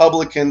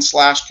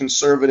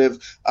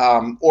Republican/conservative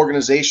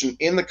organization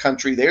in the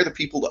country. They're the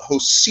people that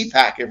host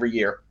CPAC every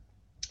year.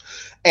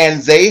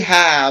 And they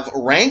have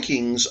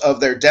rankings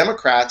of their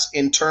Democrats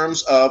in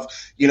terms of,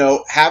 you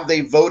know, have they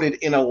voted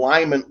in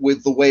alignment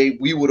with the way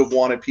we would have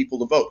wanted people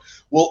to vote?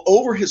 Well,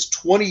 over his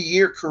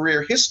 20-year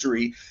career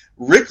history,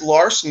 Rick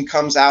Larson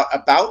comes out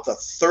about the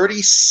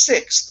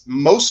 36th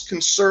most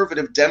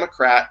conservative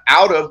Democrat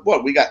out of,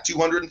 what, we got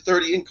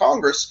 230 in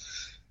Congress.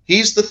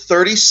 He's the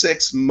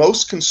 36th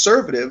most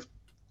conservative.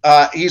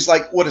 He's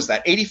like, what is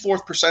that,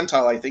 84th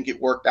percentile, I think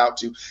it worked out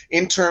to,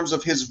 in terms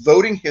of his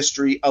voting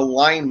history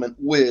alignment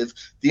with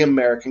the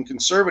American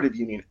Conservative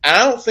Union. And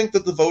I don't think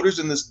that the voters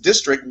in this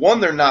district,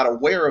 one, they're not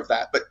aware of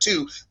that, but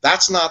 2,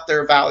 that's not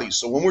their values.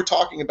 So when we're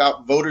talking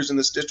about voters in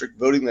this district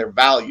voting their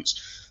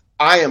values,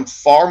 I am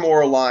far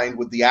more aligned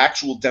with the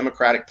actual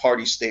Democratic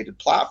Party stated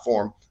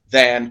platform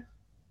than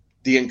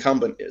the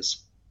incumbent is.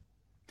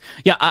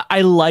 Yeah,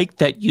 I like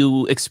that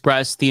you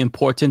express the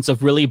importance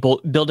of really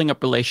building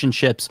up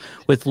relationships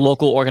with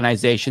local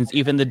organizations,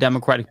 even the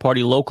Democratic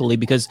Party locally,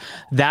 because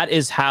that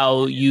is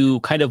how you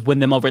kind of win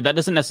them over. That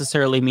doesn't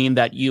necessarily mean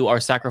that you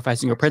are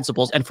sacrificing your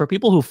principles. And for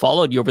people who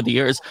followed you over the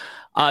years,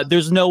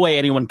 there's no way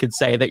anyone could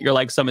say that you're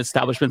like some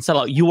establishment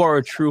sellout. You are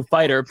a true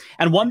fighter.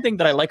 And one thing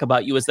that I like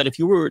about you is that if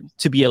you were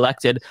to be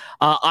elected,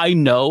 I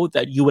know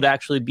that you would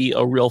actually be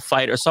a real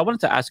fighter. So I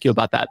wanted to ask you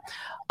about that.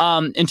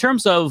 In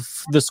terms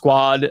of the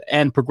squad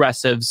and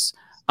progressives,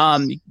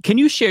 can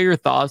you share your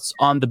thoughts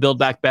on the Build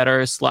Back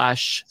Better /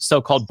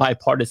 so-called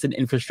bipartisan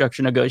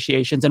infrastructure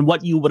negotiations and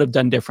what you would have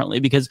done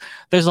differently? Because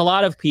there's a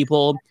lot of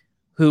people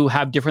who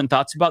have different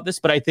thoughts about this,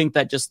 but I think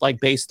that just like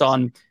based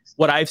on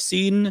what I've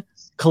seen,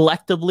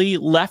 collectively,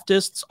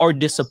 leftists are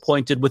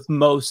disappointed with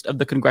most of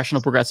the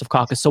Congressional Progressive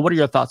Caucus. So what are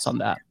your thoughts on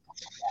that?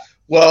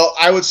 Well,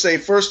 I would say,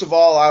 first of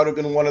all, I would have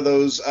been one of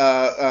those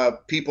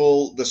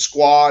people, the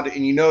squad,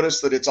 and you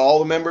notice that it's all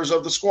the members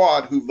of the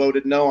squad who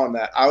voted no on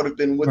that. I would have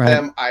been with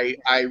them. I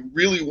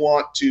really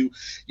want to,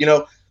 you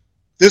know,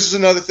 this is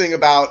another thing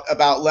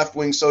about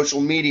left-wing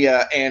social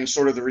media and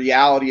sort of the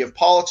reality of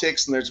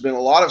politics, and there's been a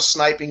lot of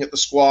sniping at the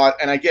squad,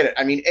 and I get it.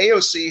 I mean,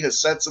 AOC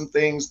has said some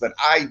things that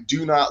I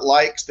do not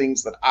like,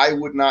 things that I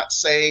would not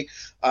say,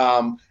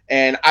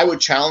 and I would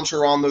challenge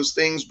her on those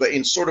things, but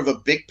in sort of a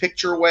big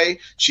picture way,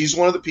 she's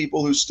one of the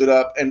people who stood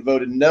up and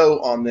voted no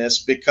on this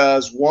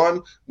because,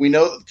 one, we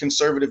know that the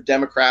conservative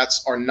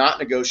Democrats are not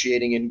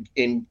negotiating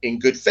in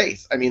good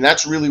faith. I mean,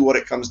 that's really what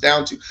it comes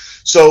down to.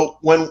 So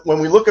when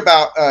we talk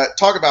about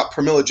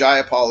Pramila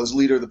Jayapal as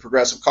leader of the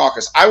Progressive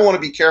Caucus, I want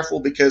to be careful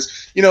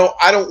because, you know,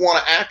 I don't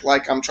want to act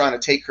like I'm trying to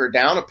take her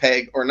down a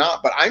peg or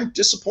not, but I'm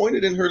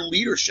disappointed in her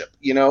leadership,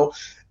 you know.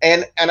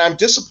 And I'm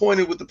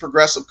disappointed with the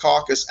Progressive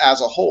Caucus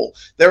as a whole.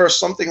 There are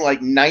something like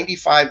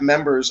 95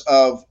 members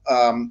of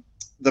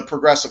the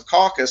Progressive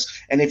Caucus,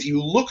 and if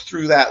you look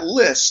through that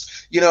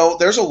list, you know,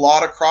 there's a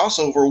lot of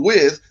crossover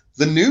with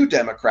the New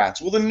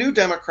Democrats. Well, the New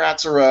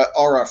Democrats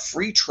are a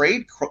free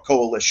trade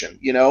coalition,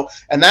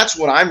 and that's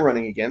what I'm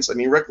running against. I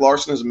mean, Rick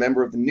Larson is a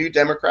member of the New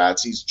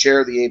Democrats. He's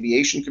chair of the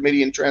Aviation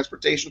Committee and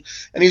Transportation,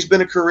 and he's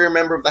been a career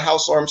member of the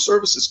House Armed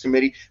Services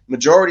Committee,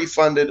 majority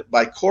funded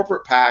by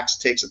corporate PACs,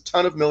 takes a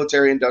ton of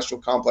military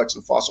industrial complex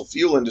and fossil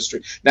fuel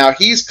industry. Now,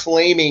 he's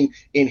claiming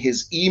in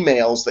his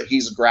emails that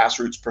he's a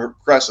grassroots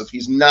progressive.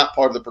 He's not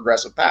part of the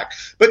progressive PAC,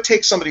 but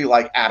take somebody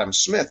like Adam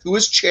Smith, who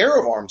is chair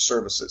of Armed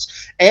Services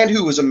and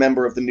who is a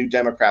member of the New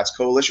Democrats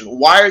coalition.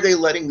 Why are they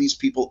letting these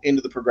people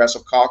into the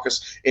Progressive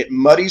Caucus? It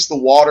muddies the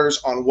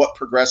waters on what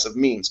progressive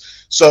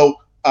means. So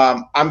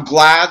I'm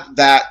glad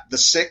that the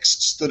 6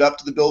 stood up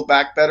to the Build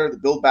Back Better. The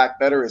Build Back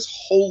Better is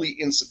wholly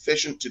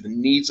insufficient to the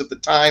needs of the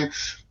time.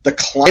 The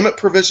climate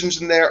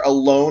provisions in there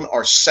alone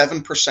are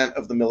 7%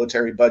 of the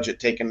military budget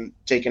taken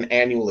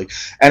annually.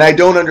 And I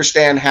don't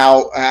understand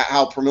how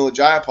Pramila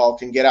Jayapal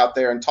can get out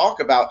there and talk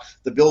about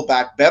the Build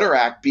Back Better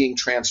Act being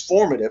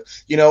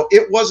transformative.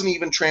 It wasn't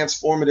even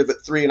transformative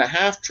at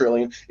 $3.5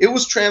 trillion. It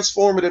was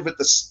transformative at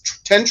the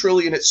 $10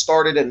 trillion it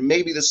started and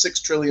maybe the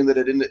 $6 trillion that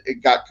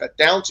it got cut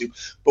down to.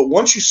 But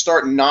once you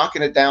start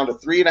knocking it down to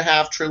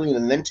 $3.5 trillion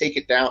and then take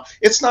it down,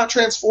 it's not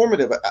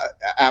transformative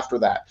after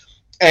that.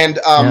 And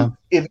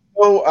if you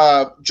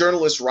know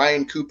journalist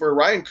Ryan Cooper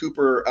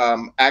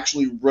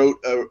actually wrote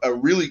a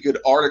really good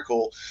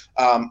article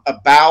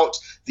about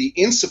the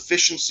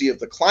insufficiency of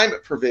the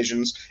climate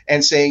provisions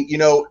and saying,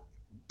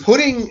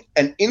 putting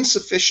an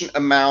insufficient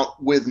amount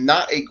with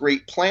not a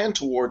great plan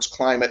towards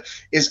climate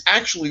is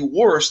actually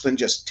worse than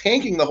just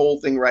tanking the whole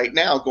thing right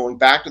now, going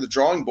back to the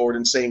drawing board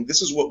and saying,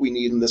 this is what we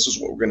need and this is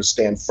what we're going to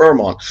stand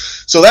firm on.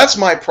 So that's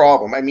my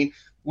problem. I mean,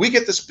 we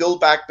get this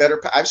Build Back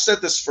Better. I've said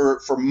this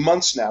for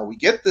months now. We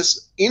get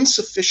this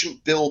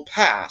insufficient bill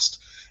passed,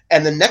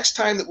 and the next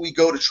time that we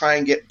go to try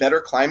and get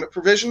better climate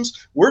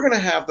provisions, we're going to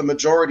have the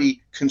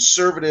majority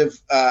conservative,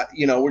 we're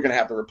going to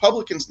have the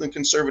Republicans and the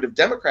conservative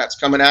Democrats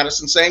coming at us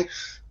and saying,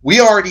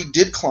 we already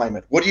did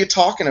climate. What are you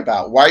talking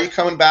about? Why are you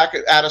coming back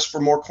at us for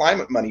more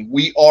climate money?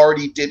 We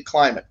already did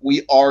climate.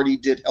 We already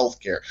did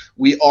healthcare.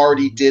 We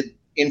already did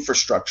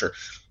infrastructure.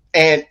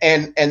 And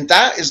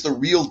that is the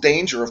real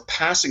danger of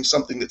passing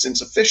something that's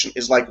insufficient,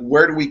 is like,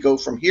 where do we go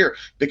from here?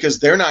 Because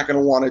they're not going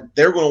to want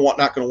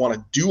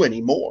to do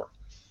any more.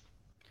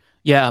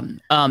 Yeah.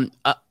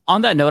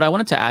 On that note, I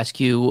wanted to ask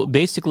you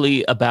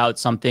basically about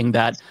something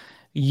that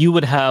you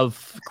would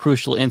have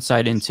crucial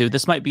insight into.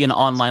 This might be an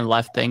online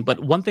left thing,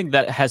 but one thing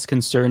that has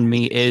concerned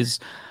me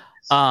is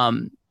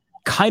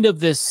kind of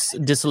this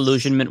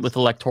disillusionment with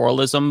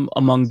electoralism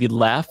among the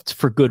left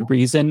for good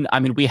reason. I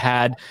mean, we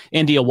had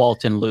India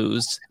Walton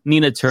lose,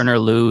 Nina Turner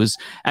lose,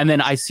 and then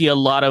I see a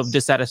lot of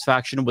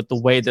dissatisfaction with the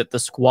way that the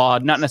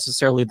squad, not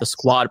necessarily the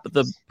squad, but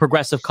the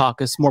Progressive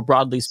Caucus, more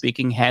broadly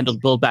speaking,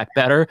 handled Build Back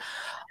Better.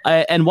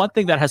 And one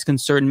thing that has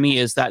concerned me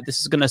is that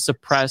this is going to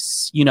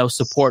suppress,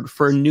 support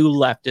for new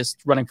leftists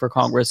running for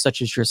Congress,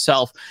 such as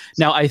yourself.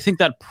 Now, I think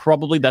that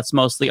probably that's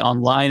mostly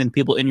online and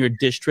people in your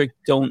district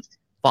don't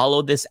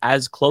follow this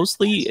as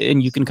closely,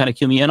 and you can kind of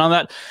cue me in on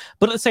that.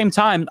 But at the same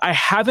time, I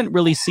haven't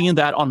really seen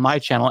that on my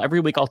channel.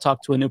 Every week I'll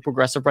talk to a new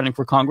progressive running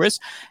for Congress,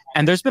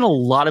 and there's been a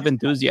lot of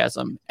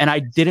enthusiasm. And I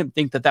didn't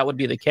think that would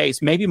be the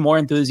case. Maybe more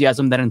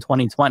enthusiasm than in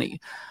 2020.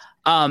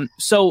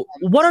 So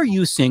what are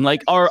you seeing?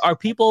 Like, are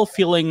people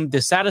feeling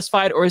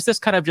dissatisfied, or is this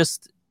kind of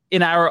just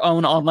in our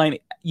own online,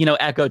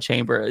 echo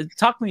chamber?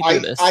 Talk me through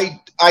this.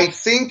 I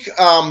think,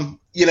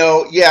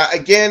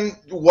 again,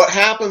 what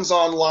happens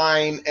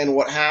online and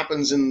what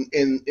happens in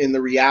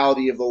the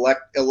reality of the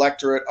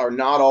electorate are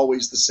not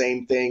always the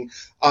same thing.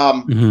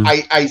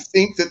 I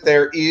think that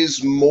there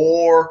is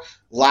more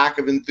lack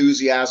of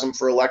enthusiasm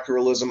for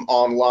electoralism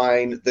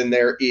online than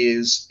there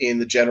is in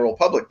the general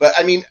public. But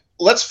I mean,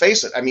 let's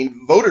face it. I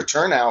mean, voter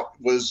turnout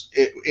was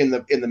in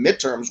the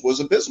midterms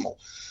was abysmal.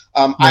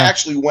 I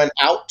actually went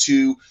out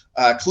to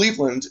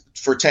Cleveland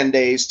for 10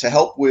 days to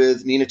help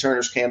with Nina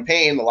Turner's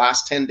campaign. The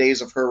last 10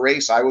 days of her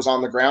race, I was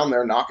on the ground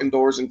there knocking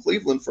doors in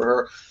Cleveland for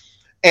her.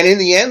 And in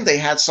the end, they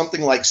had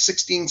something like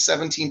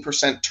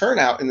 16-17%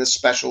 turnout in this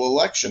special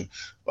election.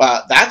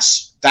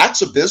 That's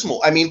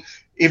abysmal. I mean,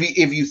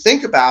 if you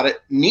think about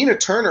it, Nina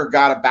Turner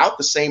got about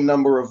the same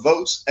number of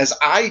votes as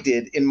I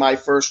did in my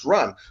first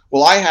run.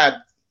 Well, I had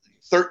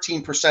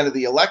 13% of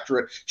the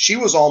electorate. She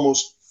was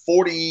almost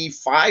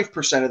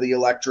 45% of the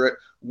electorate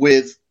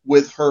with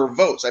her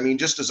votes. I mean,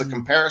 just as a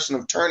comparison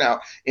of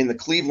turnout in the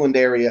Cleveland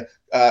area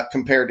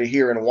compared to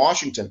here in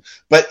Washington.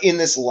 But in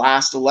this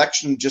last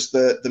election, just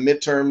the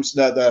midterms,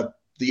 the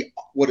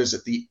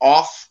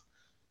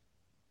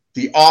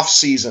off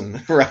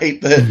season,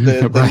 right?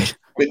 Right.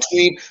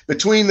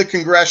 Between the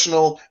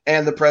congressional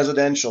and the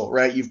presidential,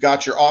 right? You've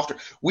got your off.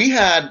 We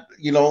had,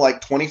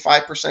 like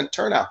 25%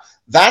 turnout.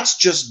 That's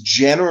just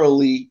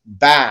generally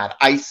bad.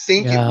 I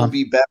think it will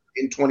be better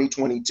in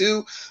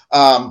 2022.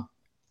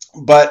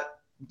 But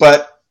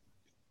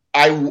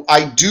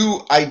I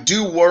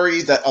do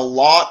worry that a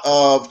lot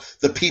of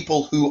the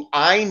people who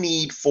I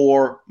need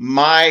for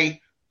my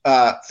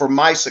for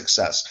my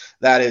success.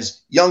 That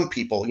is young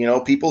people,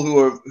 people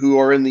who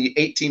are in the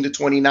 18 to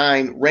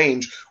 29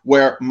 range,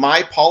 where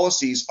my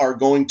policies are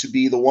going to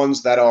be the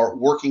ones that are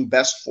working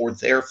best for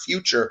their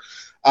future.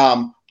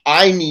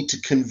 I need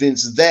to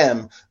convince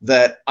them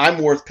that I'm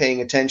worth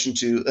paying attention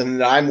to and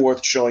that I'm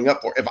worth showing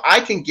up for. If I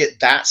can get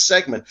that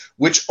segment,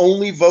 which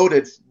only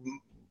voted,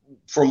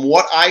 from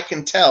what I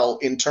can tell,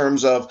 in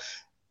terms of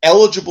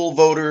eligible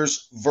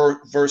voters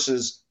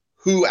versus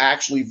who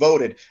actually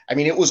voted. I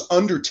mean, it was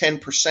under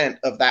 10%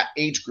 of that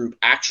age group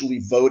actually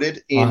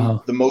voted in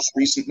the most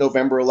recent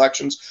November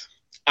elections.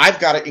 I've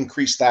got to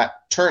increase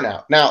that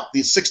turnout. Now,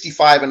 the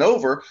 65 and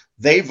over,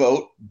 they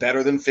vote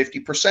better than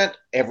 50%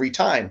 every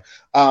time.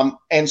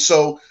 And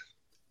so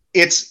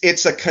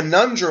it's a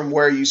conundrum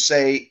where you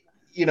say,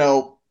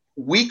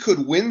 we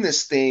could win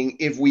this thing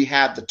if we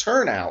had the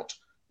turnout,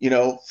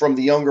 from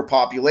the younger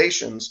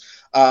populations,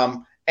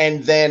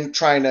 and then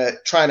trying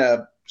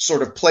to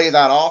sort of play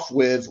that off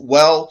with,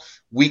 well,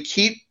 we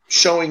keep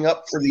showing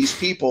up for these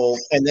people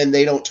and then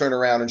they don't turn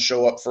around and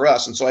show up for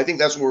us. And so I think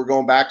that's what we're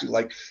going back to.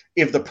 Like,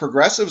 if the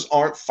progressives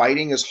aren't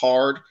fighting as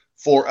hard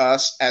for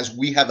us as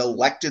we have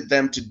elected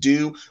them to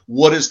do,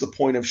 what is the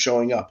point of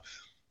showing up?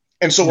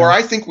 And so where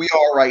I think we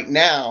are right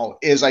now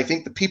is, I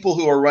think the people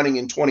who are running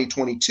in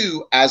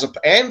 2022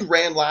 and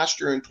ran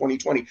last year in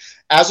 2020,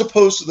 as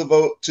opposed to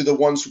the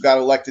ones who got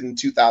elected in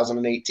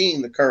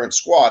 2018, the current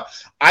squad,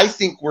 I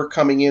think we're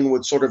coming in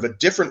with sort of a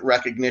different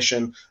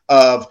recognition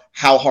of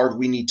how hard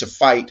we need to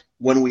fight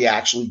when we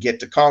actually get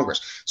to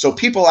Congress. So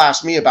people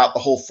ask me about the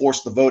whole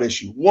force the vote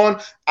issue. One,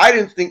 I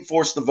didn't think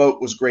force the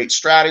vote was great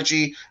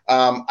strategy.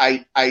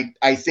 I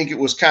think it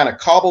was kind of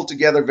cobbled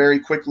together very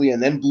quickly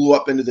and then blew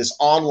up into this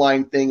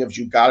online thing of,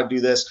 you've got to do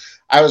this.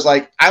 I was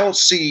like, I don't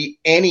see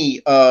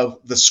any of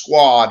the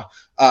squad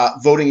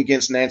voting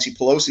against Nancy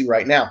Pelosi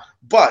right now.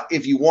 But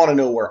if you want to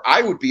know where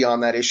I would be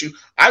on that issue,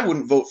 I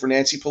wouldn't vote for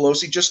Nancy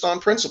Pelosi just on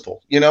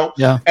principle,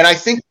 Yeah. And I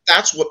think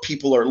that's what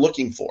people are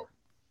looking for.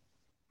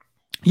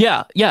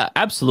 Yeah,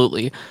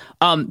 absolutely.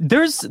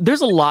 There's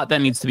a lot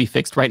that needs to be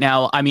fixed right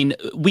now. I mean,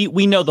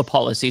 we know the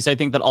policies. I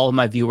think that all of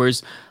my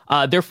viewers,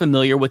 they're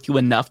familiar with you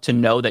enough to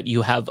know that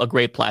you have a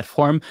great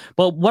platform.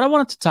 But what I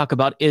wanted to talk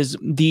about is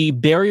the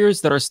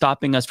barriers that are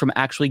stopping us from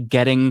actually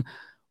getting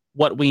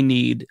what we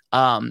need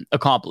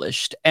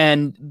accomplished.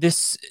 And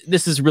this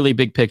is really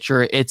big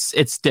picture.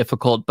 It's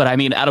difficult, but I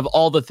mean, out of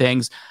all the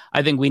things,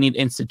 I think we need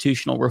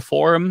institutional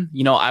reform.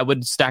 I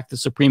would stack the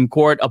Supreme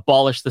Court,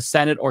 abolish the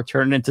Senate, or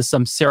turn it into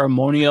some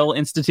ceremonial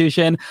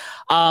institution.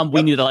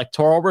 We need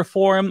electoral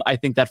reform. I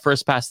think that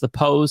first past the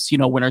post,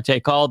 winner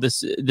take all,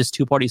 this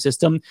two-party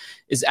system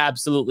is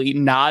absolutely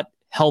not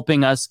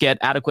helping us get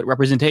adequate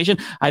representation.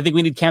 I think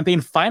we need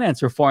campaign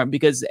finance reform,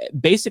 because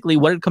basically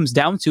what it comes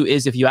down to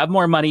is, if you have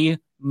more money,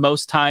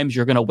 most times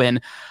you're going to win.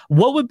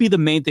 What would be the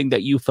main thing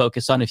that you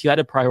focus on if you had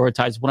to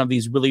prioritize one of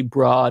these really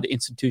broad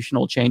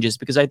institutional changes?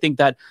 Because I think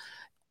that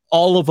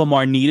all of them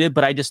are needed,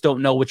 but I just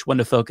don't know which one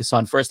to focus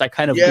on first. I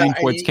kind of lean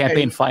towards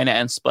campaign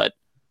finance, but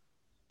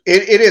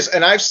It is,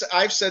 and I've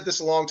said this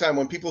a long time.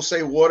 When people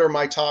say, what are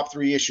my top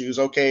three issues?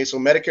 Okay, so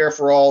Medicare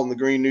for All and the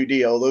Green New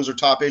Deal, those are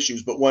top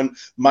issues. But when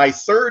my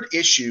third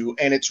issue,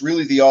 and it's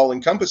really the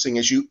all-encompassing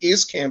issue,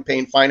 is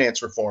campaign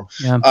finance reform.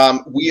 Yeah.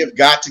 We have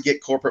got to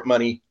get corporate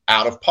money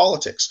out of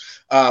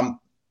politics. The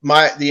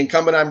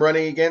incumbent I'm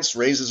running against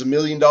raises $1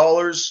 million,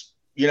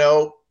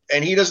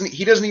 and he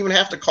doesn't even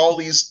have to call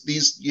these,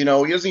 he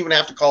doesn't even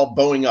have to call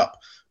Boeing up.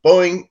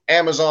 Boeing,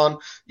 Amazon,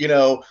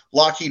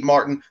 Lockheed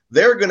Martin,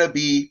 they're going to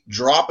be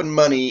dropping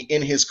money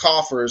in his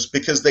coffers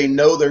because they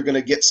know they're going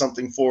to get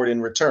something for it in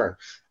return.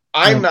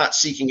 I'm not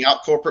seeking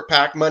out corporate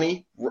PAC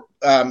money,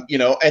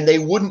 and they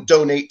wouldn't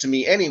donate to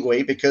me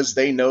anyway because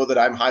they know that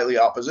I'm highly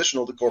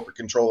oppositional to corporate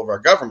control of our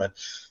government.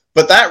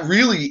 But that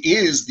really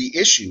is the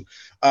issue.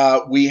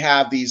 We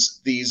have these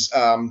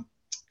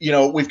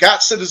we've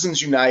got Citizens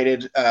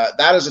United.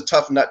 That is a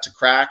tough nut to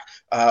crack.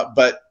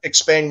 But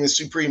expanding the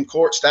Supreme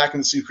Court,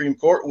 stacking the Supreme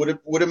Court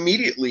would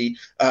immediately,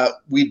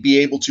 we'd be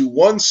able to,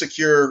 one,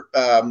 secure,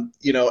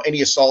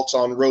 any assaults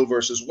on Roe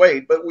versus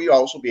Wade, but we'd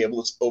also be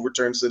able to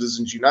overturn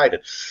Citizens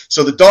United.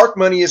 So the dark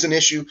money is an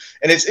issue.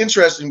 And it's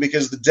interesting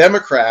because the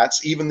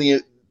Democrats,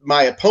 even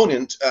my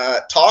opponent,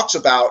 talks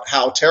about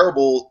how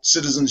terrible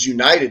Citizens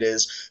United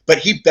is, but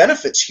he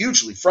benefits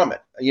hugely from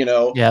it.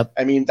 Yep.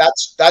 I mean,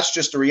 that's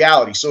just a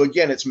reality. So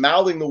again, it's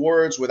mouthing the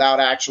words without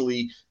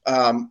actually,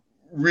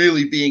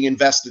 really being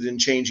invested in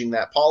changing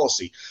that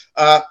policy.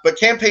 But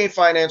campaign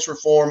finance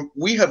reform,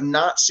 we have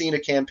not seen a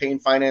campaign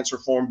finance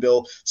reform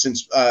bill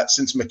since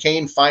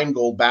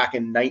McCain-Feingold back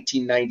in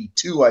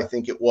 1992, I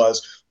think it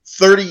was.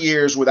 30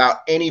 years without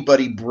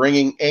anybody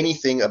bringing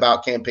anything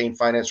about campaign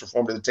finance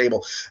reform to the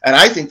table. And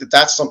I think that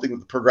that's something that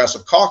the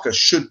Progressive Caucus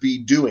should be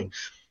doing.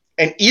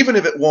 And even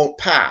if it won't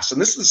pass,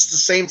 and this is the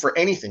same for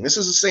anything, this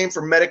is the same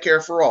for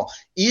Medicare for all,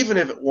 even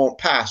if it won't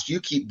pass, you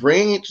keep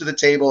bringing it to the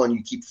table and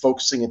you keep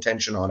focusing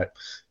attention on it,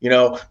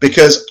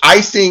 because I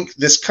think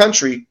this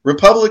country,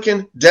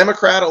 Republican,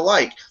 Democrat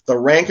alike, the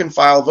rank and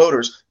file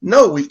voters,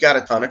 know we've got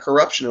a ton of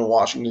corruption in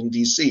Washington,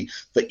 D.C.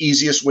 The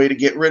easiest way to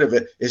get rid of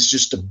it is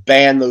just to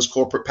ban those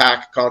corporate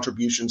PAC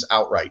contributions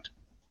outright.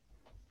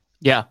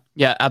 Yeah,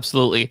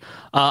 absolutely.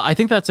 I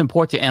think that's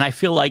important. And I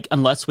feel like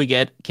unless we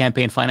get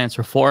campaign finance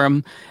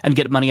reform and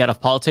get money out of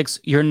politics,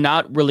 you're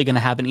not really going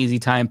to have an easy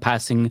time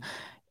passing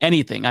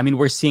anything. I mean,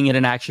 we're seeing it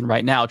in action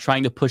right now,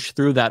 trying to push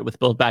through that with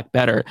Build Back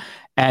Better,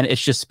 and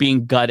it's just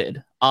being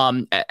gutted.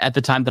 At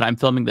the time that I'm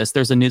filming this,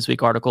 there's a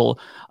Newsweek article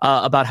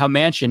about how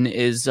Manchin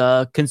is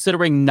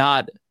considering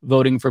not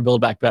voting for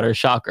Build Back Better,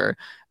 shocker,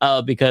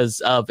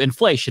 because of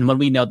inflation, when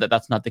we know that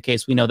that's not the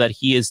case. We know that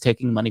he is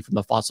taking money from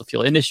the fossil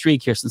fuel industry.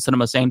 Kirsten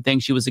Sinema, same thing.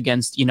 She was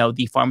against,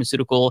 the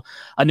pharmaceutical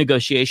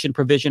negotiation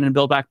provision in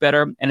Build Back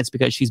Better, and it's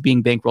because she's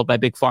being bankrolled by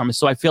big pharma.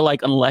 So I feel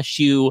like unless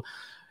you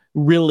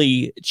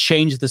really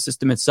change the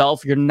system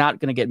itself, you're not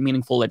going to get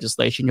meaningful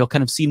legislation. You'll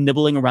kind of see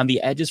nibbling around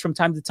the edges from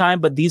time to time,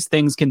 but these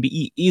things can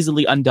be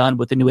easily undone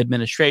with the new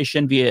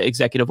administration via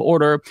executive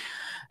order.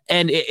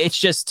 And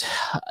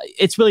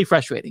it's really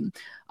frustrating.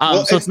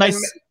 So it's nice.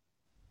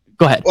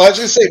 Go ahead. Well, I was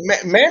going to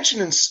say,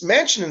 Manchin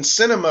and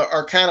Sinema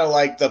are kind of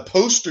like the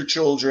poster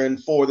children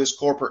for this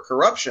corporate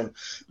corruption.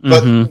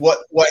 But what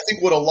I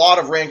think what a lot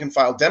of rank and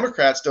file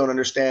Democrats don't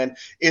understand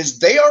is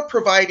they are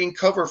providing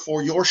cover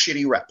for your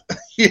shitty rep.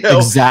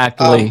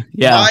 Exactly.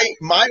 Yeah.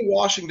 My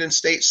Washington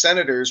state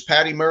senators,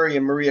 Patty Murray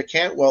and Maria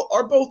Cantwell,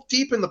 are both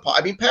deep in the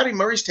pot. I mean, Patty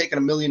Murray's taken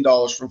 $1 million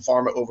from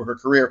pharma over her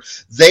career.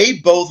 They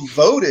both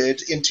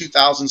voted in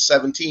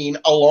 2017,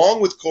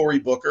 along with Cory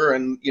Booker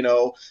and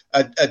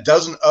a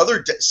dozen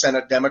other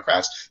Senate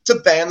Democrats, to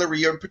ban the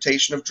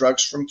reimportation of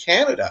drugs from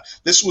Canada.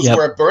 This was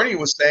where Bernie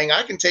was saying,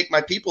 I can take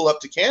my people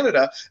up to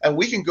Canada and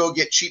we can go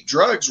get cheap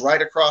drugs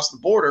right across the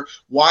border.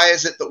 Why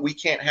is it that we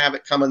can't have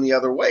it coming the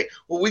other way?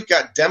 Well, we've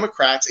got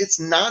Democrats. It's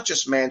not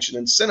just Manchin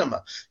and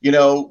Sinema.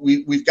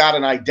 We've got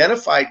an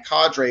identified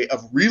cadre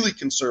of really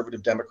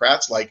conservative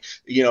Democrats like,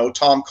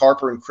 Tom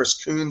Carper and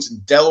Chris Coons in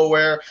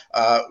Delaware,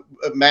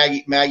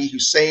 Maggie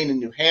Hussein in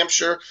New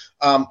Hampshire.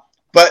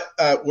 But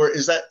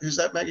who's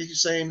that Maggie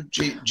Hussein?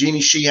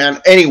 Jeannie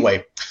Sheehan.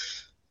 Anyway,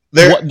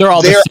 they're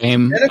all the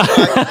same.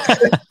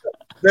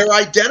 They're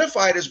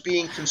identified as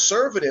being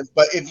conservative,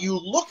 but if you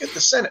look at the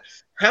Senate,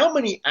 how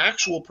many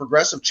actual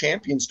progressive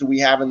champions do we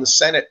have in the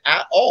Senate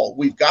at all?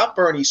 We've got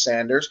Bernie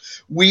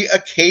Sanders. We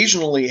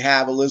occasionally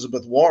have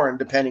Elizabeth Warren,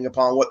 depending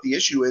upon what the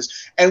issue is,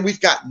 and we've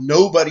got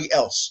nobody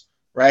else,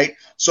 right?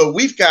 So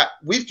we've got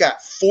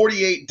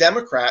 48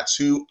 Democrats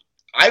who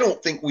I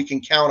don't think we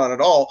can count on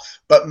at all,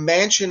 but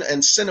Manchin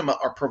and Sinema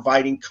are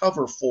providing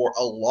cover for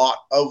a lot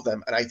of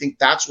them. And I think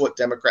that's what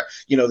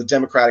the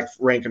Democratic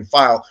rank and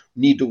file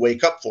need to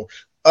wake up to.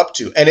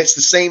 And it's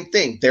the same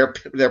thing. They're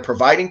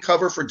providing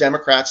cover for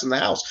Democrats in the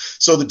House.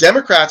 So the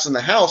Democrats in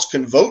the House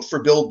can vote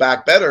for Build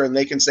Back Better, and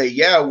they can say,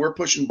 yeah, we're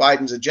pushing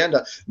Biden's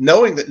agenda,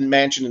 knowing that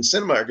Manchin and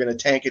Sinema are going to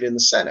tank it in the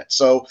Senate.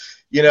 So,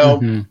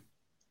 that's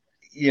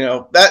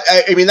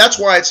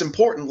why it's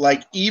important.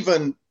 Like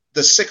even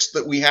the 6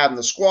 that we have in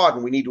the squad,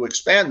 and we need to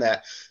expand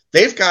that,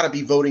 they've got to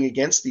be voting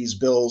against these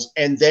bills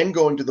and then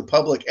going to the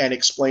public and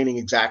explaining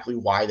exactly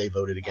why they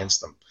voted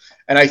against them.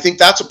 And I think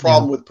that's a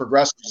problem with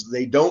progressives.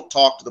 They don't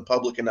talk to the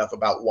public enough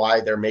about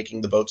why they're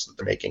making the votes that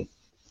they're making.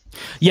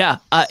 Yeah,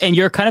 and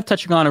you're kind of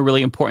touching on a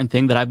really important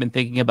thing that I've been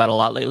thinking about a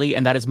lot lately,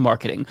 and that is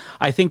marketing.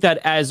 I think that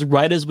as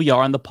right as we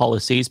are on the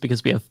policies,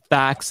 because we have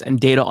facts and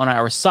data on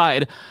our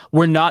side,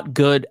 we're not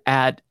good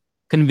at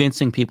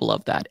convincing people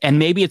of that. And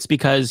maybe it's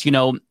because,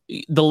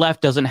 the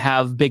left doesn't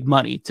have big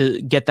money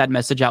to get that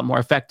message out more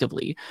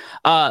effectively.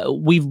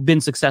 We've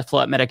been successful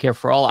at Medicare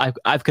for All.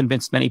 I've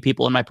convinced many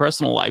people in my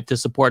personal life to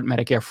support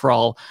Medicare for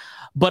All.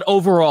 But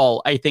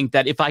overall, I think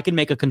that if I can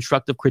make a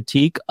constructive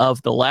critique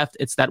of the left,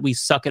 it's that we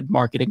suck at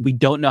marketing. We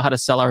don't know how to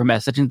sell our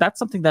message. And that's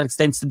something that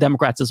extends to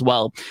Democrats as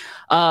well.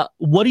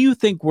 What do you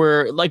think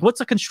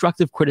what's a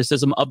constructive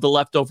criticism of the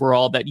left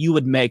overall that you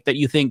would make that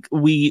you think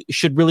we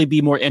should really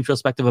be more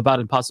introspective about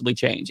and possibly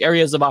change?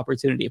 Areas of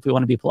opportunity, if we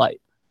want to be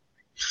polite.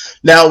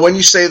 Now, when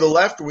you say the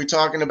left, are we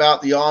talking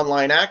about the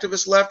online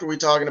activist left, or are we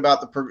talking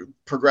about the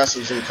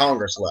progressives in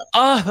Congress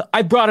left?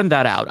 I broadened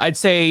that out. I'd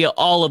say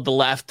all of the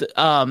left.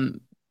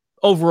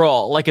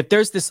 Overall, like if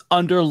there's this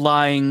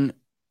underlying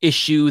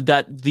issue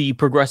that the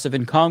progressive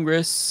in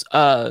Congress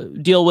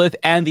deal with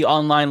and the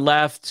online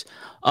left,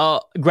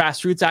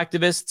 grassroots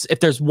activists, if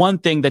there's one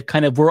thing that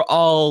kind of we're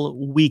all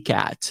weak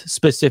at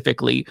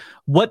specifically,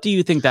 what do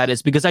you think that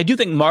is? Because I do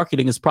think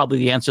marketing is probably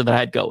the answer that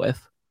I'd go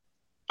with.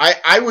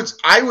 I would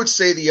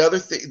say the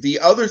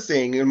other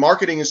thing, and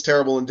marketing is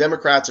terrible, and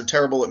Democrats are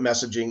terrible at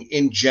messaging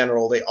in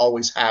general. They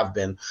always have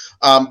been.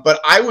 But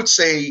I would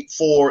say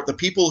for the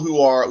people who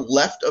are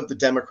left of the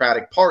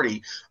Democratic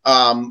Party,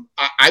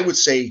 I would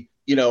say,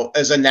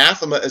 as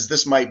anathema as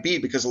this might be,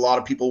 because a lot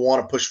of people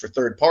want to push for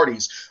third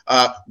parties,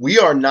 we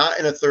are not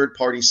in a third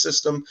party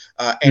system,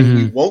 and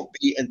we won't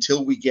be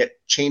until we get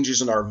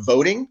changes in our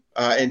voting,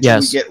 until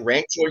we get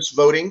ranked choice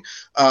voting,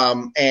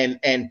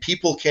 and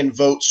people can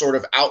vote sort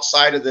of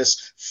outside of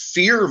this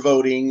fear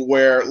voting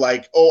where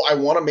like, oh, I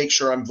want to make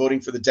sure I'm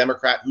voting for the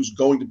Democrat who's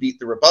going to beat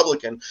the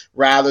Republican,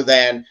 rather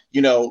than,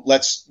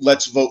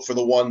 let's vote for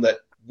the one that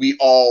we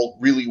all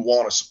really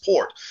want to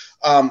support.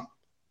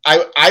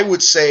 I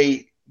would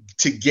say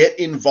to get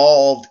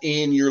involved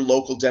in your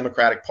local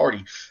Democratic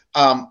Party.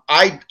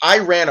 I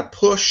ran a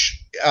push,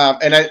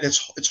 and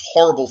it's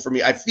horrible for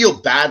me. I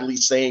feel badly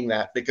saying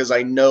that because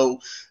I know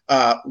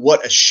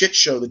what a shit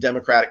show the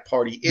Democratic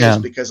Party is,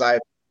 because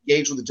I've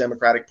engaged with the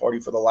Democratic Party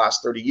for the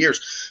last 30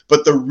 years.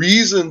 But the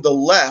reason the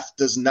left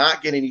does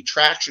not get any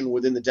traction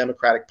within the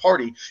Democratic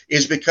Party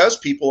is because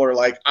people are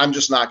like, I'm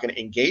just not going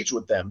to engage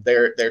with them.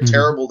 They're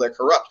terrible. They're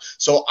corrupt.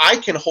 So I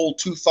can hold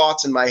two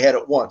thoughts in my head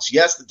at once.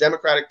 Yes, the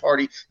Democratic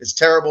Party is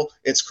terrible.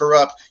 It's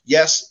corrupt.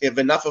 Yes, if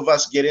enough of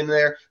us get in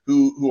there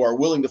who are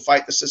willing to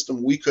fight the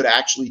system, we could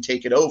actually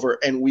take it over,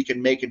 and we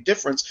can make a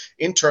difference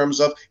in terms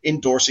of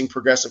endorsing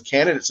progressive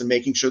candidates and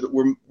making sure that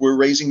we're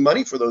raising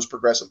money for those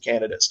progressive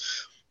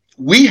candidates.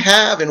 We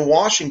have in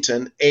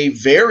Washington a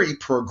very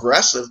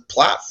progressive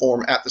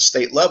platform at the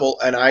state level,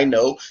 and I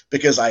know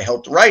because I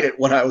helped write it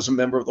when I was a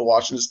member of the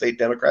Washington State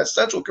Democrats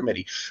Central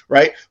Committee,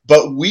 right?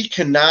 But we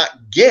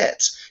cannot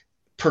get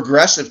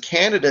progressive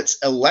candidates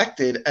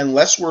elected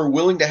unless we're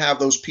willing to have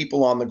those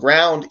people on the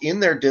ground in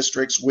their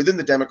districts within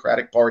the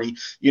Democratic Party,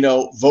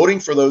 voting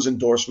for those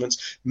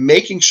endorsements,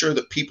 making sure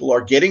that people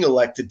are getting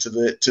elected to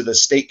the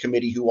state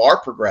committee who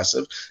are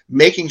progressive,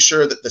 making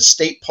sure that the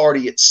state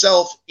party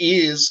itself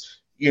is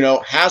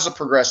has a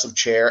progressive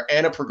chair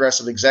and a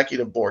progressive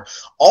executive board.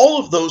 All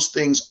of those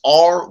things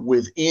are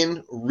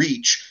within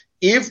reach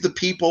if the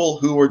people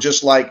who are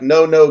just like,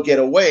 no, get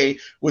away,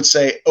 would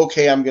say,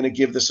 okay, I'm going to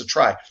give this a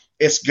try.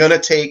 It's going to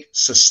take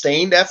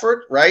sustained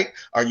effort, right?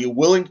 Are you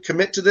willing to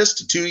commit to this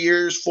to 2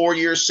 years, 4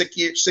 years, 6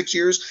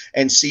 years,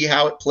 and see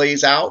how it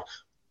plays out?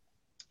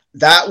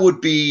 That would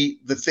be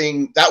the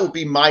thing. That would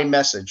be my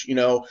message.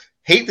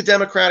 Hate the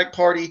Democratic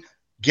Party,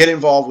 get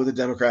involved with the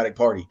Democratic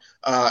Party,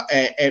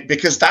 and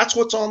because that's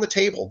what's on the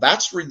table.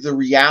 That's the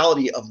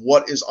reality of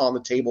what is on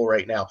the table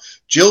right now.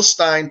 Jill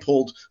Stein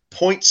pulled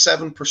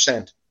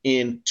 0.7%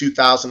 in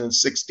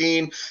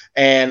 2016,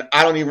 and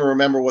I don't even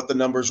remember what the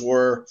numbers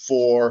were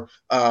for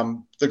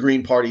the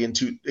Green Party in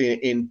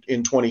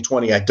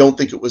 2020. I don't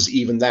think it was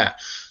even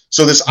that.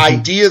 So this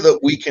idea that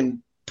we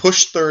can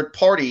push third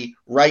party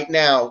right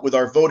now with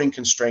our voting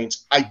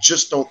constraints, I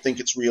just don't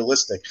think it's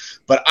realistic.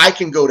 But I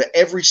can go to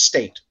every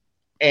state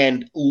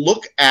and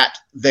look at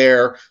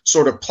their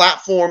sort of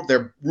platform,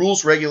 their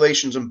rules,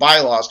 regulations, and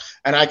bylaws,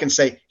 and I can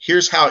say,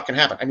 here's how it can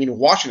happen. I mean, in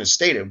Washington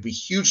State, it would be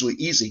hugely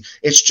easy.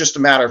 It's just a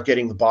matter of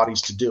getting the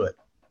bodies to do it.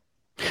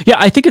 Yeah,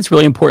 I think it's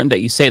really important that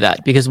you say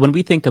that, because when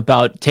we think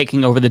about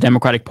taking over the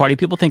Democratic Party,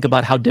 people think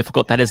about how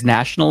difficult that is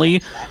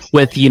nationally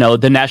with,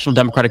 the National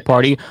Democratic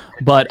Party.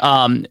 But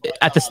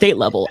at the state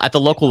level, at the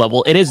local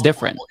level, it is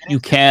different.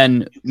 You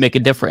can make a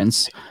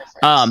difference.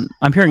 I'm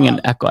hearing an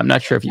echo. I'm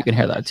not sure if you can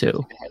hear that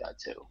too.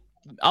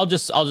 I'll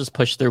just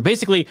push through.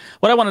 Basically,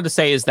 what I wanted to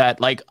say is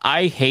that, like,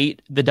 I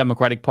hate the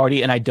Democratic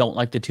Party and I don't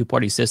like the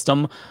two-party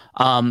system.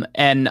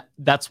 And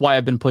that's why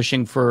I've been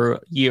pushing for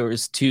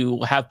years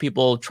to have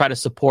people try to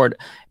support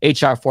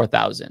HR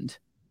 4000.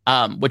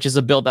 Which is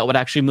a bill that would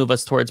actually move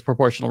us towards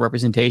proportional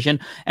representation.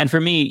 And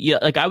for me,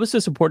 I was a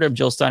supporter of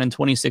Jill Stein in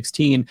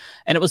 2016,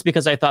 and it was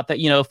because I thought that,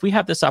 if we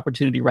have this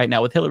opportunity right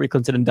now with Hillary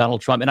Clinton and Donald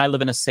Trump, and I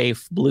live in a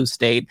safe blue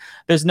state,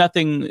 there's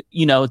nothing,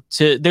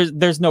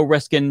 there's no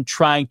risk in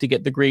trying to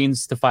get the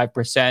Greens to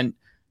 5%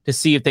 to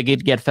see if they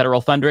could get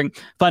federal funding.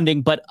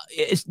 But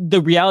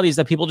the reality is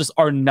that people just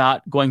are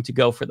not going to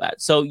go for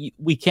that. So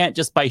we can't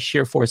just by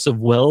sheer force of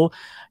will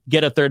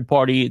get a third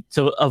party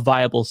to a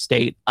viable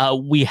state.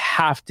 We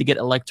have to get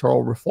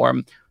electoral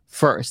reform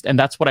first. And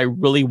that's what I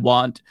really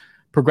want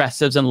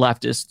progressives and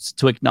leftists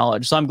to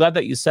acknowledge. So I'm glad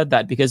that you said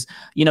that, because,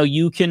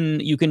 you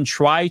can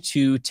try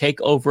to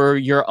take over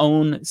your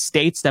own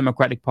state's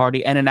Democratic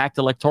Party and enact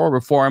electoral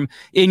reform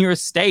in your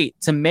state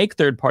to make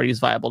third parties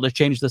viable, to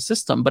change the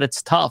system. But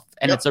it's tough,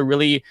 and it's a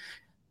really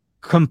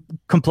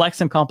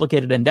complex and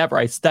complicated endeavor.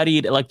 I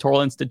studied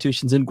electoral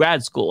institutions in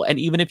grad school, and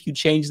even if you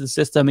change the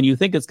system and you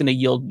think it's going to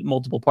yield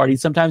multiple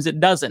parties, sometimes it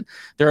doesn't.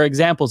 There are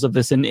examples of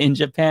this in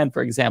Japan,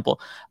 for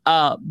example.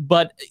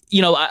 But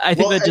I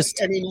think that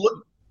just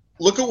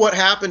look at what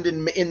happened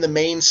in the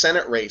Maine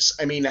Senate race.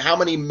 I mean, how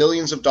many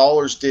millions of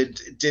dollars did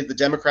the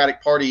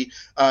Democratic Party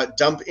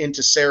dump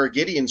into Sarah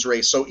Gideon's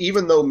race? So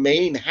even though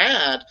Maine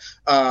had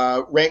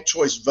ranked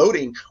choice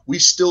voting, we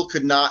still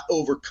could not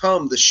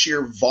overcome the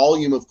sheer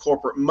volume of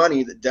corporate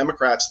money that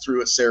Democrats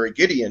threw at Sarah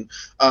Gideon.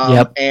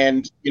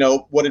 And,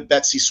 what did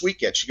Betsy Sweet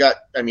get? She got,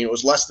 it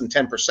was less than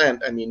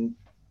 10%.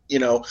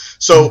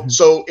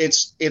 So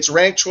it's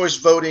ranked choice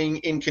voting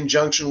in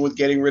conjunction with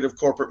getting rid of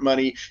corporate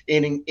money,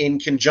 in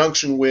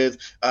conjunction with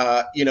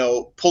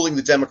pulling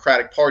the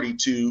Democratic Party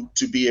to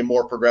be a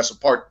more progressive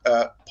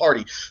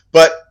party.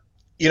 But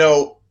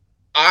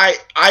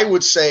I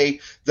would say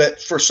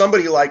that for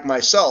somebody like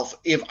myself,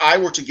 if I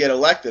were to get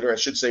elected, or I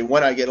should say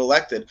when I get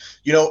elected,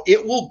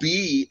 it will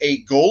be a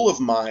goal of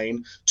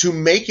mine to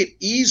make it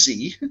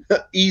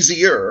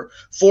easier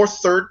for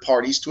third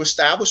parties to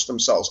establish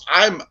themselves.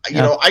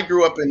 I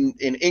grew up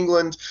in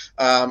England,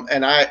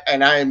 and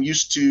I am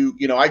used to,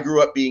 I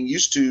grew up being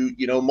used to,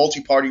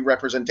 multi-party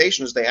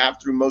representation as they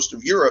have through most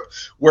of Europe,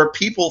 where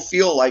people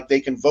feel like they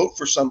can vote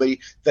for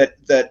somebody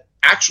that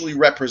actually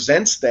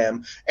represents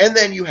them, and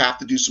then you have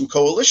to do some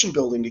coalition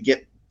building to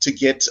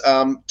get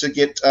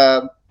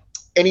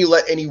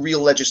any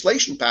real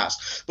legislation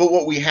passed. But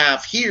what we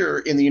have here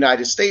in the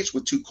United States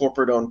with two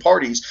corporate-owned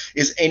parties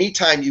is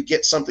anytime you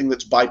get something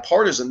that's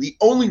bipartisan, the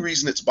only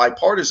reason it's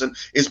bipartisan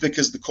is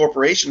because the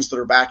corporations that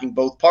are backing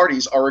both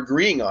parties are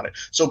agreeing on it.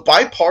 So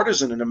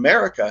bipartisan in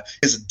America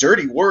is a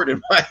dirty word,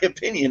 in my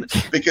opinion,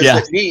 because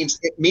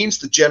it means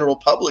the general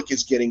public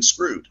is getting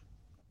screwed.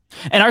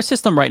 And our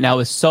system right now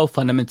is so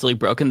fundamentally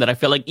broken that I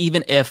feel like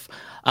even if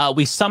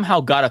we somehow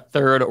got a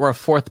third or a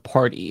fourth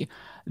party,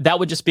 that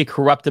would just be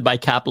corrupted by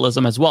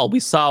capitalism as well.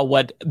 We saw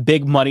what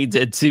big money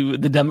did to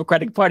the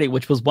Democratic Party,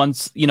 which was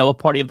once, a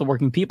party of the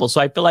working people. So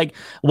I feel like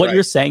what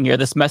you're saying here,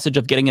 this message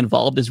of getting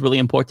involved is really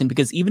important,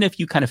 because even if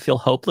you kind of feel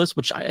hopeless,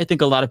 which I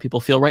think a lot of people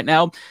feel right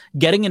now,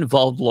 getting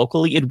involved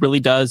locally, it really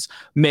does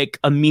make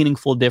a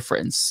meaningful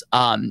difference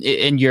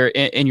in your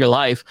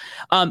life.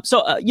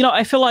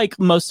 I feel like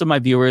most of my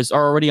viewers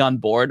are already on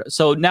board.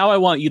 So now I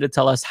want you to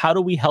tell us, how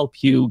do we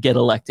help you get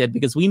elected?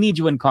 Because we need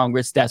you in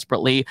Congress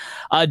desperately.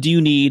 Do you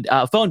need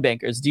phone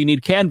bankers? Do you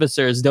need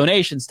canvassers,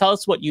 donations? Tell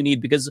us what you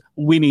need, because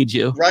we need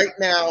you. Right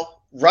now,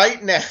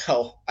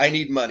 I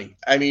need money.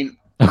 I mean,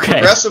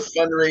 progressive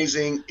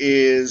fundraising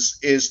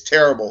is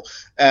terrible.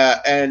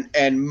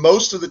 And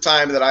most of the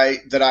time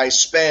that I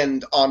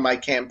spend on my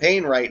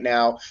campaign right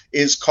now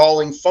is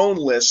calling phone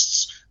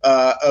lists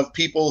of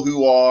people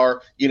who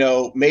are,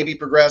 maybe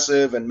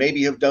progressive and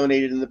maybe have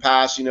donated in the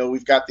past.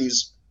 We've got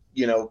these,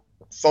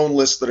 phone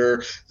lists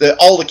that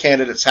all the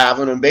candidates have,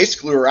 and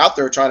basically we're out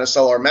there trying to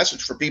sell our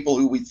message for people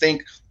who we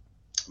think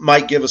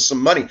might give us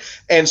some money.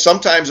 And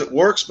sometimes it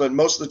works, but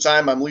most of the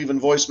time I'm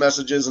leaving voice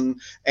messages, and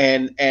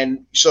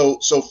so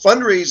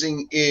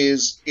fundraising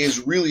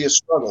is really a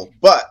struggle.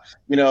 But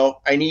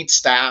I need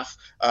staff,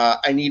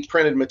 I need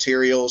printed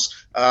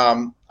materials.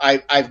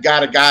 I've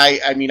got a guy.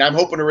 I mean, I'm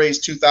hoping to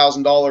raise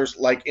 $2,000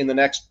 like in the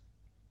next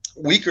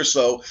week or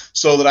so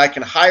that I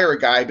can hire a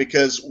guy,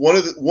 because one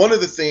of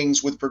the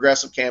things with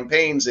progressive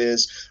campaigns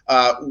is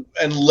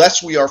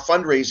unless we are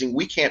fundraising,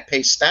 we can't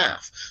pay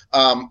staff.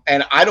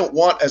 And I don't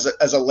want, as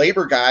a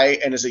labor guy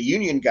and as a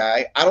union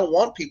guy, I don't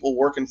want people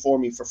working for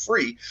me for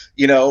free.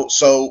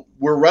 So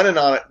we're running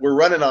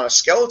on a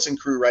skeleton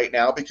crew right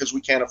now because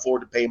we can't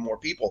afford to pay more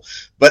people.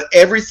 But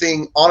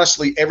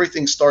honestly,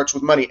 everything starts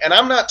with money. And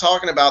I'm not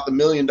talking about the $1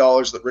 million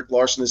that Rick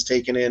Larson has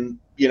taken in.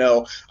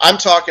 I'm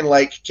talking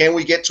like, can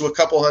we get to a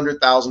couple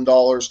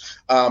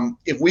 $100,000?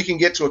 If we can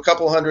get to a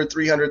couple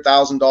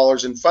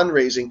 $300,000 in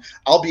fundraising,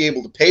 I'll be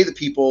able to pay the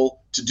people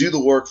to do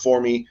the work for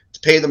me, to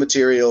pay the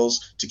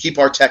materials, to keep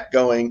our tech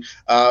going.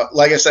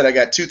 Like I said, I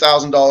got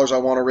 $2,000 I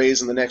want to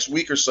raise in the next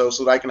week or so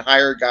that I can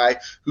hire a guy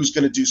who's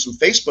going to do some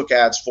Facebook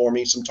ads for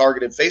me, some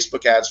targeted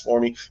Facebook ads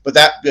for me. But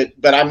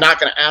I'm not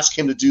going to ask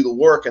him to do the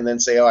work and then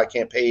say, oh, I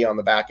can't pay you on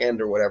the back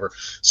end or whatever.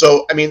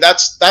 So, I mean,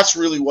 that's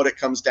really what it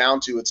comes down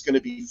to. It's going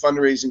to be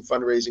fundraising,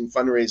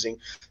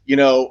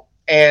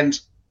 and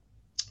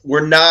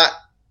we're not.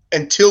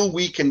 Until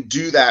we can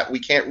do that, we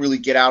can't really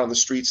get out on the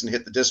streets and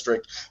hit the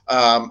district.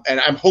 And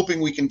I'm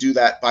hoping we can do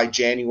that by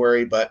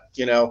January. But,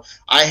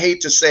 I hate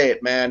to say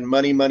it, man,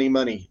 money, money,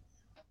 money.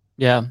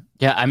 Yeah.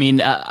 I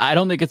mean, I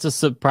don't think it's a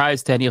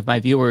surprise to any of my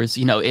viewers.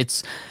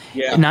 It's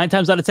 9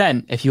 times out of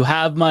 10, if you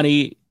have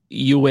money,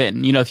 you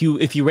win. If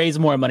you raise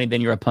more money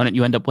than your opponent,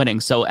 you end up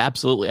winning. So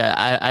absolutely,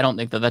 I don't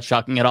think that's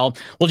shocking at all.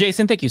 Well,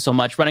 Jason, thank you so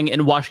much. Running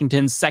in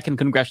Washington's 2nd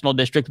congressional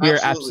district, we are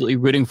absolutely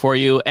rooting for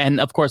you. And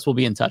of course, we'll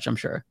be in touch, I'm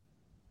sure.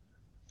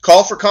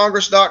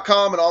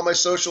 Callforcongress.com, and all my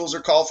socials are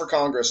Call for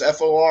Congress.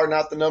 FOR,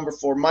 not the number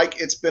 4.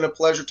 Mike, it's been a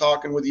pleasure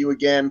talking with you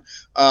again.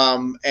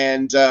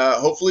 And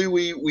hopefully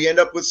we end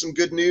up with some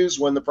good news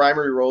when the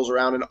primary rolls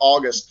around in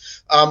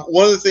August.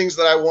 One of the things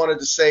that I wanted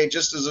to say,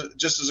 just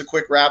as a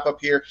quick wrap up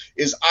here,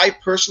 is I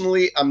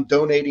personally am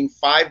donating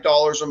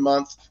 $5 a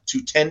month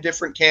to 10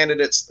 different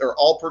candidates. They're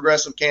all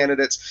progressive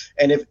candidates.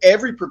 And if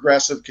every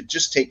progressive could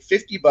just take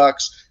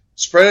 $50,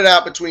 spread it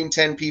out between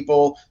 10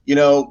 people,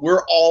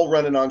 we're all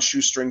running on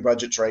shoestring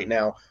budgets right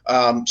now.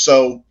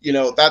 So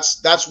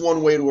that's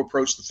one way to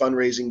approach the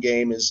fundraising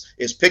game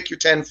is pick your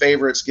 10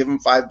 favorites, give them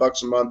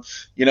 $5 a month.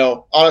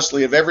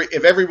 Honestly, if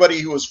everybody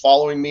who was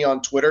following me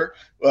on Twitter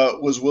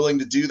was willing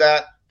to do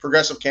that,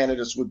 progressive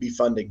candidates would be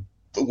funded.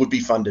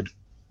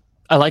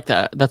 I like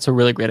that. That's a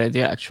really great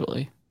idea,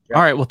 actually. Yeah.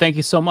 All right. Well, thank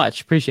you so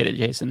much. Appreciate it,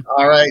 Jason.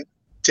 All right.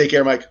 Take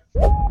care, Mike.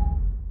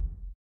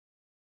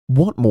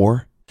 Want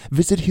more?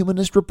 Visit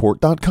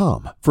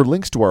humanistreport.com for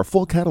links to our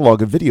full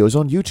catalog of videos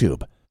on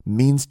YouTube,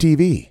 Means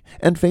TV,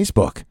 and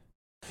Facebook.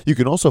 You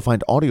can also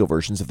find audio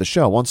versions of the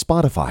show on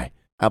Spotify,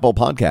 Apple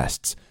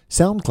Podcasts,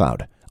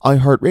 SoundCloud,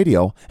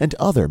 iHeartRadio, and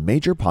other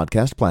major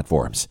podcast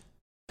platforms.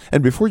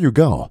 And before you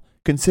go,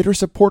 consider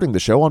supporting the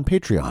show on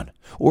Patreon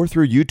or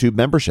through YouTube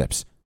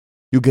memberships.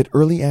 You'll get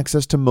early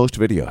access to most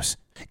videos,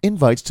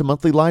 invites to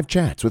monthly live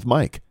chats with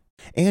Mike,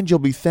 and you'll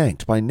be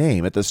thanked by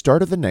name at the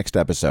start of the next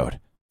episode.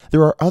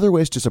 There are other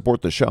ways to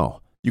support the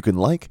show. You can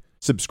like,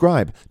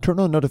 subscribe, turn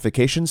on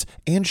notifications,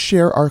 and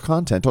share our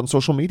content on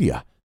social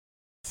media.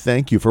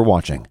 Thank you for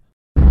watching.